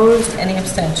opposed? Any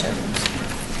abstentions?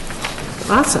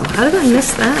 Awesome. How did I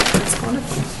miss that? That's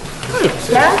wonderful. All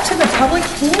right, back to the public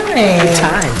hearing. Good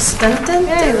times. Dun, dun,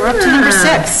 dun. Okay, we're up to number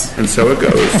 6. And so it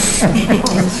goes.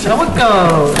 So it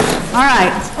goes. All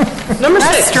right. Number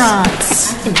 6.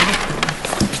 Restaurants.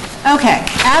 Okay,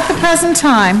 at the present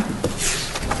time,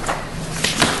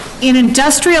 in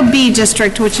Industrial B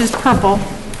District, which is purple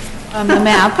on the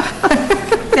map.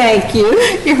 Thank you.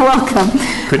 You're welcome.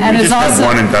 Couldn't we just have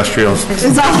one industrial?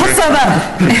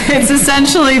 It's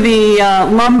essentially the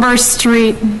Lumber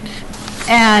Street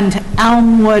and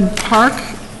Elmwood Park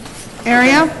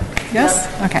area. Yes?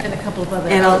 Okay. And a couple of other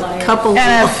And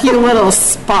And a few little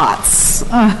spots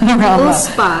around Little the-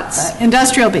 spots.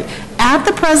 Industrial B. At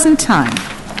the present time,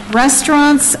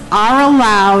 restaurants are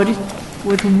allowed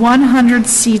with 100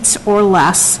 seats or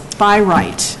less by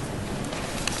right.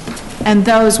 And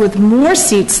those with more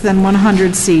seats than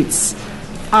 100 seats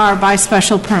are by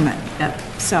special permit. Yep.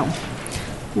 So,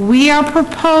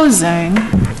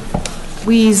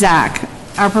 Zach,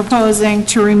 are proposing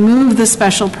to remove the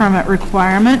special permit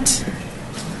requirement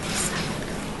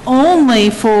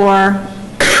only for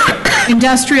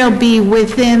Industrial B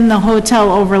within the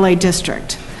hotel overlay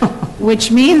district,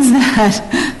 which means that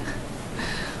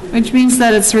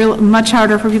it's much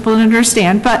harder for people to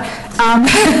understand, but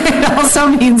it also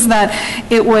means that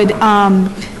it would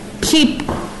keep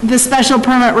the special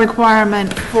permit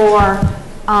requirement for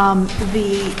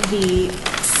the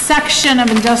section of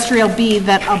industrial B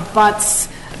that abuts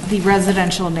the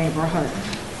residential neighborhood.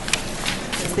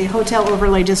 The hotel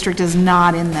overlay district is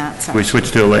not in that section. We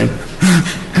switch to a lane?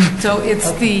 So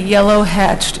it's the yellow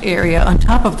hatched area on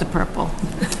top of the purple.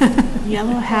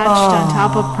 Yellow hatched on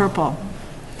top of purple.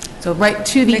 So right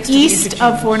To the next east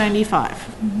of interchange.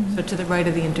 495. So to the right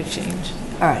of the interchange.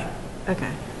 All right,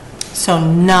 okay. So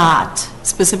not,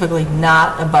 specifically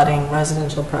not abutting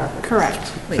residential property.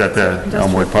 Correct. Is that the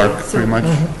Elmwood Park, pretty much?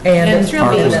 And Industrial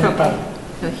B is purple.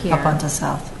 So here. up onto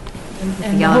south.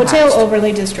 And the yellow hotel hatched.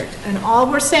 overlay district. And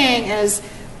all we're saying is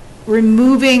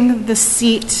removing the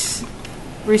seat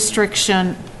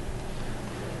restriction,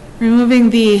 removing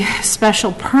the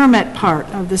special permit part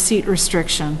of the seat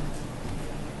restriction.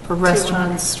 For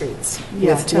restaurants Streets.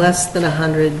 with less than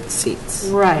 100 seats.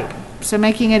 Right. So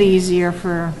making it easier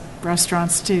for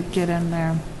restaurants to get in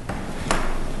there.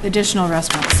 Additional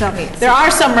restaurants. So there are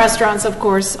some restaurants, of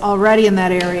course, already in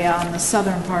that area on the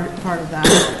southern part of that.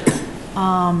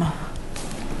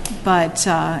 But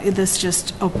this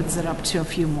just opens it up to a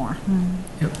few more.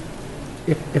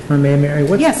 If I may, Mary,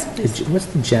 Yes, what's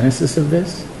the genesis of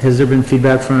this? Has there been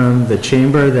feedback from the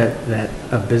chamber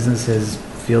that businesses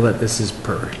feel that this is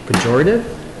pejorative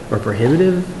or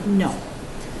prohibitive? No.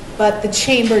 But the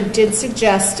chamber did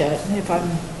suggest it, if I'm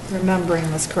remembering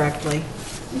this correctly.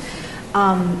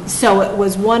 So it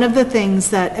was one of the things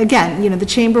that, again, the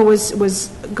chamber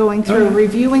was going through,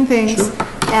 reviewing things,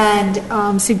 and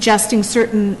suggesting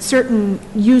certain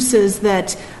uses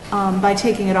that, by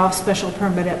taking it off special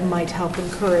permit, it might help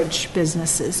encourage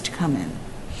businesses to come in.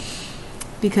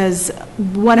 Because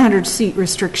 100-seat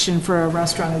restriction for a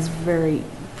restaurant is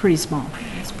pretty small.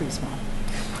 It's pretty small.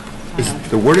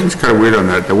 The wording's kind of weird on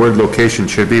that. The word location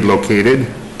should be located.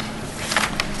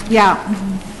 Yeah.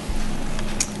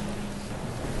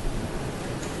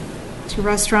 Two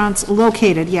restaurants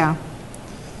located, yeah.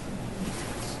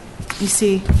 You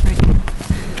see, right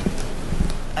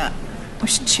here. We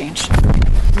should change.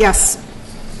 Yes.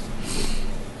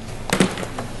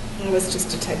 It was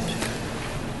just a typo.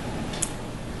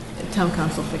 The town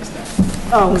council fixed that.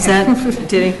 Oh, Was okay. that,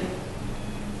 did he?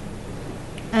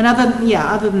 And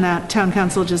other than that, town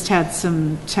council just had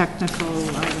some technical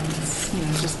items,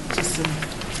 just some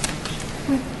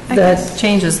The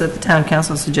changes that the town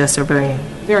council suggests are very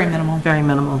minimal. Very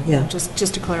minimal, yeah.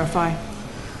 Just to clarify.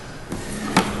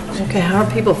 Okay, how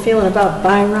are people feeling about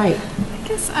by right? I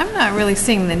guess I'm not really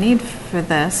seeing the need for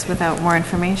this without more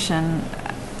information.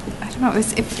 I don't know,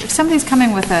 if somebody's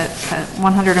coming with a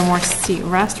 100 or more seat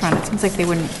restaurant, it seems like they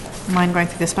wouldn't mind going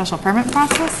through the special permit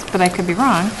process, but I could be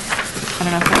wrong. I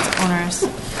don't know if that's owners.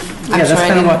 I'm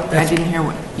sorry, I didn't hear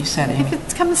what you said, Amy.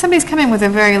 If somebody's coming with a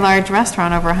very large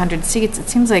restaurant, over 100 seats, it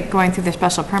seems like going through the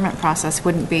special permit process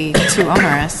wouldn't be too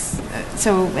onerous.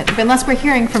 So unless we're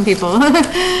hearing from people.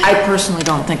 I personally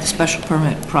don't think the special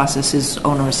permit process is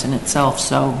onerous in itself,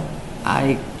 so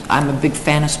I'm a big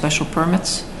fan of special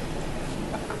permits.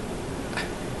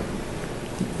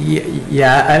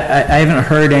 Yeah, I haven't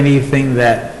heard anything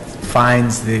that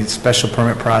finds the special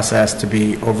permit process to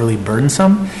be overly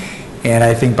burdensome. And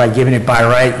I think by giving it by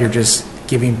right, you're just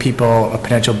giving people, a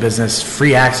potential business,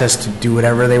 free access to do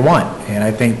whatever they want. And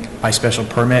I think by special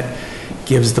permit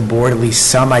gives the board at least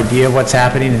some idea of what's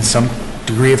happening and some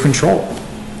degree of control.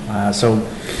 So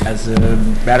as a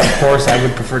matter of course, I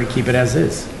would prefer to keep it as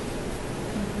is.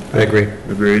 I agree.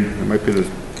 Agreed. It might be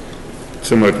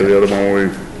similar to the other one where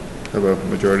we have a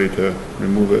majority to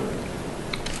remove it.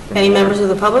 Any members of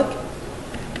the public?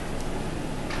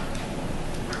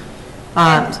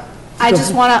 I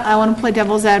just want to play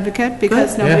devil's advocate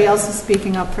because nobody else is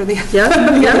speaking up for the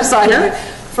other side of it.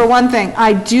 For one thing,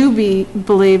 I do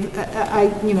believe,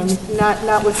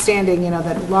 notwithstanding,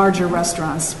 that larger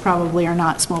restaurants probably are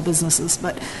not small businesses,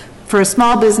 but for a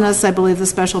small business, I believe the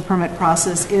special permit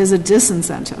process is a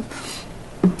disincentive.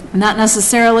 Not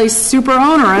necessarily super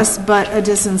onerous, but a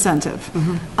disincentive.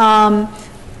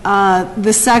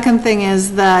 The second thing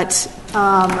is that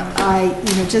I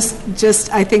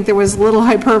think there was a little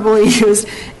hyperbole used.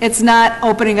 It's not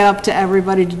opening it up to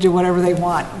everybody to do whatever they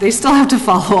want. They still have to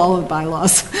follow all of the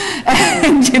bylaws.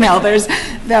 And,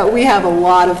 we have a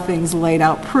lot of things laid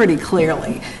out pretty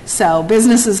clearly. So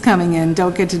businesses coming in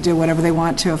don't get to do whatever they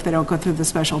want to if they don't go through the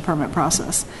special permit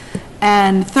process.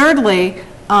 And thirdly,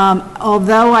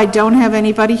 although I don't have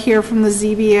anybody here from the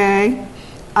ZBA,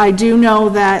 I do know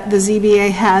that the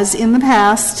ZBA has in the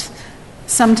past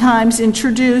sometimes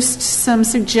introduced some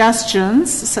suggestions,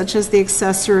 such as the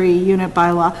accessory unit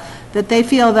bylaw, that they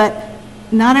feel that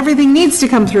not everything needs to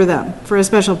come through them for a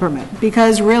special permit,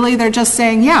 because really they're just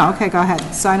saying, yeah, okay, go ahead,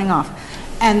 signing off.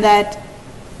 And that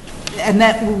And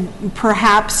that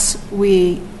perhaps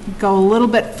we go a little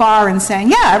bit far in saying,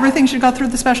 yeah, everything should go through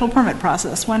the special permit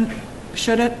process. When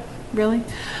should it, really?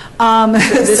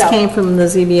 This So- came from the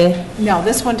ZBA? No,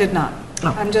 this one did not.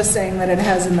 I'm just saying that it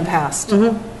has in the past.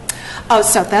 Oh,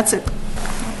 so that's it.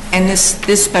 And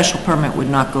this special permit would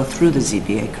not go through the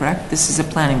ZBA, correct? This is a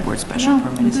planning board special No,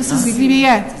 permit, this is is it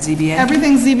not? ZBA. ZBA?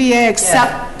 Everything's ZBA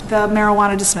except the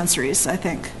marijuana dispensaries, I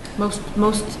think. Most,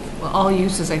 well, all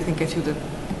uses, I think, are through the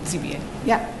ZBA.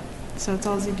 Yeah, so it's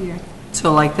all ZBA.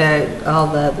 So like all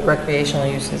the recreational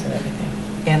uses and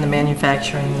everything, and the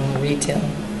manufacturing and retail.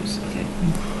 Okay.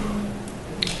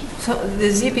 So the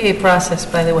ZBA process,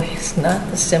 by the way, is not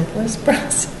the simplest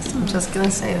process. I'm just going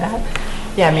to say that.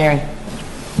 Yeah, Mary?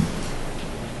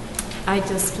 I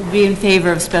just would be in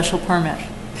favor of special permit.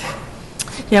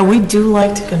 Yeah, we do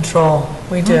like to control.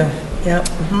 We do. Yep.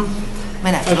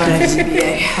 Might have to run for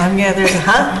ZBA. Yeah, there's a,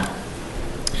 huh?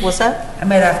 What's that? I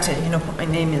might have to, put my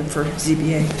name in for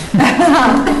ZBA.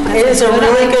 It is a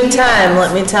really good time,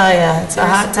 let me tell you. It's a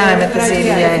hot time at the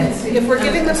ZBA. If we're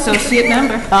giving them Associate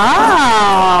member.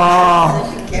 Oh!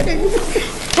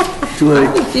 Too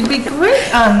late. You'd be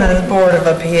great on the Board of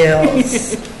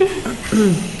Appeals.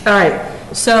 All right,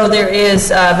 so there is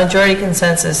majority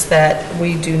consensus that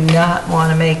we do not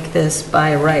want to make this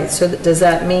by right. So does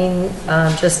that mean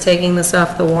just taking this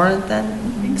off the warrant then?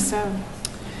 I think so.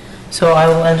 So I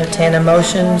will entertain a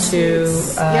motion to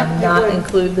Yep, it not would.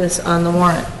 include this on the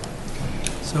warrant.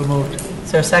 So moved.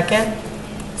 Is there a second?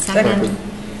 Second.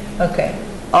 Okay.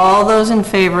 All those in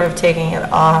favor of taking it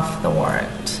off the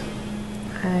warrant?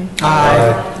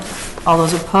 Aye. All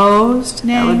those opposed?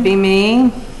 That would be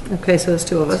me. Okay, so there's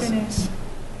two of us.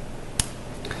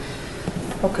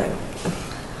 Okay.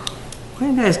 What do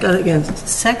you guys got against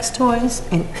sex toys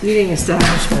and eating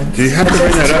establishments? Do you have to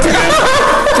bring that up again?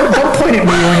 Don't point at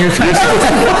me when you're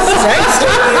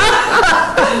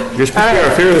Just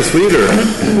prepare a fearless leader.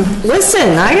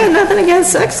 Listen, I got nothing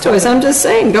against sex toys. I'm just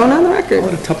saying, going on the record.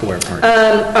 What a Tupperware party.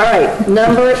 All right,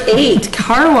 number 8,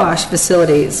 car wash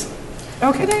facilities.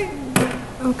 Okay.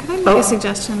 Could I make a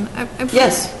suggestion?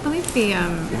 Yes. I believe the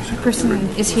person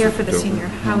is here for the senior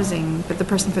housing, but the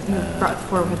person who brought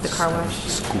forward the car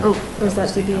wash. Oh, was that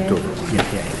ZBA?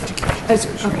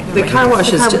 The car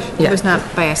wash is, It was not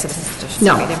by a citizen's suggestion.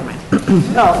 No. Okay, never mind.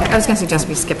 Oh, okay. I was going to suggest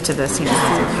we skip to the senior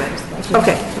housing, but.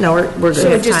 Okay, no, we're So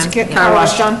good. just get Car car wash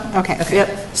wash. done? Okay.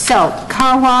 Yep. So,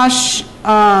 car wash,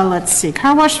 let's see,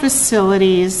 car wash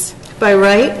facilities By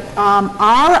right?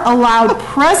 are allowed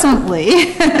presently.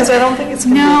 Because I don't think it's.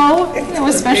 No, it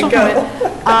was special permit.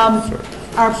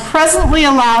 Are presently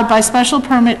allowed by special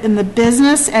permit in the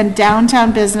business and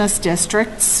downtown business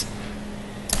districts.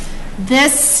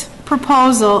 This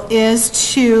proposal is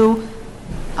to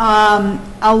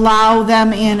allow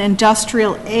them in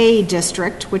Industrial A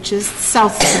District, which is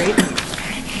South Street,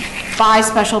 by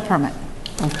special permit.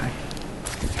 Okay.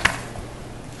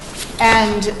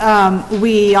 And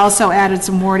we also added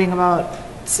some wording about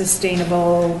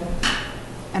sustainable,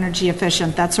 energy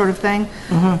efficient, that sort of thing.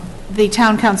 The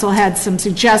town council had some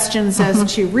suggestions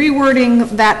as to rewording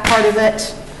that part of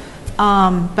it,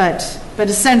 but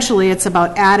essentially it's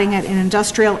about adding it in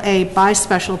Industrial A by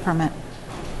special permit.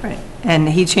 Right. And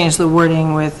he changed the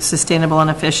wording with sustainable and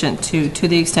efficient to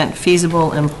the extent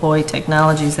feasible, employ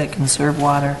technologies that conserve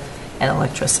water and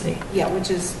electricity. Yeah, which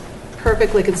is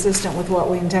perfectly consistent with what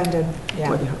we intended.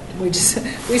 Yeah, we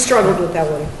struggled with that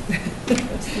wording. To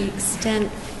the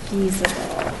extent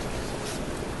feasible.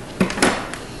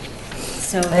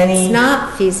 So if Any- it's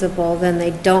not feasible, then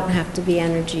they don't have to be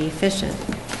energy efficient.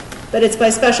 But it's by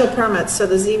special permit, so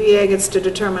the ZBA gets to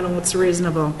determine what's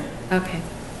reasonable, Okay.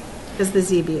 because the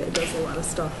ZBA does a lot of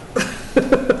stuff.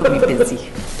 We'll be busy.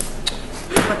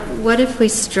 What if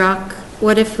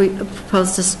we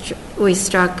proposed we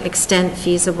struck extent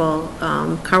feasible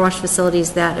car wash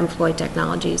facilities that employ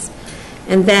technologies?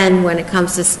 And then when it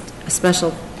comes to a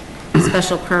special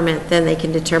permit, then they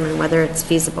can determine whether it's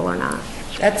feasible or not.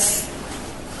 That's,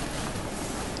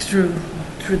 through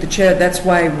the chair, that's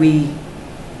why we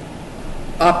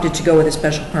opted to go with a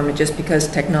special permit, just because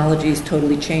technology is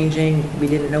totally changing. We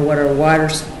didn't know what our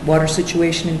water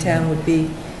situation in town would be,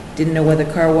 didn't know whether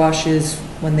car washes,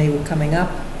 when they were coming up,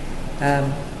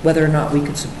 whether or not we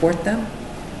could support them.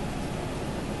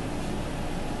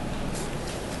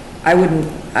 I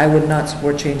would not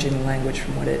support changing the language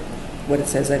from what it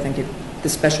says. I think the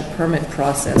special permit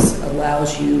process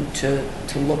allows you to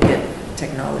look at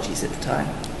technologies at the time.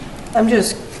 I'm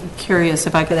just curious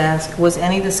if I could ask, was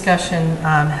any discussion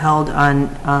held on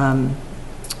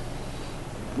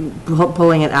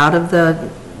pulling it out of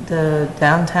the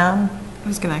downtown I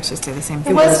was going to actually say the same It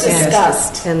thing. was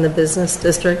discussed. In the business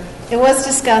district? It was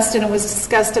discussed, and it was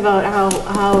discussed about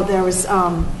how there was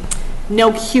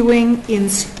no queuing in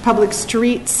public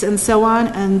streets and so on,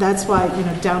 and that's why,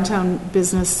 downtown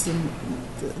business,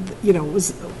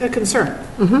 was a concern.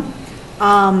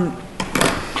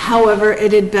 However,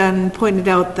 it had been pointed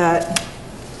out that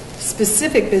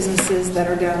specific businesses that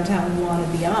are downtown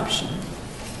wanted the option,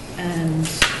 and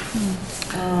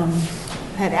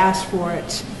had asked for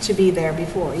it to be there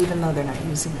before, even though they're not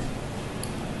using it.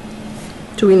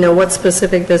 Do we know what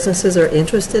specific businesses are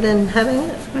interested in having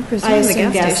it? I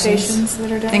assume gas stations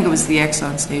that are down. I think it was the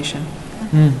Exxon station.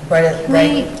 Right Can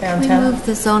we downtown? move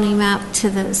the zoning map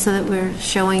to so that we're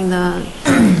showing the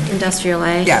industrial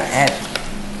A? Yeah,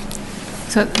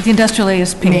 So the industrial A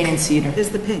is pink. Main and Cedar.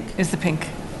 Is the pink. Is the pink.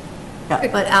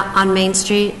 But on Main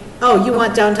Street? Oh, you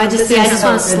want downtown I just business?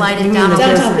 want to slide it down.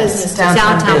 Downtown business.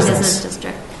 Downtown business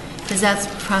district. Because that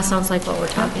sounds like what we're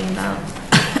talking about.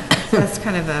 That's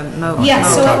kind of a moat. Yeah,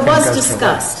 so it was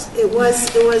discussed. It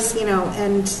was,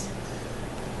 and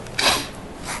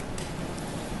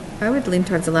I would lean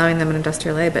towards allowing them in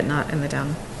industrial A, but not in the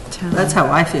downtown. That's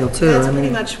how I feel, too. that's I pretty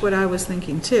mean, much what I was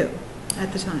thinking, too,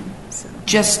 at the time, so.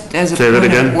 Just as a Say that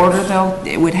point again? of order, though,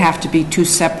 it would have to be two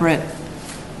separate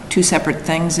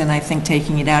things, and I think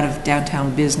taking it out of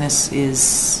downtown business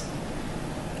is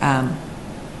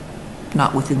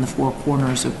not within the four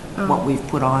corners of what we've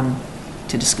put on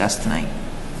to discuss tonight.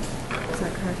 Is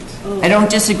that correct? I don't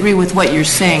disagree with what you're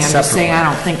saying. I'm just saying I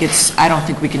don't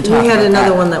think we can talk about we that. had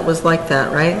another one that was like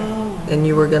that, right? And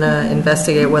you were going to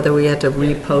investigate whether we had to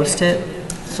repost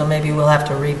it. So maybe we'll have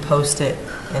to repost it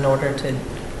in order to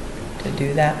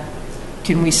do that.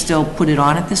 Can we still put it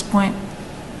on at this point?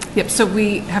 Yep, so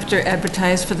we have to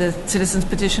advertise for the citizens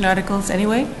petition articles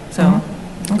anyway, so.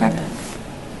 Okay.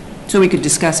 So we could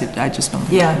discuss it, I just don't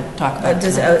Yeah. talk about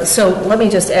it tonight. So let me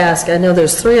just ask, I know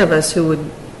there's three of us who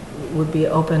would be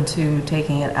open to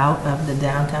taking it out of the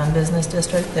downtown business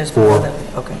district? There's four that,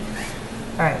 okay.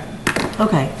 All right.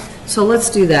 Okay, so let's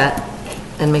do that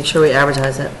and make sure we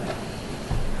advertise it.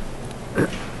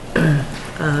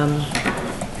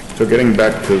 So getting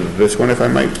back to this one, if I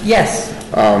might. Yes.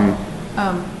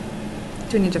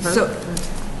 Do we need to vote?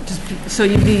 So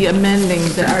you'd be amending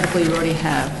the article you already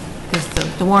have, because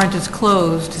the warrant is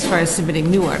closed as far as submitting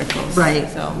new articles. Right,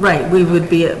 So, right, we would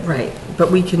be, right,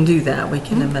 but we can do that, we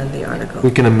can amend the article.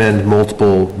 We can amend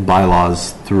multiple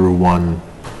bylaws through one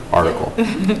article.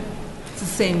 it's the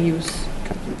same use.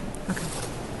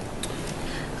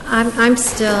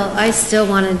 I still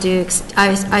want to do,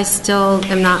 I still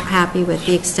am not happy with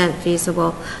the extent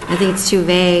feasible. I think it's too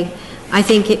vague. I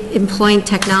think employing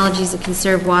technologies that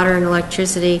conserve water and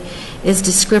electricity is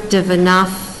descriptive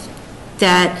enough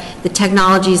that the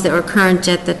technologies that were current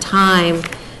at the time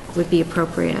would be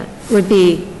appropriate, would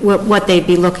be what they'd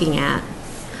be looking at.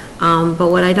 But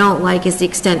what I don't like is the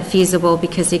extent feasible,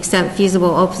 because the extent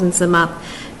feasible opens them up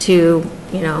to,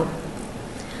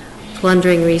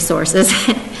 plundering resources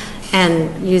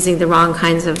and using the wrong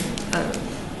kinds of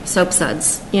soap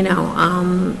suds, in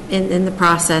the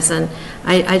process. And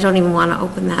I don't even want to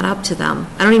open that up to them.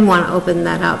 I don't even want to open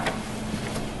that up,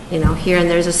 here. And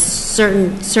there's a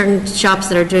certain shops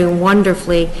that are doing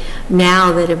wonderfully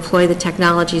now that employ the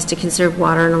technologies to conserve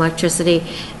water and electricity,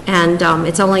 and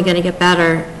it's only going to get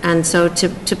better. And so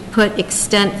to put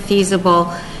extent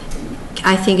feasible,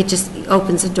 I think it just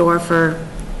opens a door for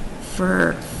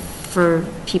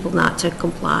people not to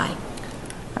comply.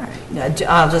 All right,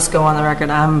 I'll just go on the record,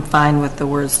 I'm fine with the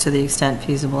words "to the extent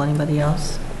feasible." Anybody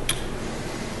else?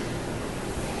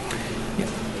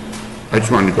 I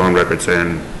just wanted to go on record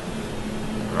saying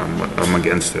I'm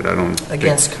against it. I don't think...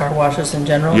 Against car washes in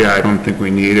general? Yeah, I don't think we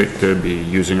need it to be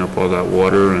using up all that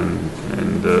water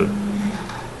and the,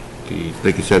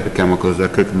 like you said, the chemicals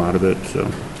that could come out of it, so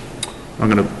I'm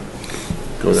going to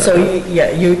go that So, way.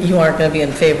 you aren't going to be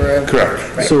in favor of...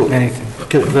 Correct. Right. So,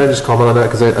 can I just comment on that?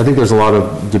 Because I think there's a lot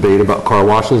of debate about car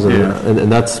washes,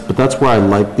 and that's why I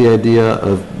like the idea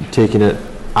of taking it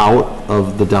out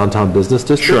of the downtown business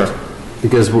district. Sure.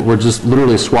 Because we're just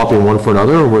literally swapping one for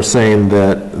another, and we're saying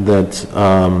that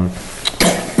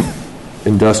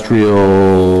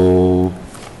industrial,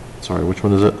 sorry, which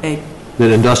one is it? A. That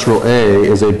industrial A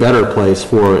is a better place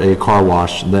for a car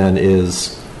wash than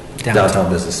is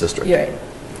downtown business district. Right.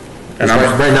 And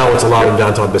right now, it's allowed in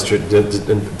downtown district,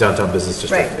 in downtown business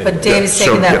district. Right, but Dave's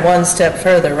taking that one step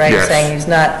further, right? Yes. Saying he's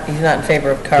not in favor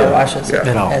of car washes.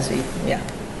 Yeah.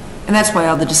 And that's why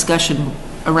all the discussion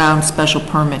around special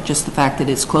permit, just the fact that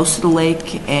it's close to the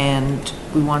lake, and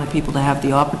we wanted people to have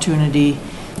the opportunity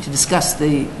to discuss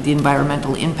the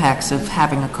environmental impacts of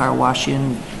having a car wash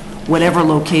in whatever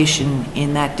location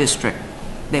in that district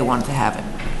they wanted to have it.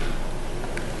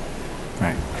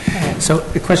 Right. So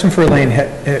a question for Elaine,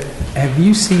 have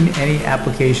you seen any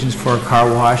applications for a car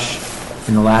wash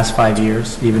in the last 5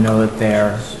 years, even though that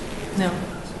they're No.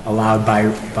 allowed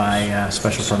by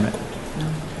special permit?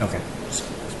 No. Okay.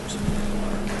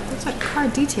 There's a car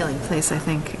detailing place, I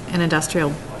think, in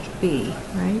Industrial B,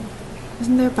 right?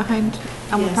 Isn't there behind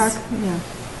Elmwood Yes. Park? Yeah.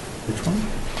 Which one?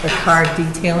 The car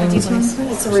detailing place?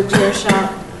 It's a repair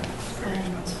shop.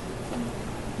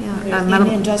 Yeah. In Metal-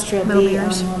 Industrial Metal B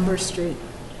Beers. on Lumber Street.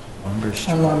 Lumber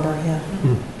Street. On Lumber, yeah.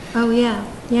 Oh, yeah,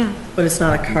 yeah. But it's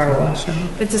not a car wash.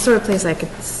 It's the sort of place I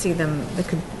could see them, they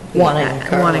could be Wanting a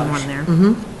car wanting wash. one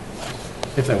there.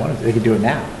 If they wanted to, they could do it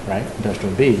now, right?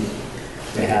 Industrial B,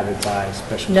 they have it by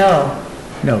special. No,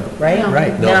 No. right? No.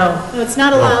 Right. No. No, it's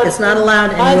not allowed. It's not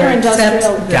allowed Either anywhere industrial.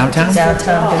 except Downtown?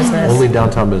 downtown business Only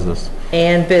downtown business.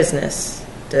 and business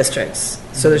districts.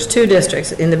 So there's two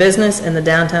districts, in the business and the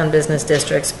downtown business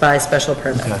districts by special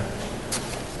permit.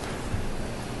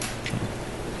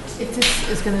 If this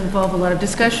is going to involve a lot of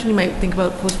discussion, you might think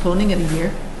about postponing it a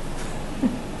year.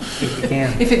 If you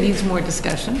can. If it needs more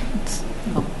discussion, it's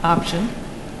an option.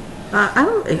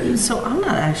 So I'm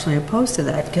not actually opposed to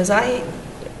that, because I'm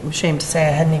ashamed to say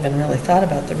I hadn't even really thought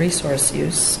about the resource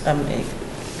use,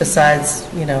 besides,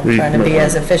 trying to be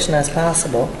as efficient as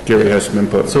possible. Gary has some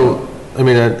input. So, I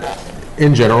mean,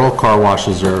 in general, car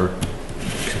washes are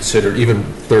considered, even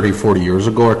 30, 40 years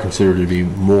ago, are considered to be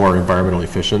more environmentally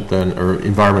efficient than, or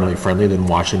environmentally friendly than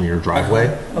washing in your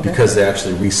driveway, because they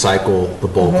actually recycle the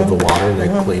bulk of the water and they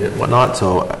clean it and whatnot.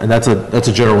 So, and that's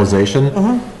a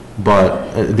generalization, but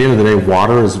at the end of the day,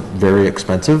 water is very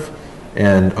expensive,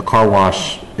 and a car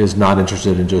wash is not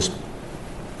interested in just,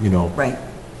 Right.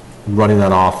 running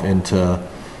that off into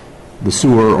the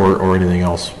sewer or anything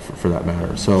else for that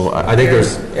matter. So I think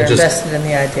there's They're just, invested in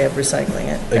the idea of recycling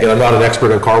it. again, I'm not an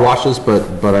expert in car washes,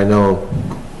 but I know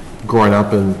growing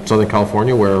up in Southern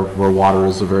California where water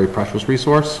is a very precious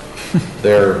resource,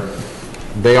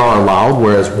 they are allowed,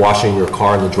 whereas washing your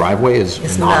car in the driveway is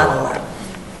It's not not allowed. allowed.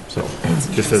 So,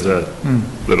 Just as a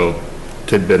little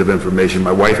tidbit of information,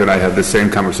 my wife and I had the same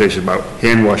conversation about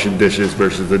hand washing dishes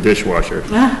versus the dishwasher.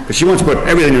 Because she wants to put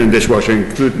everything in the dishwasher,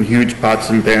 including huge pots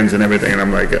and pans and everything, and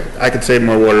I'm like, I could save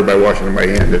more water by washing it by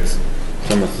hand. It's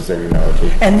almost the same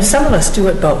analogy. And some of us do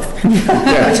it both,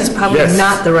 which is probably Yes.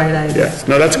 not the right idea. Yes,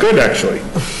 no, that's good, actually.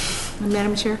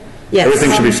 Madam Chair? Yes.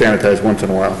 Everything should be sanitized once in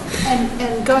a while.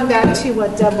 And going back to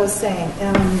what Deb was saying,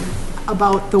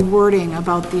 about the wording,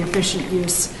 about the efficient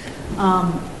use,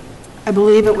 I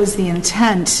believe it was the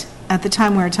intent, at the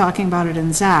time we were talking about it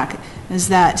in ZAC, is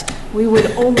that we would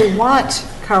only want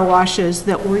car washes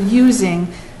that were using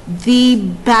the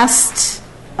best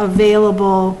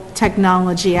available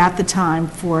technology at the time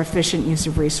for efficient use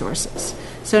of resources.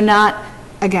 So not,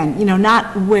 again,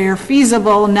 not where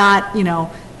feasible, not,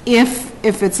 if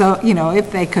it's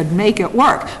if they could make it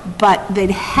work, but they'd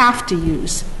have to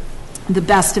use the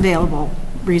best available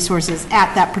resources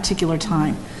at that particular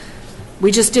time.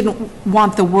 We just didn't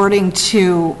want the wording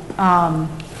to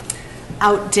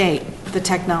outdate the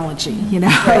technology,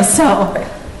 so.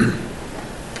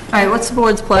 All right, what's the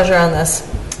board's pleasure on this?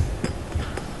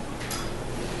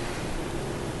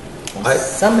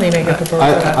 Somebody make a proposal.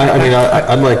 I mean,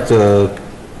 I'd like to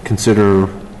consider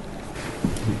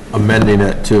amending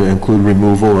it to include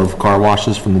removal of car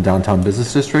washes from the downtown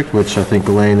business district, which I think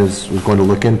Elaine was going to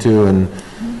look into, and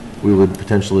we would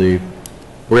potentially.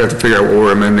 We have to figure out what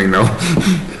we're amending, though.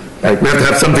 Like, we have to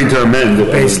have something to amend.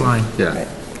 Baseline. Yeah.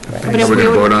 But if Are we we going to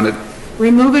would vote on it?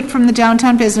 remove it from the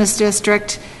downtown business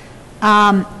district,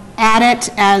 add it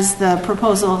as the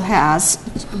proposal has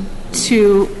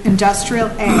to industrial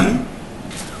A,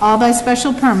 all by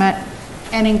special permit,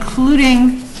 and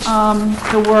including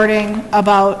the wording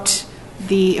about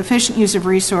the efficient use of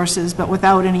resources, but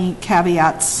without any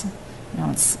caveats.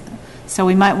 So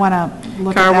we might want to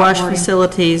look at that Car wash wording.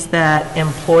 facilities that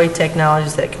employ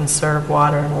technologies that conserve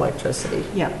water and electricity.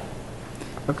 Yeah.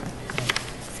 Okay.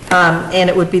 And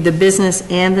it would be the business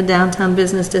and the downtown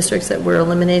business districts that we're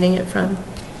eliminating it from?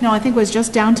 No, I think it was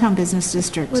just downtown business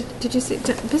district. What, did you see,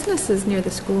 business is near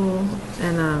the school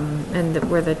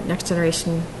where the Next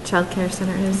Generation Child Care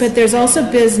Center is? But there's also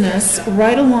business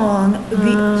right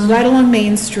along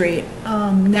Main Street,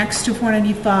 next to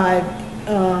 495.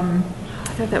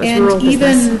 I thought that was rural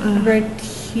business. And even right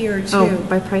here too. Oh,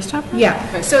 by Price Chopper?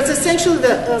 Yeah, so it's essentially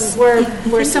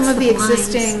where some of the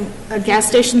existing gas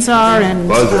stations are and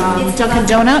Dunkin'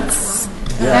 Donuts.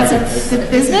 That's the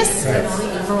business?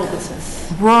 Rural business.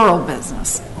 Rural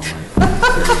business.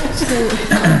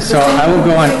 So I will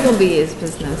go on. Single B is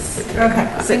business.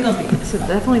 Okay, single B. So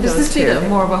definitely Does those this two. need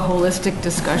more of a holistic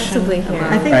discussion? Possibly here.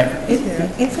 I think, Right.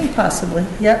 I think possibly,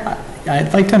 yeah.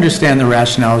 I'd like to understand the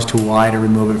rationale as to why to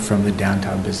remove it from the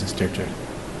downtown business district.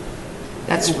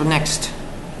 That's for next.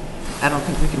 I don't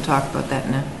think we can talk about that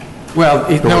now. Well,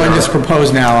 no one just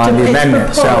proposed now on the It's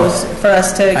amendment, so. proposed for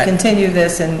us to I- continue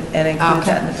this and include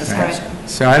that in the Right. discussion.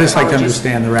 So I just like to Apologies.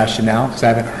 understand the rationale, because I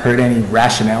haven't heard any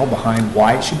rationale behind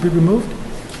why it should be removed,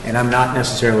 and I'm not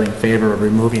necessarily in favor of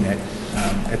removing it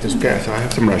at this Yeah, point. so I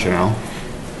have some rationale.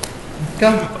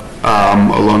 Go.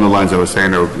 Along the lines I was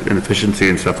saying of inefficiency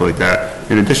and stuff like that.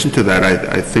 In addition to that,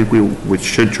 I think we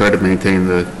should try to maintain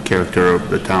the character of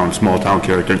the town, small town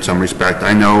character in some respect.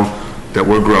 I know that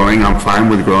we're growing, I'm fine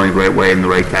with growing the right way in the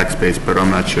right tax base, but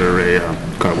I'm not sure a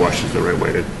car wash is the right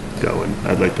way to go, and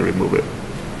I'd like to remove it.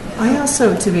 I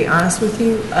also, to be honest with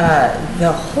you,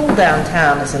 the whole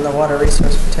downtown is in the Water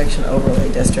Resource Protection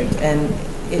Overlay District, and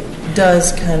it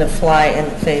does kind of fly in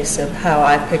the face of how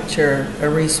I picture a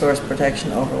resource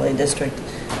protection overlay district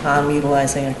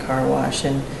utilizing a car wash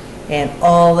and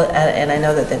all, and I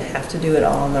know that they'd have to do it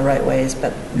all in the right ways,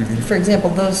 but for example,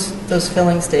 those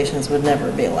filling stations would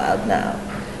never be allowed now.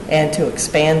 And to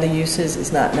expand the uses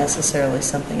is not necessarily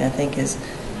something I think is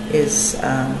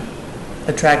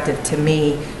attractive to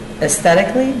me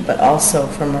aesthetically, but also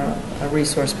from a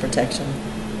resource protection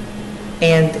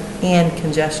and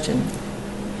congestion.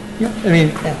 I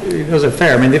mean, those are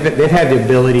fair. I mean, they've had the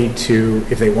ability to,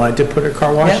 if they wanted to put a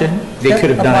car wash in, they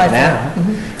could have done it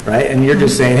now, right? And you're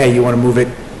just saying, hey, you want to move it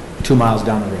 2 miles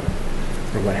down the road,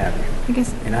 or what have you. I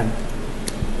guess. And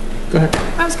go ahead.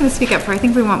 I was going to speak up for, I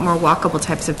think we want more walkable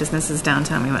types of businesses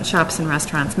downtown. We want shops and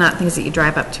restaurants, not things that you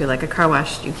drive up to, like a car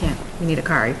wash. You need a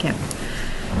car, you can't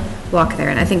walk there.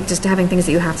 And I think just having things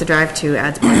that you have to drive to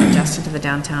adds more congestion to the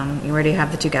downtown. You already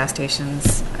have the 2 gas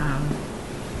stations.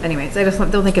 Anyways, I just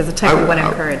don't think it's a type we want to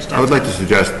encourage downtown. I would like to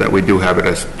suggest that we do have it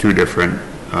as 2 different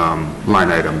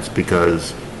line items,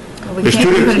 because Well, we there's can't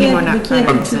 2 put any more can't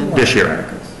items do in. this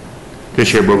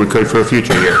year, but we could for a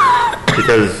future year,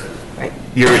 because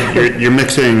you're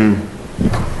mixing,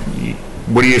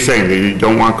 what are you saying, that you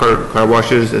don't want car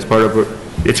washes as part of it?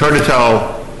 It's hard to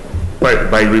tell,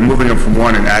 by removing them from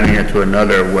one and adding it to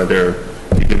another, whether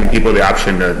you're giving people the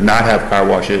option to not have car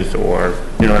washes, or,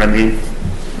 you know what I mean?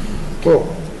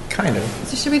 Well, kind of.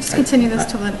 So should we just continue this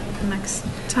till the next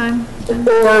time? then?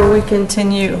 Or we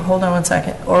continue, hold on one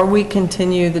second, or we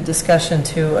continue the discussion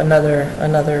to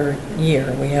another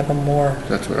year. We have a more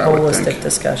That's what I would think. holistic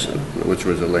discussion. Which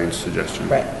was Elaine's suggestion.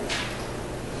 Right.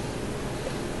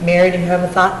 Mary, do you have a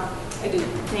thought? I do,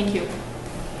 thank you.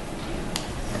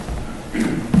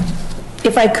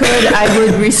 If I could, I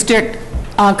would restrict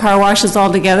car washes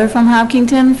altogether from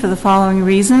Hopkinton for the following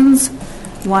reasons.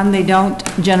 One, they don't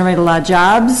generate a lot of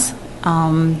jobs,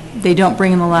 they don't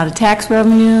bring in a lot of tax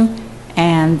revenue,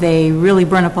 and they really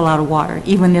burn up a lot of water,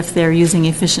 even if they're using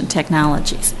efficient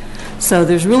technologies. So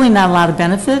there's really not a lot of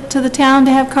benefit to the town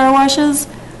to have car washes.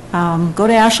 Go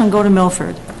to Ashland, go to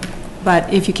Milford.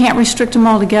 But if you can't restrict them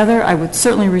altogether, I would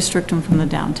certainly restrict them from the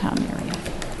downtown area.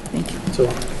 Thank you. So,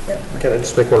 can I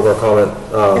just make one more comment?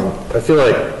 I feel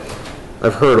like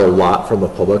I've heard a lot from the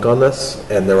public on this,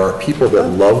 and there are people that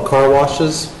love car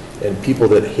washes and people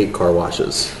that hate car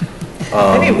washes.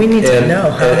 Maybe we need to know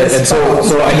how this And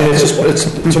so, I mean,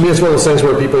 to me, it's one of those things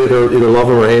where people either love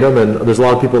them or hate them, and there's a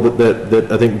lot of people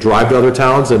that I think drive to other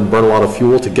towns and burn a lot of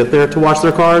fuel to get there to wash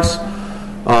their cars.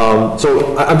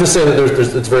 So I'm just saying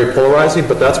that it's very polarizing,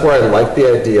 but that's where I like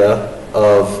the idea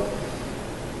of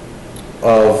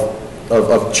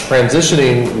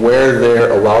transitioning where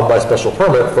they're allowed by special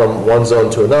permit from one zone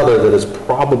to another that is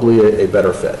probably a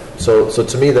better fit. So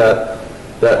to me,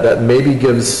 that maybe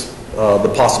gives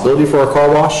the possibility for a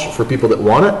car wash for people that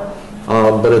want it,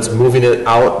 but it's moving it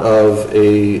out of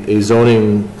a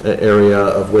zoning area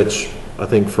of which I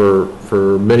think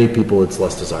for many people it's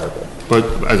less desirable. But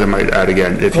as I might add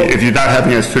again, if you're not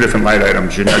having it as 2 different line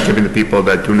items, you're not giving the people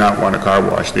that do not want a car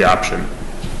wash the option.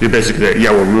 You basically,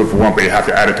 we'll remove one, but you have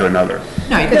to add it to another.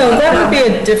 No, that would be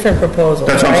a different proposal.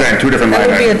 That's what I'm saying, 2 different line That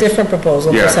would be a items. different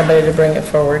proposal for somebody to bring it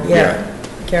forward,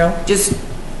 Carol? Just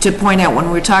to point out, when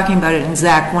we were talking about it in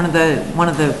Zach, one of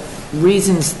the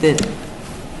reasons that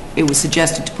it was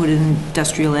suggested to put it in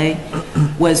Industrial A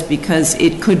was because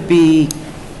it could be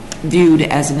viewed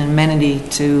as an amenity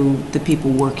to the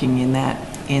people working in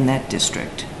that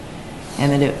district.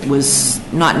 And that it was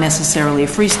not necessarily a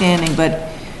freestanding, but,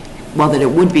 well, that it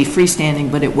would be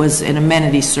freestanding, but it was an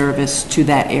amenity service to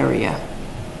that area.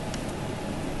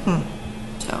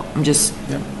 So I'm just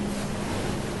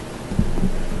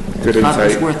Good thought it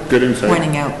was insight. worth Good insight.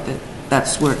 pointing out that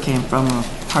that's where it came from, or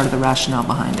part of the rationale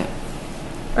behind it.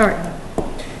 All right.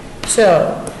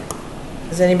 So,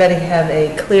 does anybody have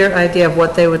a clear idea of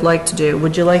what they would like to do?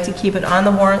 Would you like to keep it on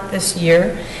the warrant this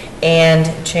year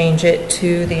and change it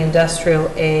to the industrial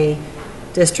A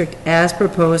district as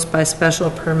proposed by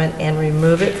special permit and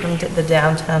remove it from the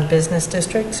downtown business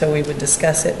district? So we would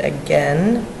discuss it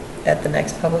again at the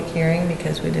next public hearing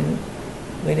because we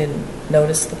didn't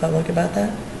notice the public about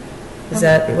that? Is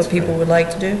that what people would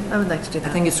like to do? I would like to do that.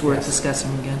 I think it's worth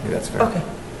discussing again. Yeah, that's fair. Okay,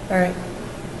 all right,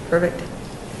 perfect.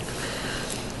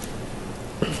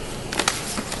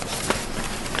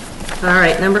 All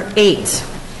right, number 8.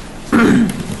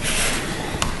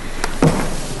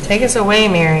 Take us away,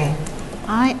 Mary.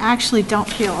 I actually don't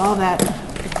feel all that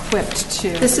equipped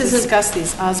to discuss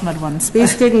these Osmond ones.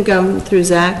 These didn't come through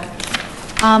Zach?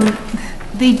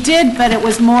 They did, but it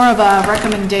was more of a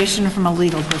recommendation from a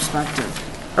legal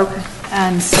perspective. Okay.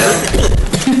 And so...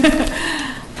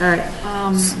 All right.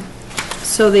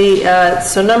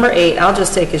 So number 8, I'll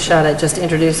just take a shot at just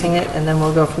introducing it, and then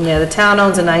we'll go from there. The town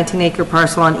owns a 19-acre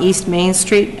parcel on East Main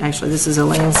Street. Actually, this is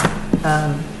Elaine's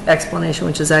explanation,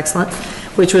 which is excellent,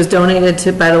 which was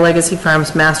donated by the Legacy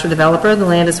Farms master developer. The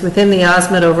land is within the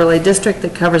Osmond Overlay District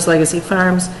that covers Legacy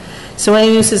Farms. So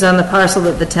any uses on the parcel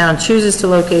that the town chooses to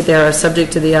locate there are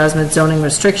subject to the Osmond zoning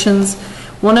restrictions.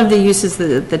 One of the uses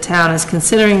that the town is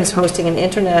considering is hosting an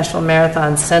international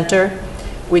marathon center,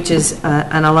 which is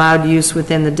an allowed use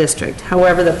within the district.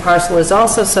 However, the parcel is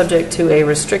also subject to a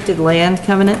restricted land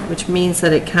covenant, which means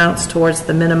that it counts towards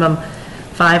the minimum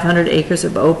 500 acres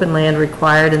of open land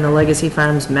required in the Legacy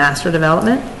Farms master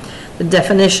development. The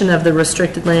definition of the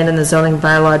restricted land in the zoning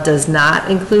bylaw does not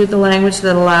include the language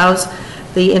that allows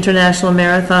the International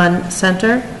Marathon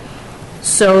Center.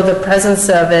 So the presence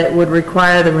of it would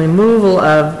require the removal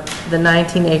of the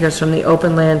 19 acres from the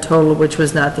open land total, which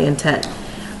was not the intent.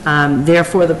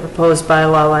 Therefore, the proposed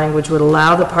bylaw language would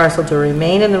allow the parcel to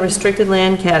remain in the restricted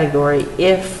land category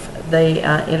if the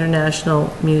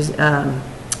International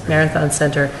Marathon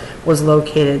Center was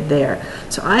located there.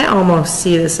 So I almost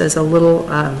see this as a little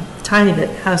tiny bit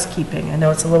housekeeping. I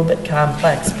know it's a little bit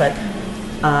complex, but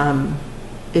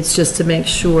it's just to make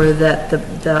sure that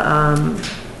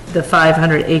the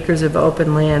 500 acres of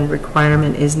open land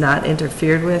requirement is not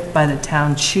interfered with by the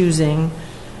town choosing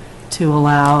to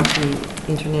allow the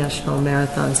International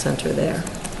Marathon Center there.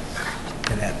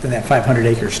 And that 500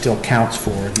 acres still counts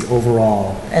for the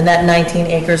overall. And that 19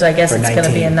 acres, I guess For it's going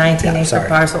to be a 19, 19-acre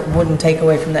parcel, wouldn't take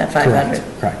away from that 500.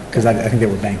 Correct, because I think they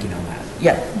were banking on that.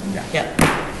 Yep.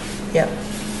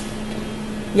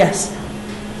 Yes.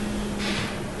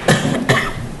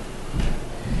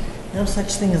 No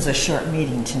such thing as a short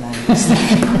meeting tonight.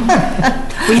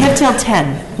 We have till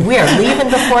 10. We are leaving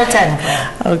before 10,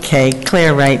 Claire. Okay,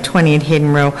 Claire Wright, 28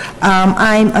 Hayden Row.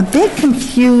 I'm a bit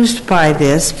confused by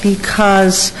this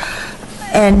because,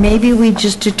 and maybe we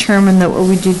just determined that what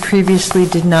we did previously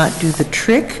did not do the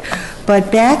trick,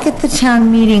 but back at the town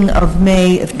meeting of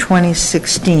May of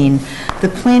 2016, the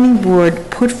planning board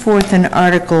put forth an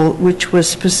article which was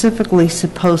specifically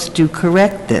supposed to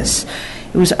correct this.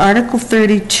 It was Article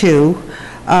 32,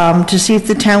 to see if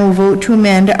the town will vote to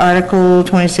amend Article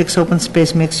 26, open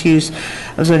space mixed use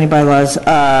of zoning bylaws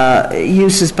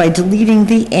uses by deleting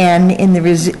the N in the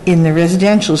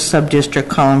residential subdistrict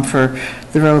column for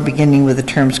the row beginning with the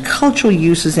terms cultural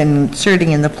uses and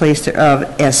inserting in the place thereof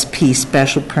SP,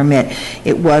 special permit.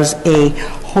 It was a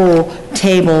whole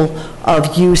table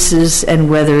of uses and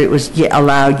whether it was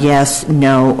allowed yes,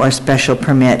 no, or special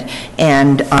permit.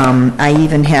 And I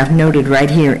even have noted right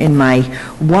here in my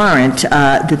warrant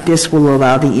that this will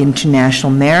allow the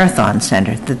International Marathon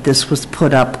Center, that this was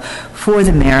put up for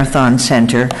the Marathon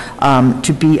Center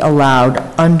to be allowed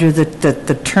under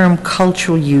the term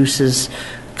cultural uses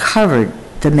covered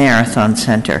the Marathon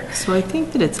Center. So I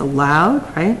think that it's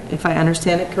allowed, right, if I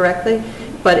understand it correctly,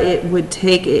 but it would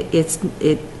take,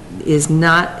 it is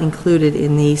not included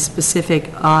in the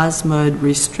specific Osmond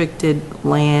restricted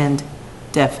land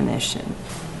definition.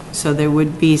 So there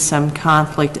would be some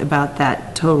conflict about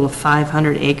that total of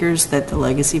 500 acres that the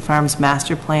Legacy Farms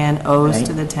master plan owes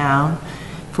to the town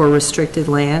for restricted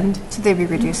land. So they'd be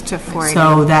reduced to 480.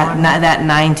 So that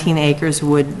 19 acres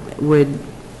would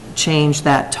change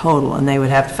that total, and they would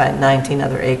have to find 19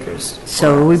 other acres.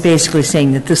 So we're basically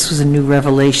saying that this was a new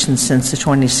revelation since the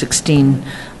 2016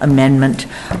 amendment,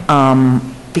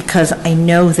 because I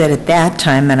know that at that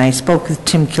time, and I spoke with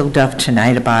Tim Kilduff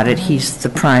tonight about it, he's the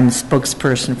prime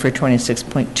spokesperson for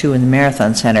 26.2 in the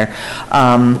Marathon Center,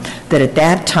 that at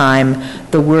that time,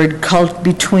 the word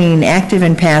between active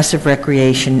and passive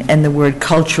recreation and the word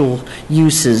cultural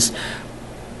uses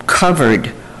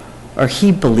covered or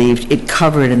he believed it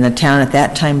covered, and the town at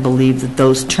that time believed that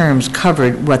those terms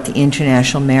covered what the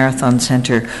International Marathon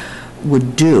Center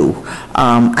would do.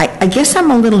 I guess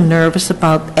I'm a little nervous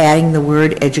about adding the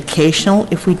word educational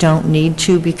if we don't need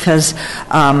to, because,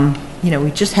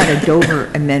 we just had a Dover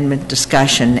Amendment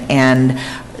discussion, and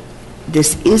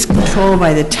this is controlled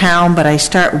by the town, but I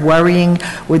start worrying,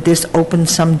 would this open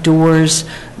some doors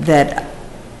that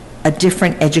a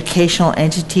different educational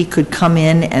entity could come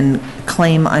in and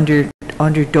claim under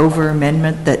Dover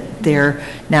Amendment that they're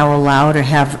now allowed or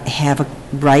have a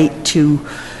right to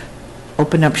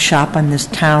open up shop on this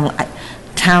town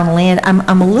land?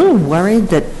 I'm a little worried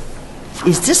that,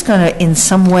 is this going to, in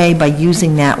some way, by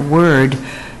using that word,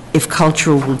 if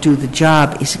cultural will do the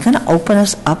job, is it going to open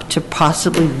us up to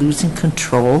possibly losing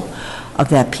control of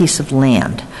that piece of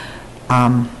land?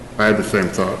 I had the same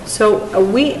thought. So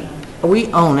we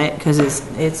own it because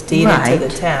it's deeded to the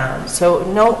town. So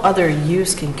no other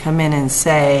use can come in and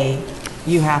say,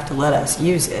 you have to let us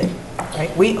use it,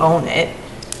 right? We own it.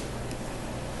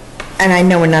 And I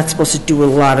know we're not supposed to do a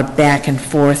lot of back and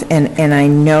forth, and I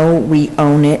know we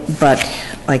own it, but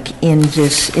like in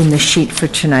the sheet for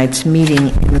tonight's meeting,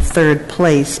 in the third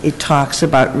place, it talks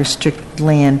about restricted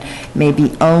land may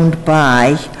be owned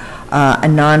by a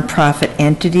nonprofit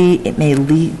entity. It may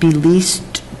be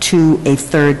leased to a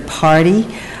third party.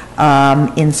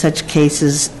 In such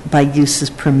cases, by uses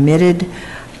permitted.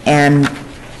 And,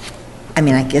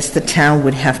 I guess the town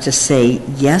would have to say,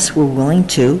 yes, we're willing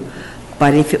to.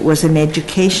 But if it was an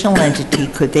educational entity,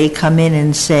 could they come in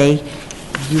and say,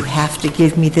 you have to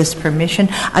give me this permission?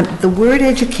 The word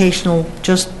educational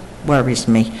just worries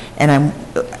me. And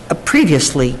I'm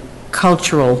previously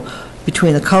cultural,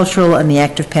 between the cultural and the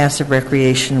active passive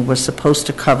recreation was supposed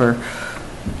to cover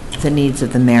the needs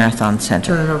of the Marathon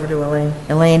Center. Turn it over to Elaine.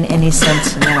 Elaine, any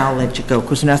sense? And then I'll let you go,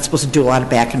 because we're not supposed to do a lot of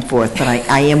back and forth, but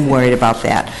I am worried about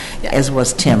that, as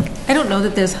was Tim. I don't know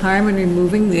that there's harm in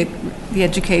removing the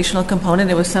educational component.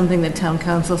 It was something that town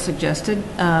council suggested.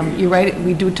 You're right,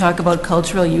 we do talk about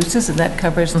cultural uses, and that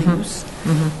covers the use.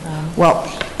 Well,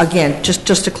 again, just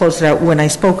to close it out, when I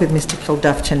spoke with Mr.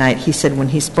 Kilduff tonight, he said when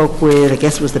he spoke with, I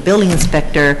guess it was the building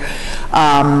inspector,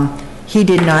 he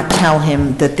did not tell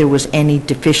him that there was any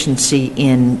deficiency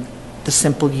in the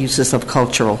simple uses of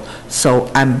cultural. So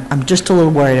I'm just a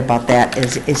little worried about that,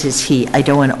 as is he. I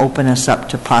don't want to open us up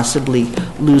to possibly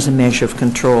lose a measure of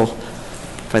control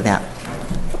for that.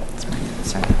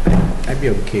 Sorry. I'd be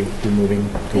okay with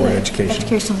removing the word education.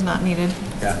 Education's not needed.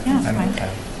 Yeah, I don't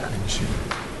have an issue.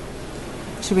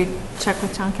 Should we check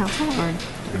with town council or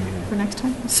for next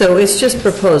time? So it's just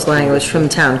proposed language from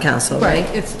town council, right?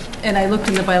 And I looked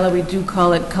in the bylaw, we do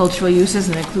call it cultural uses,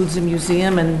 and it includes a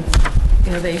museum, and,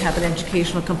 they have an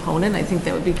educational component. I think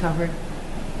that would be covered.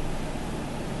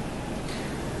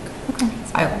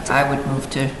 I would move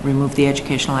to remove the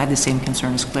educational. I had the same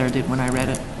concern as Claire did when I read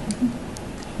it.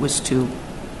 Was to...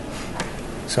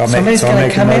 So Somebody's going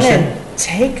to come in and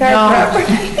take our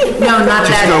property. No, not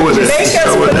Just that. go with it. Make Just us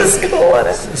go put with a it. school in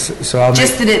it. So I'll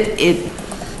Just make, that it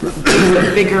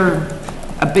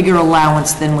a bigger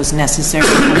allowance than was necessary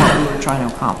for what we were trying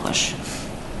to accomplish.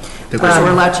 Because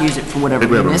we're allowed to use it for whatever I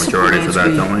think we have a municipal majority for needs that,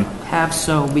 we don't we? have,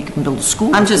 so we can build a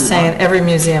school. I'm if just we saying, want. every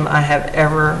museum I have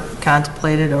ever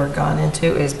contemplated or gone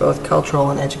into is both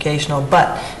cultural and educational,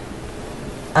 but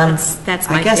That's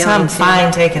my I guess feeling, I'm too.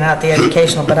 fine taking out the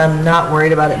educational, but I'm not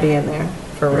worried about it being there,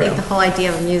 for I think real. the whole idea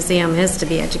of a museum is to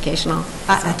be educational.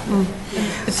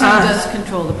 The town does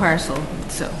control the parcel,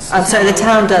 so. I'm sorry, the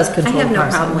town does control I have the no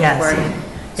parcel, problem with yes. wording.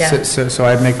 Yeah. so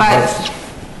I'd make, But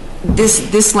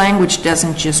this language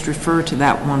doesn't just refer to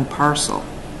that one parcel.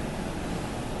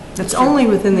 It's only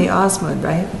within the Osmond,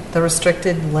 right? The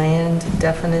restricted land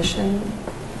definition?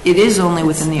 It is only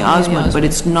within the only the Osmond, but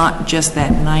it's not just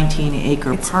that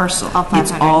 19-acre parcel. all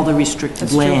It's 500. all the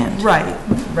restricted land. Right,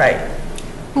 right.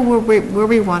 Well, were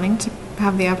we wanting to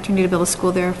have the opportunity to build a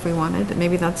school there if we wanted?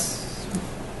 Maybe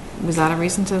was that a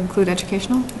reason to include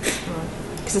educational?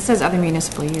 Because it says other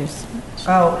municipal use.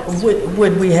 Oh,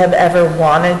 would we have ever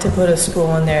wanted to put a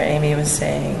school in there, Amy was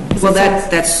saying? Well,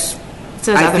 that's,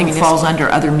 says I other think falls municipal. under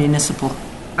other municipal.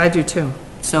 I do too.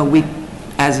 So we,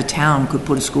 as a town, could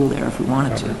put a school there if we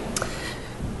wanted to.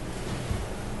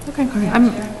 Okay.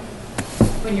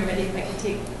 When you're ready, I can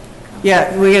take.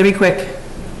 Yeah, we gotta be quick.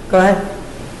 Go ahead.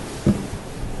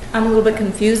 I'm a little bit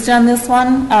confused on this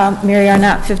one, Mary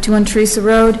Arnott, 51 Teresa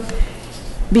Road,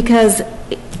 because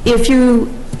if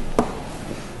you,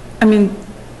 an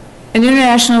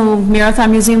International Marathon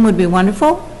Museum would be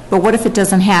wonderful, but what if it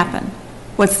doesn't happen?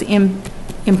 What's the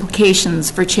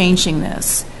implications for changing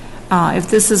this? If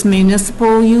this is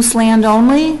municipal use land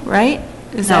only, right?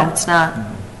 No, it's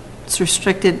not.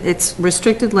 it's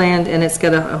restricted land, and it's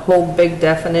got a whole big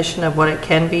definition of what it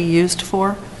can be used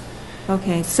for.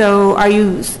 Okay, so are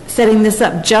you setting this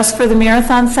up just for the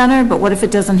Marathon Center, but what if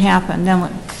it doesn't happen? Then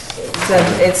what?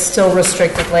 It's still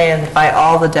restricted land by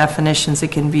all the definitions.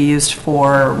 It can be used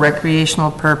for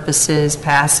recreational purposes,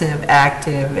 passive,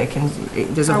 active,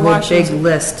 there's a whole big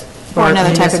list. Or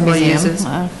another type of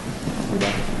museum.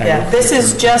 Yeah, this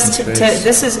is just,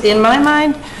 this is, in my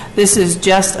mind, this is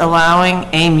just allowing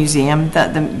a museum,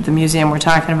 the museum we're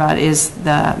talking about is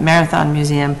the Marathon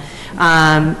Museum,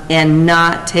 and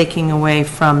not taking away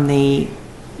from the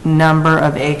number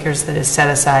of acres that is set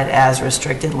aside as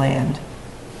restricted land.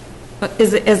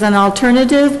 As an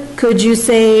alternative, could you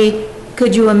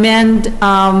amend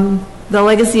the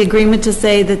legacy agreement to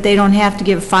say that they don't have to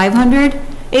give 500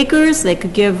 acres, they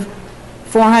could give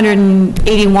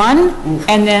 481,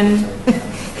 and then...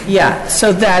 Yeah,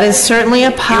 so that is certainly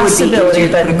a possibility,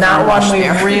 but not one we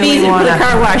really want to... Put a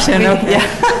car wash in, okay. Yeah.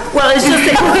 Well, it's just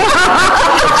that...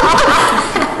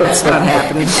 That's not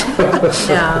happening.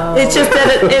 No. It's just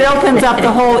that it opens up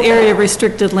the whole area of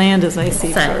restricted land, as I see.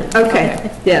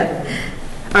 Okay, yeah.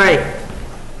 All right.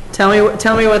 Tell me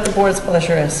what the board's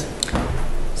pleasure is.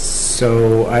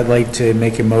 So I'd like to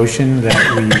make a motion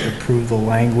that we approve the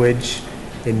language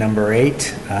in number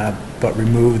 8, but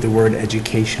remove the word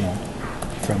educational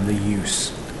from the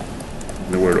use.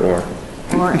 The word or.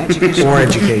 Or educational. Or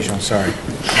educational, sorry.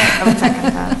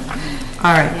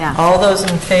 All right. Yeah. All those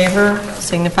in favor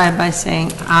signify by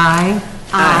saying aye.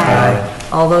 Aye.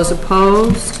 All those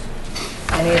opposed?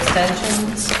 Any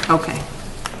abstentions? Okay.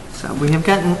 So we've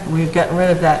gotten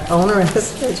rid of that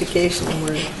onerous educational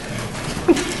word.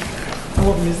 I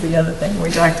won't use the other thing we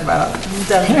talked about. I'm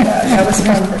done with that. That was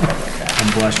fun.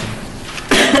 I'm blushing.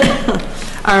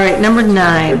 All right, number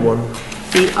 9.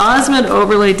 The Osmond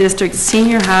Overlay District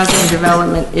Senior Housing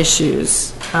Development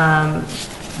Issues.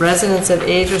 Residents of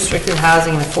age-restricted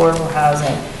housing and affordable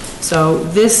housing. So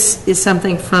this is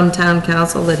something from town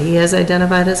council that he has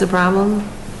identified as a problem?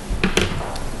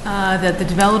 That the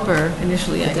developer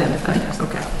initially identified.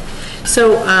 Okay.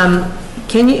 So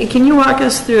can you walk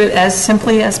us through it as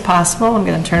simply as possible? I'm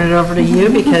going to turn it over to you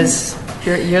because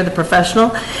you're the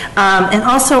professional. And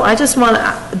also, I just want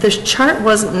to, this chart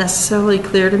wasn't necessarily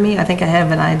clear to me. I think I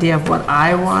have an idea of what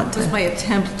I want to. It was my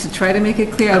attempt to try to make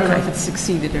it clear. I don't know if it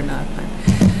succeeded or not.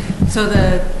 So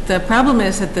the problem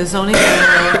is that the zoning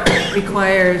bylaw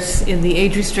requires in the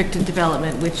age-restricted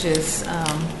development, which is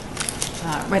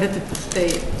right at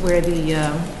where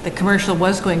the commercial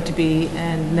was going to be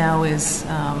and now is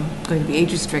going to be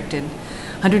age-restricted,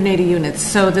 180 units.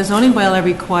 So the zoning bylaw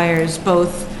requires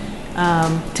both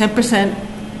 10%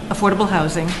 affordable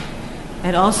housing,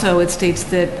 and also it states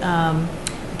that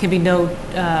there can be no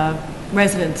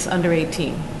residents under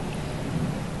 18.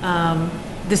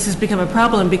 This has become a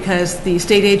problem because the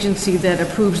state agency that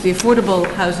approves the affordable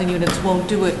housing units won't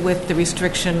do it with the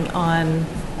restriction on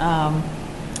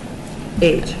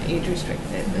age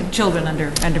restricted children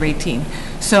under 18.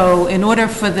 So in order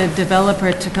for the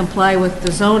developer to comply with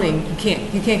the zoning,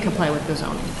 he can't comply with the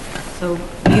zoning. So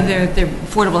either the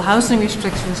affordable housing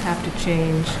restrictions have to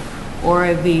change,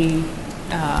 or the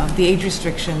age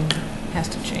restriction has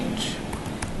to change.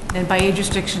 And by age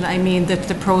restriction, I mean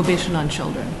the prohibition on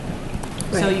children.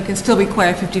 So you can still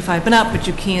require 55 and up, but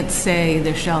you can't say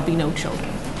there shall be no children.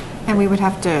 And we would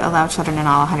have to allow children in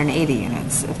all 180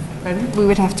 units. Pardon? We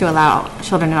would have to allow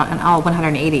children in all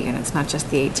 180 units, not just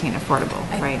the 18 affordable,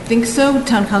 right? I think so.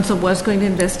 Town council was going to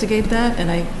investigate that, and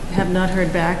I have not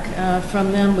heard back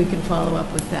from them. We can follow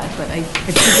up with that, but I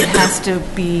think it has to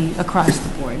be across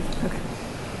the board. Okay.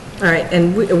 All right,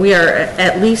 and we are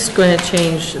at least going to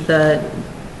change the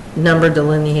number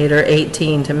delineator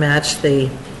 18 to match the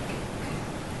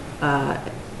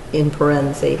in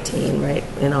parentheses 18, right,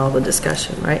 in all the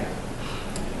discussion, right?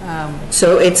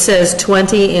 So it says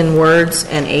 20 in words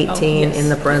and 18 in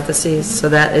the parentheses, so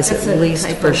that is at least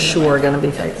for sure going to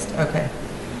be fixed. Okay.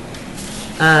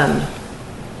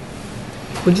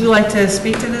 Would you like to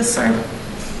speak to this, sir?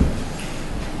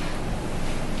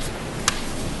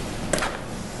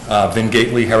 Vin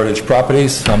Gately, Heritage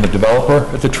Properties. I'm the developer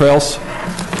at the trails.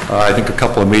 I think a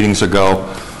couple of meetings ago,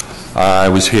 I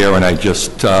was here and I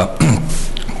just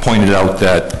pointed out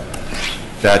that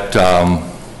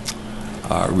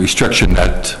restriction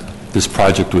that this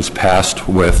project was passed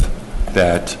with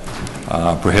that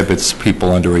prohibits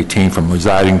people under 18 from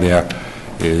residing there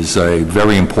is a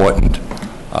very important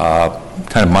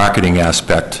kind of marketing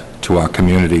aspect to our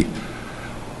community.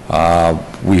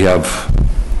 We have,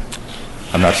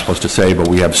 I'm not supposed to say, but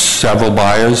we have several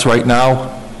buyers right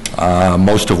now,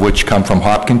 most of which come from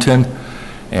Hopkinton,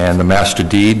 and the master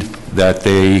deed that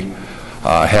they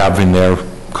have in their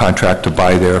contract to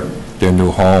buy their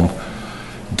new home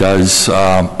does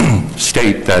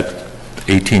state that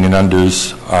 18 and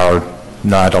unders are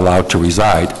not allowed to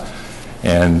reside,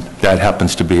 and that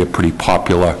happens to be a pretty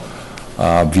popular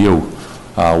view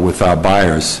with our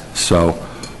buyers. So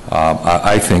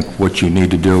I think what you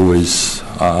need to do is,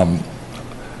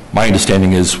 my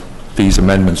understanding is these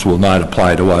amendments will not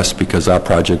apply to us because our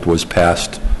project was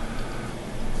passed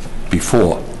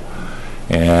before.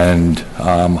 And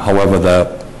however,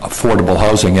 the affordable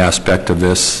housing aspect of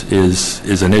this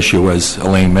is an issue. As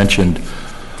Elaine mentioned,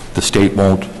 the state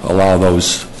won't allow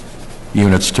those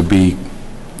units to be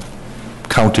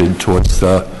counted towards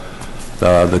the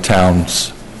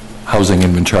town's housing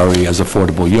inventory as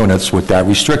affordable units with that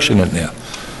restriction in there.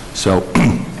 So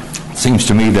it seems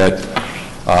to me that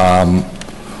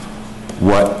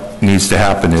what needs to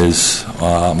happen is,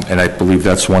 and I believe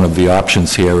that's one of the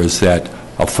options here, is that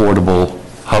affordable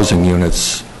housing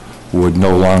units would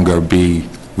no longer be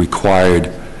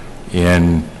required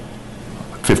in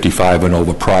 55 and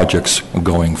over projects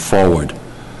going forward.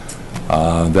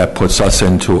 That puts us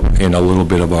in a little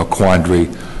bit of a quandary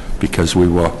because we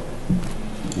were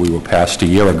passed a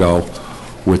year ago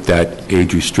with that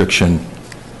age restriction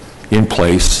in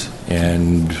place,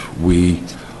 and we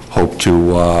hope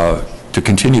to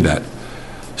continue that.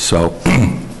 So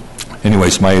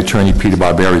anyways, my attorney, Peter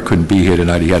Barberi, couldn't be here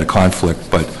tonight. He had a conflict,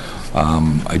 but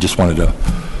I just wanted to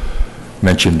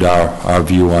mention our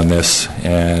view on this.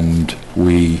 And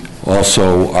we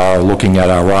also are looking at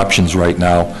our options right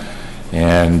now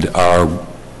and are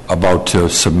about to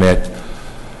submit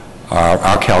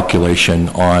our calculation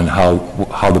on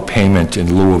how the payment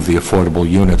in lieu of the affordable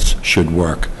units should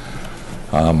work.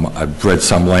 I've read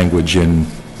some language in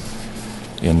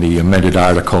the amended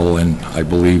article, and I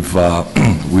believe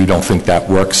we don't think that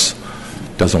works.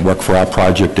 Doesn't work for our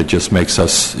project. It just makes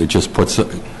us, it just puts,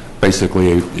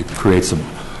 basically, it creates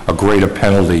a greater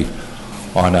penalty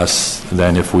on us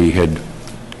than if we had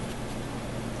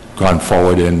gone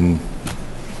forward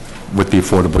with the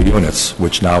affordable units,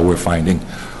 which now we're finding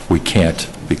we can't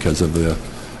because of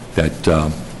that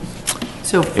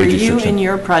So for age you restriction. and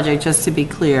your project, just to be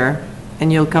clear,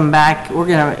 and you'll come back,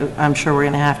 I'm sure we're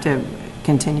going to have to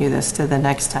continue this to the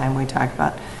next time we talk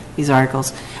about these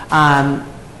articles.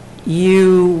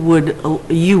 You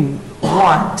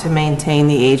want to maintain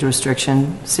the age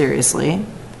restriction seriously,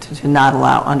 to not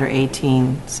allow under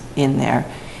 18s in there,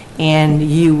 and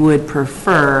you would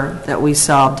prefer that we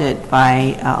solved it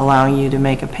by allowing you to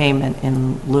make a payment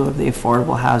in lieu of the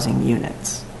affordable housing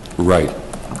units. Right.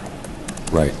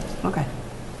 Right. Okay.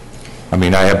 I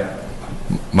mean,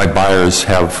 my buyers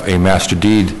have a master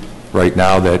deed right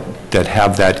now that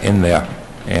have that in there,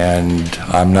 and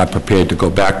I'm not prepared to go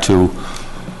back to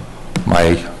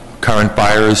my current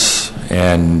buyers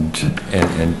and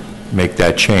make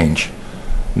that change,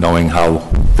 knowing how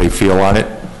they feel on it.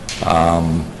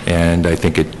 And I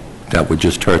think that would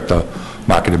just hurt the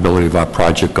marketability of our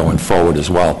project going forward as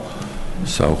well.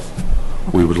 So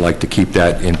we would like to keep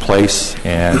that in place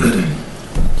and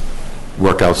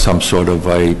work out some sort of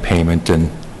a payment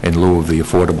in lieu of the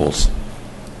affordables.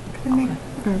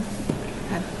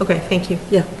 Okay, thank you.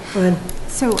 Yeah, go ahead.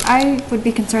 So I would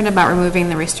be concerned about removing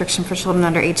the restriction for children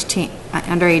under age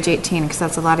 18, because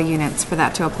that's a lot of units for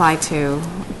that to apply to.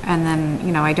 And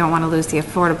then, I don't want to lose the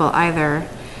affordable either.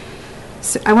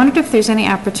 So I wondered if there's any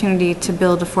opportunity to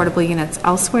build affordable units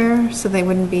elsewhere so they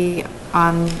wouldn't be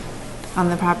on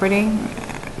the property.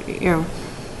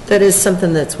 That is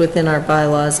something that's within our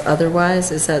bylaws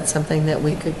otherwise. Is that something that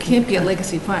we could? It can't be at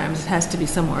Legacy Farms, it has to be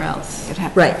somewhere else. It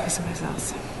has Right. to be somewhere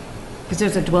else. Because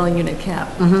there's a dwelling unit cap.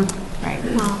 Right.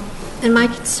 Well, and my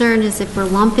concern is if we're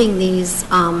lumping these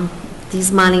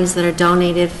monies that are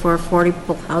donated for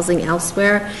affordable housing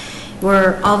elsewhere,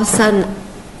 we're all of a sudden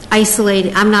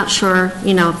isolating. I'm not sure,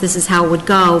 if this is how it would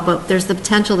go, but there's the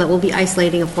potential that we'll be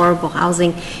isolating affordable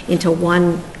housing into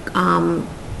one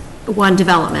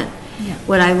development. Yeah.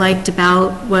 What I liked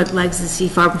about what Legacy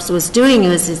Farms was doing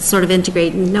is it's sort of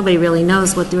integrating. Nobody really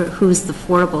knows who's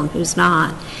affordable and who's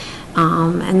not,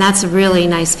 and that's a really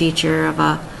nice feature of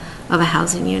a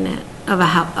housing unit, of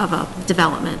a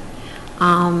development.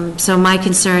 So my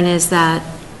concern is that,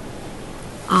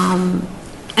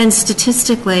 and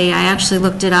statistically, I actually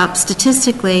looked it up,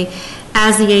 statistically,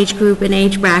 as the age group and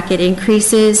age bracket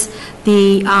increases,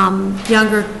 the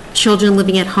younger children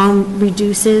living at home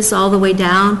reduces all the way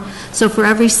down. So for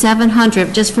every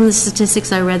 700, just from the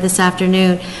statistics I read this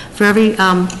afternoon, for every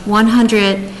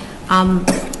 100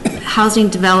 housing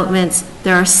developments,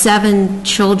 there are 7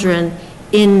 children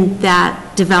in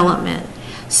that development.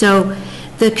 So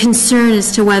the concern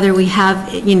as to whether we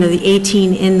have, the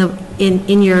 18 in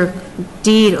in your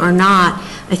deed or not,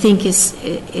 I think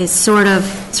is sort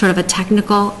of a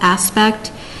technical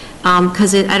aspect,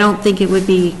 because I don't think it would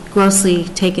be grossly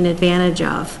taken advantage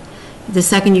of. The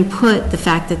second you put the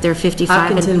fact that they're 55.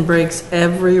 Hopkinton breaks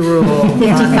every rule. 55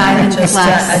 and plus.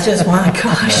 I just want to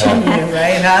caution you,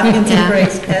 right? Hopkinton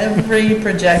breaks every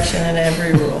projection and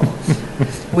every rule.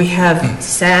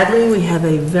 Sadly, we have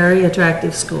a very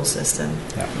attractive school system.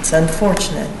 It's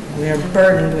unfortunate. We are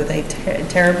burdened with a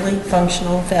terribly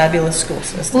functional, fabulous school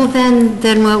system. Well,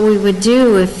 then what we would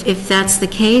do, if that's the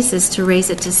case, is to raise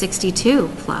it to 62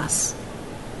 plus.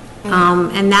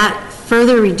 And that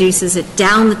further reduces it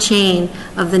down the chain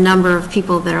of the number of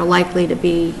people that are likely to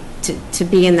be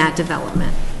in that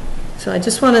development. So I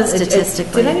just want to,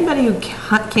 statistically. did anybody who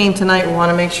came tonight want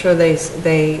to make sure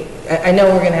I know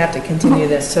we're going to have to continue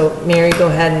this, so Mary, go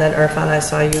ahead, and then Irfan, I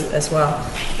saw you as well.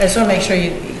 I just want to make sure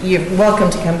you're welcome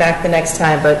to come back the next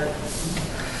time, but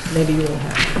maybe you won't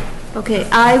have to. Okay,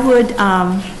 I would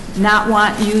not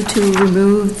want you to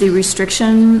remove the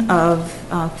restriction of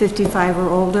 55 or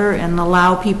older and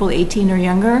allow people 18 or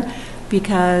younger,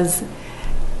 because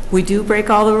we do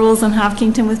break all the rules in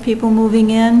Hopkinton with people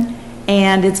moving in,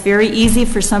 and it's very easy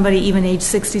for somebody even age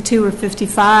 62 or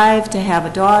 55 to have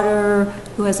a daughter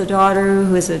who has a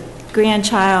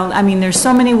grandchild. I mean, there's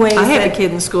so many ways. I have a kid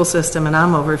in the school system, and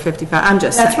I'm over 55. I'm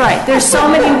just That's saying. right. There's so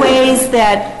many ways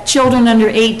that children under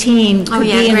 18 could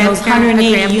be in those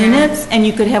 180 units, and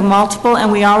you could have multiple, and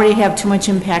we already have too much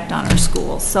impact on our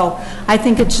schools. So I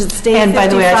think it should stay at 55. And by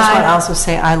the way, I just want to also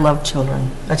say I love children.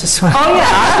 I just want Oh, yeah,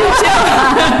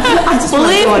 I do too.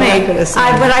 Believe me.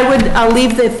 But I would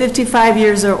leave the 55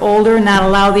 years or older, not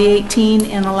allow the 18,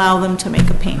 and allow them to make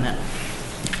a payment.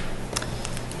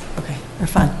 Okay, they're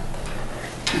fine.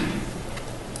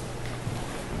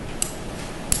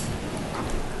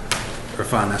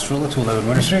 Irfan Nasrullah, 211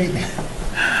 Winter Street.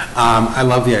 I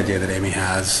love the idea that Amy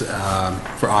has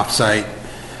for off-site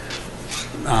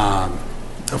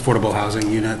affordable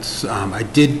housing units. I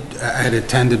had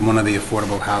attended one of the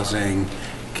Affordable Housing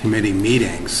Committee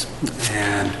meetings,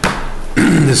 and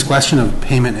this question of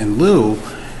payment in lieu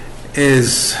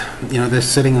is, they're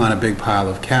sitting on a big pile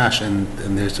of cash, and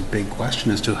there's a big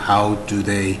question as to how do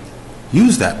they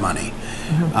use that money.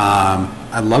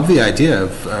 I love the idea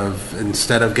of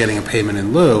instead of getting a payment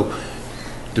in lieu,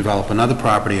 develop another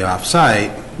property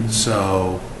off-site,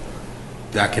 so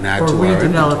that can add to our inventory. Or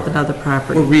redevelop another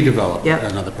property. Or redevelop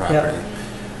another property.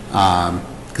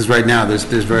 Because right now, there's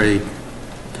the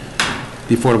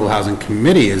Affordable Housing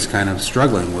Committee is kind of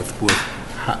struggling with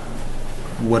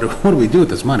what do we do with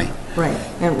this money? Right.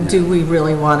 And do we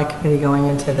really want a committee going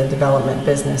into the development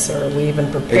business, or are we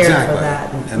even prepared for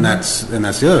that? And that's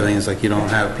the other thing, is like you don't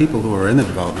have people who are in the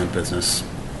development business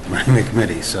running the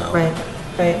committee, so. Right.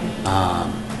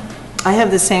 I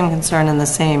have the same concern and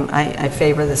I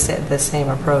favor the same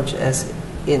approach as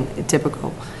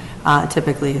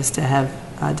typically is to have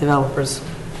developers,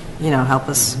 help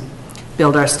us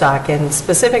build our stock. And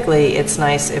specifically, it's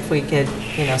nice if we could,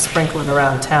 sprinkle it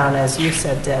around town, as you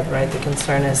said, Deb, right? The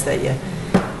concern is that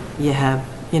you have,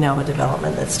 a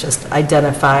development that's just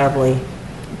identifiably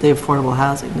the affordable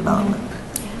housing development.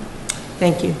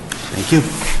 Thank you. Thank you.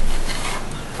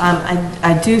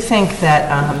 I do think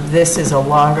that this is a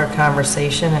longer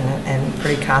conversation and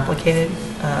pretty complicated.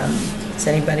 Does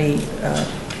anybody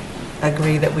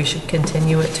agree that we should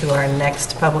continue it to our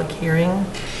next public hearing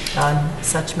on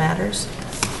such matters?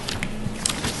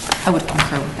 I would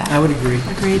concur with that. I would agree.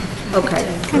 Agreed. Okay.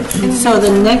 So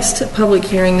the next public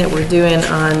hearing that we're doing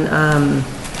on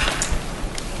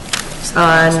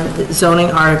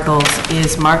zoning articles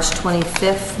is March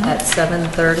 25th at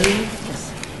 7:30.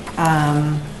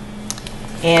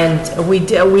 And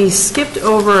we skipped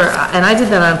over, and I did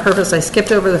that on purpose, I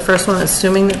skipped over the first one,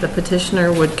 assuming that the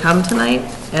petitioner would come tonight,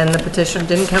 and the petitioner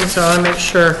didn't come, so I want to make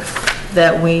sure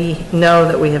that we know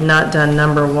that we have not done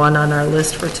number 1 on our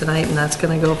list for tonight, and that's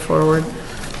going to go forward.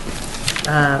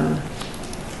 And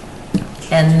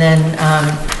then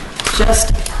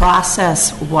just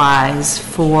process-wise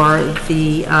for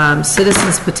the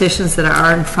citizens petitions that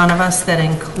are in front of us that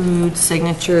include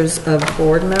signatures of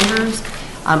board members,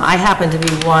 I happen to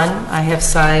be one. I have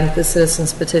signed the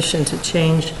citizens petition to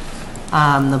change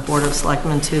the Board of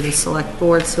Selectmen to the Select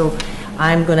Board, so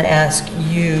I'm going to ask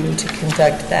you to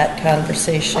conduct that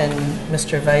conversation,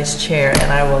 Mr. Vice Chair,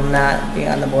 and I will not be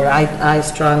on the board. I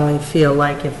strongly feel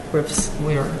like if we're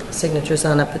signatures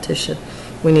on a petition,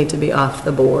 we need to be off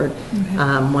the board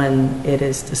when it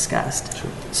is discussed.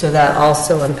 Sure. So that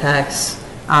also impacts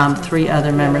 3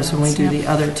 other members when we do the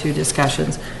other 2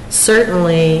 discussions.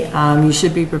 Certainly, you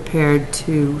should be prepared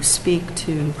to speak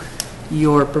to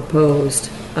your proposed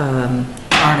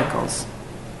articles.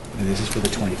 And this is for the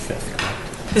 25th,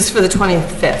 correct? This is for the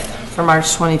 25th, for March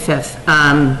 25th.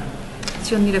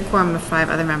 So you'll need a quorum of 5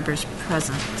 other members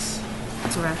present,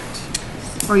 correct?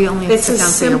 Or you only have to It's sit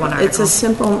down for your one article? It's a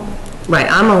simple, right,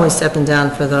 I'm only stepping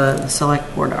down for the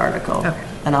select board article. Okay.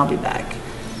 And I'll be back.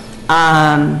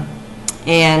 And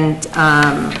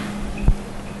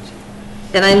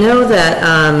I know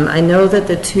that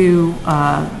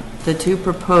the two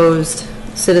proposed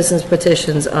citizens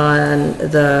petitions on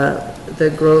the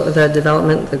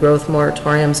development, the growth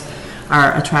moratoriums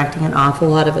are attracting an awful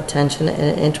lot of attention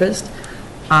and interest.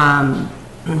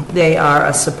 They are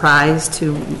a surprise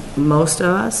to most of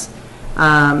us,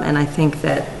 and I think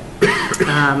that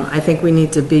we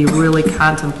need to be really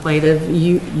contemplative.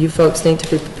 You folks need to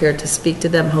be prepared to speak to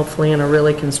them, hopefully in a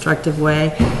really constructive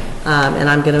way, and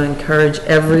I'm going to encourage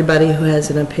everybody who has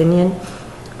an opinion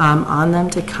on them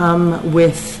to come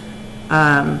with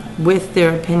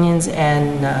their opinions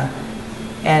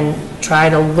and try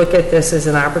to look at this as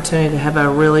an opportunity to have a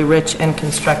really rich and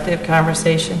constructive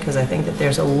conversation, because I think that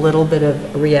there's a little bit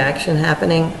of reaction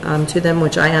happening to them,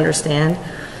 which I understand.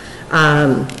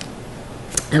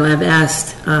 And I've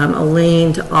asked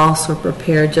Elaine to also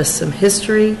prepare just some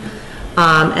history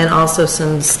and also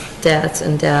some stats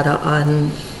and data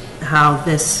on how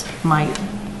this might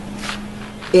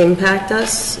impact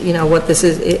us, what this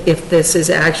is, if this is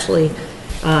actually,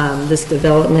 this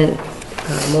development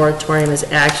moratorium is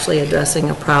actually addressing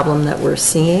a problem that we're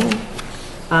seeing.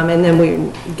 And then we're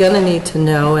going to need to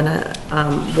know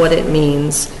what it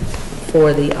means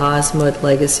for the Osmood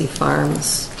Legacy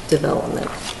Farms development,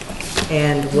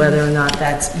 and whether or not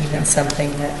that's even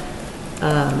something that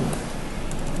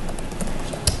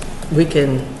we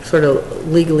can sort of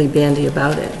legally bandy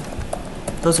about it.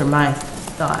 Those are my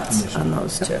thoughts on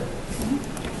those two.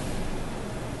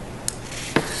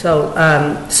 So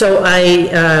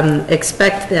I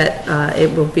expect that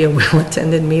it will be a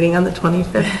well-attended meeting on the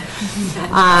 25th.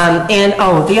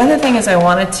 The other thing is I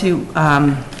wanted to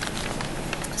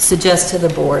suggest to the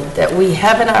board that we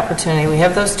have an opportunity, we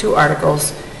have those 2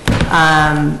 articles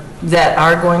that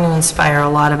are going to inspire a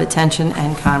lot of attention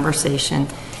and conversation,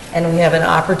 and we have an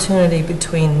opportunity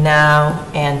between now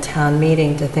and town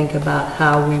meeting to think about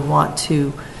how we want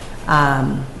to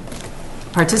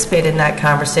participate in that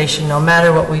conversation, no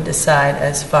matter what we decide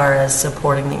as far as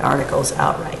supporting the articles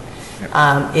outright.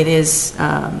 It is,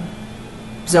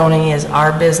 zoning is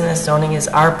our business, zoning is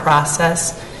our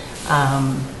process,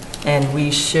 and we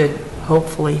should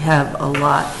hopefully have a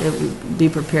lot, be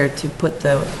prepared to put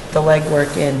the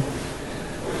legwork in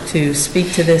to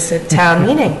speak to this at town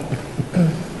meeting,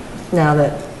 now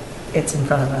that it's in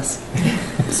front of us,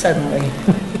 suddenly.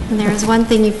 And there was one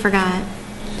thing you forgot.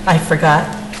 I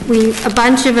forgot? A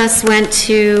bunch of us went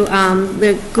to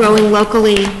the Growing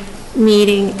Locally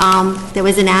meeting that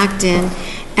was in Acton,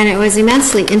 and it was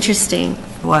immensely interesting.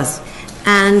 It was.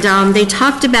 And they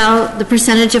talked about the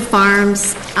percentage of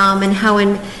farms and how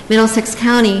in Middlesex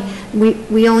County,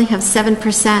 we only have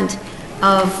 7%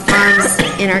 of farms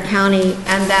in our county,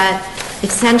 and that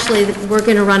essentially we're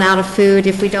going to run out of food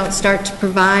if we don't start to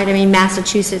provide. I mean,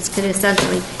 Massachusetts could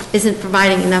essentially isn't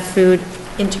providing enough food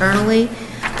internally.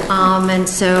 And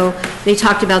so they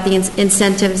talked about the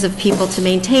incentives of people to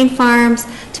maintain farms,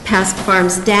 to pass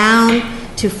farms down,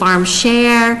 to farm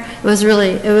share. It was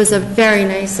a very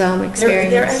nice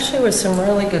experience. There actually were some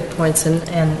really good points,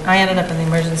 and I ended up in the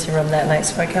emergency room that night,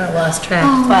 so I kind of lost track.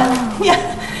 Oh, but wow.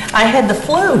 yeah, I had the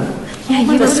flu,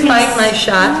 despite my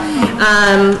shot.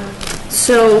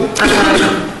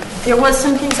 There was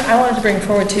some things I wanted to bring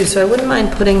forward too, so I wouldn't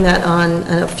mind putting that on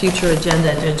a future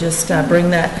agenda to just bring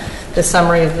the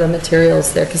summary of the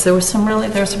materials there, because there were some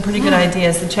pretty good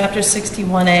ideas. The Chapter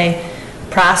 61A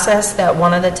process that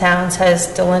one of the towns has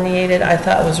delineated, I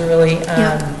thought was really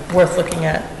worth looking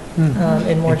at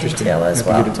in more detail as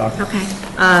well. Okay.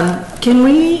 Can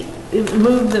we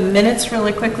move the minutes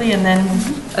really quickly and then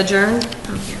adjourn?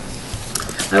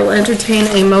 I will entertain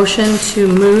a motion to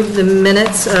move the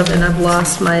minutes of, and I've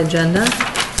lost my agenda.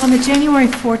 On the January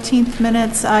 14th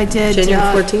minutes, I did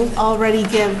January 14th? Already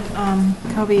give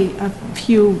Kobe a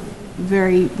few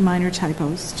very minor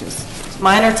typos, just.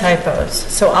 Minor typos.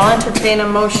 So I'll entertain a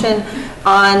motion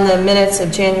on the minutes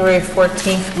of January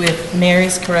 14th with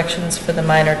Mary's corrections for the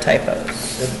minor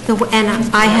typos. And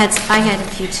I had a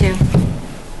few too.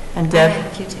 And Deb,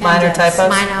 minor typos?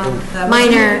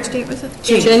 Minor.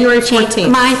 January 14th.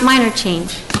 Minor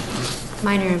change.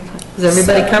 Minor input. Is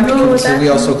everybody comfortable with that? So we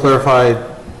also clarified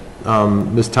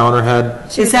Ms. Towner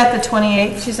had. Is that the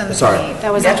 28th? She's on the Sorry. 28th.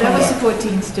 That was Yeah. the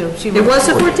 14th too. It was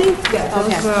the 14th? Yeah,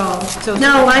 those were all. so-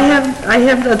 No, I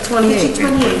have the 28th.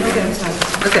 28th,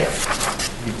 okay. Okay.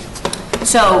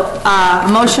 So, a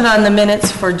motion on the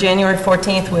minutes for January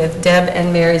 14th with Deb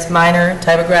and Mary's minor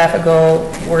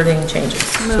typographical wording changes.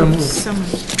 Moved. So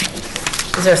moved.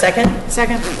 Is there a second?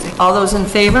 Second. All those in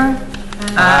favor?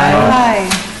 Aye.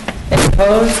 Any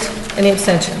opposed? Any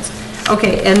abstentions?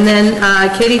 Okay, and then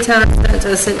Katie Town sent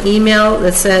us an email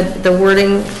that said the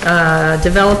wording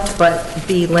developed but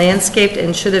be landscaped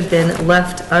and should have been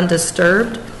left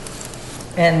undisturbed.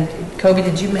 And Kobe,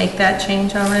 did you make that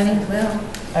change already? Well,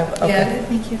 Okay. yeah,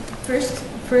 thank you. First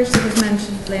it was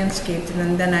mentioned landscaped,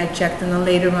 and then I checked, and then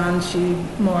later on, she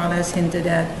more or less hinted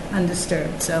at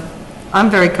undisturbed, so. I'm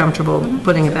very comfortable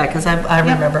putting it back, because I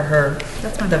remember her,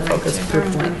 the focus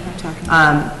group one.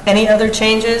 Any other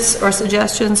changes or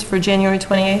suggestions for January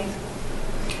 28th?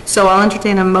 So I'll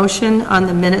entertain a motion on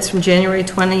the minutes from January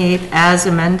 28th as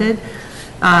amended.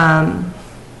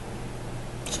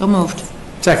 So moved.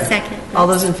 Second. All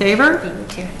those in favor?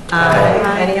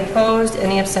 Aye. Any opposed?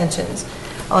 Any abstentions?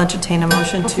 I'll entertain a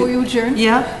motion to... Before you adjourn?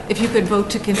 Yeah? If you could vote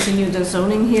to continue the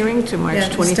zoning hearing to March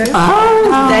 25th.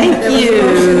 Oh, thank you.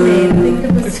 I think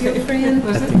it was you, Fran.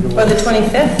 Was it? Or the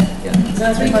 25th? Yeah.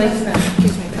 That's the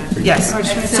 25th.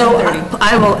 Yes. So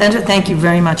I will thank you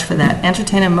very much for that.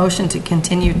 Entertain a motion to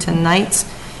continue tonight's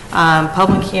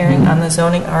public hearing on the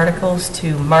zoning articles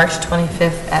to March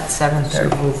 25th at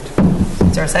 7:30.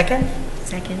 Is there a second?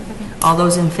 Second. All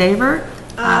those in favor?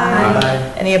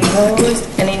 Aye. Any opposed?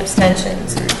 Any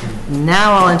abstentions?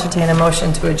 Now I'll entertain a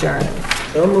motion to adjourn.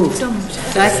 So moved.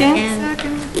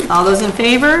 Second? All those in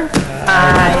favor?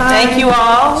 Aye. Thank you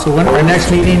all. So when our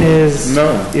next meeting is?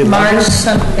 March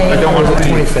something. I don't want to do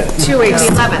the 25th. 2 weeks.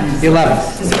 11th. The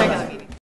 11th.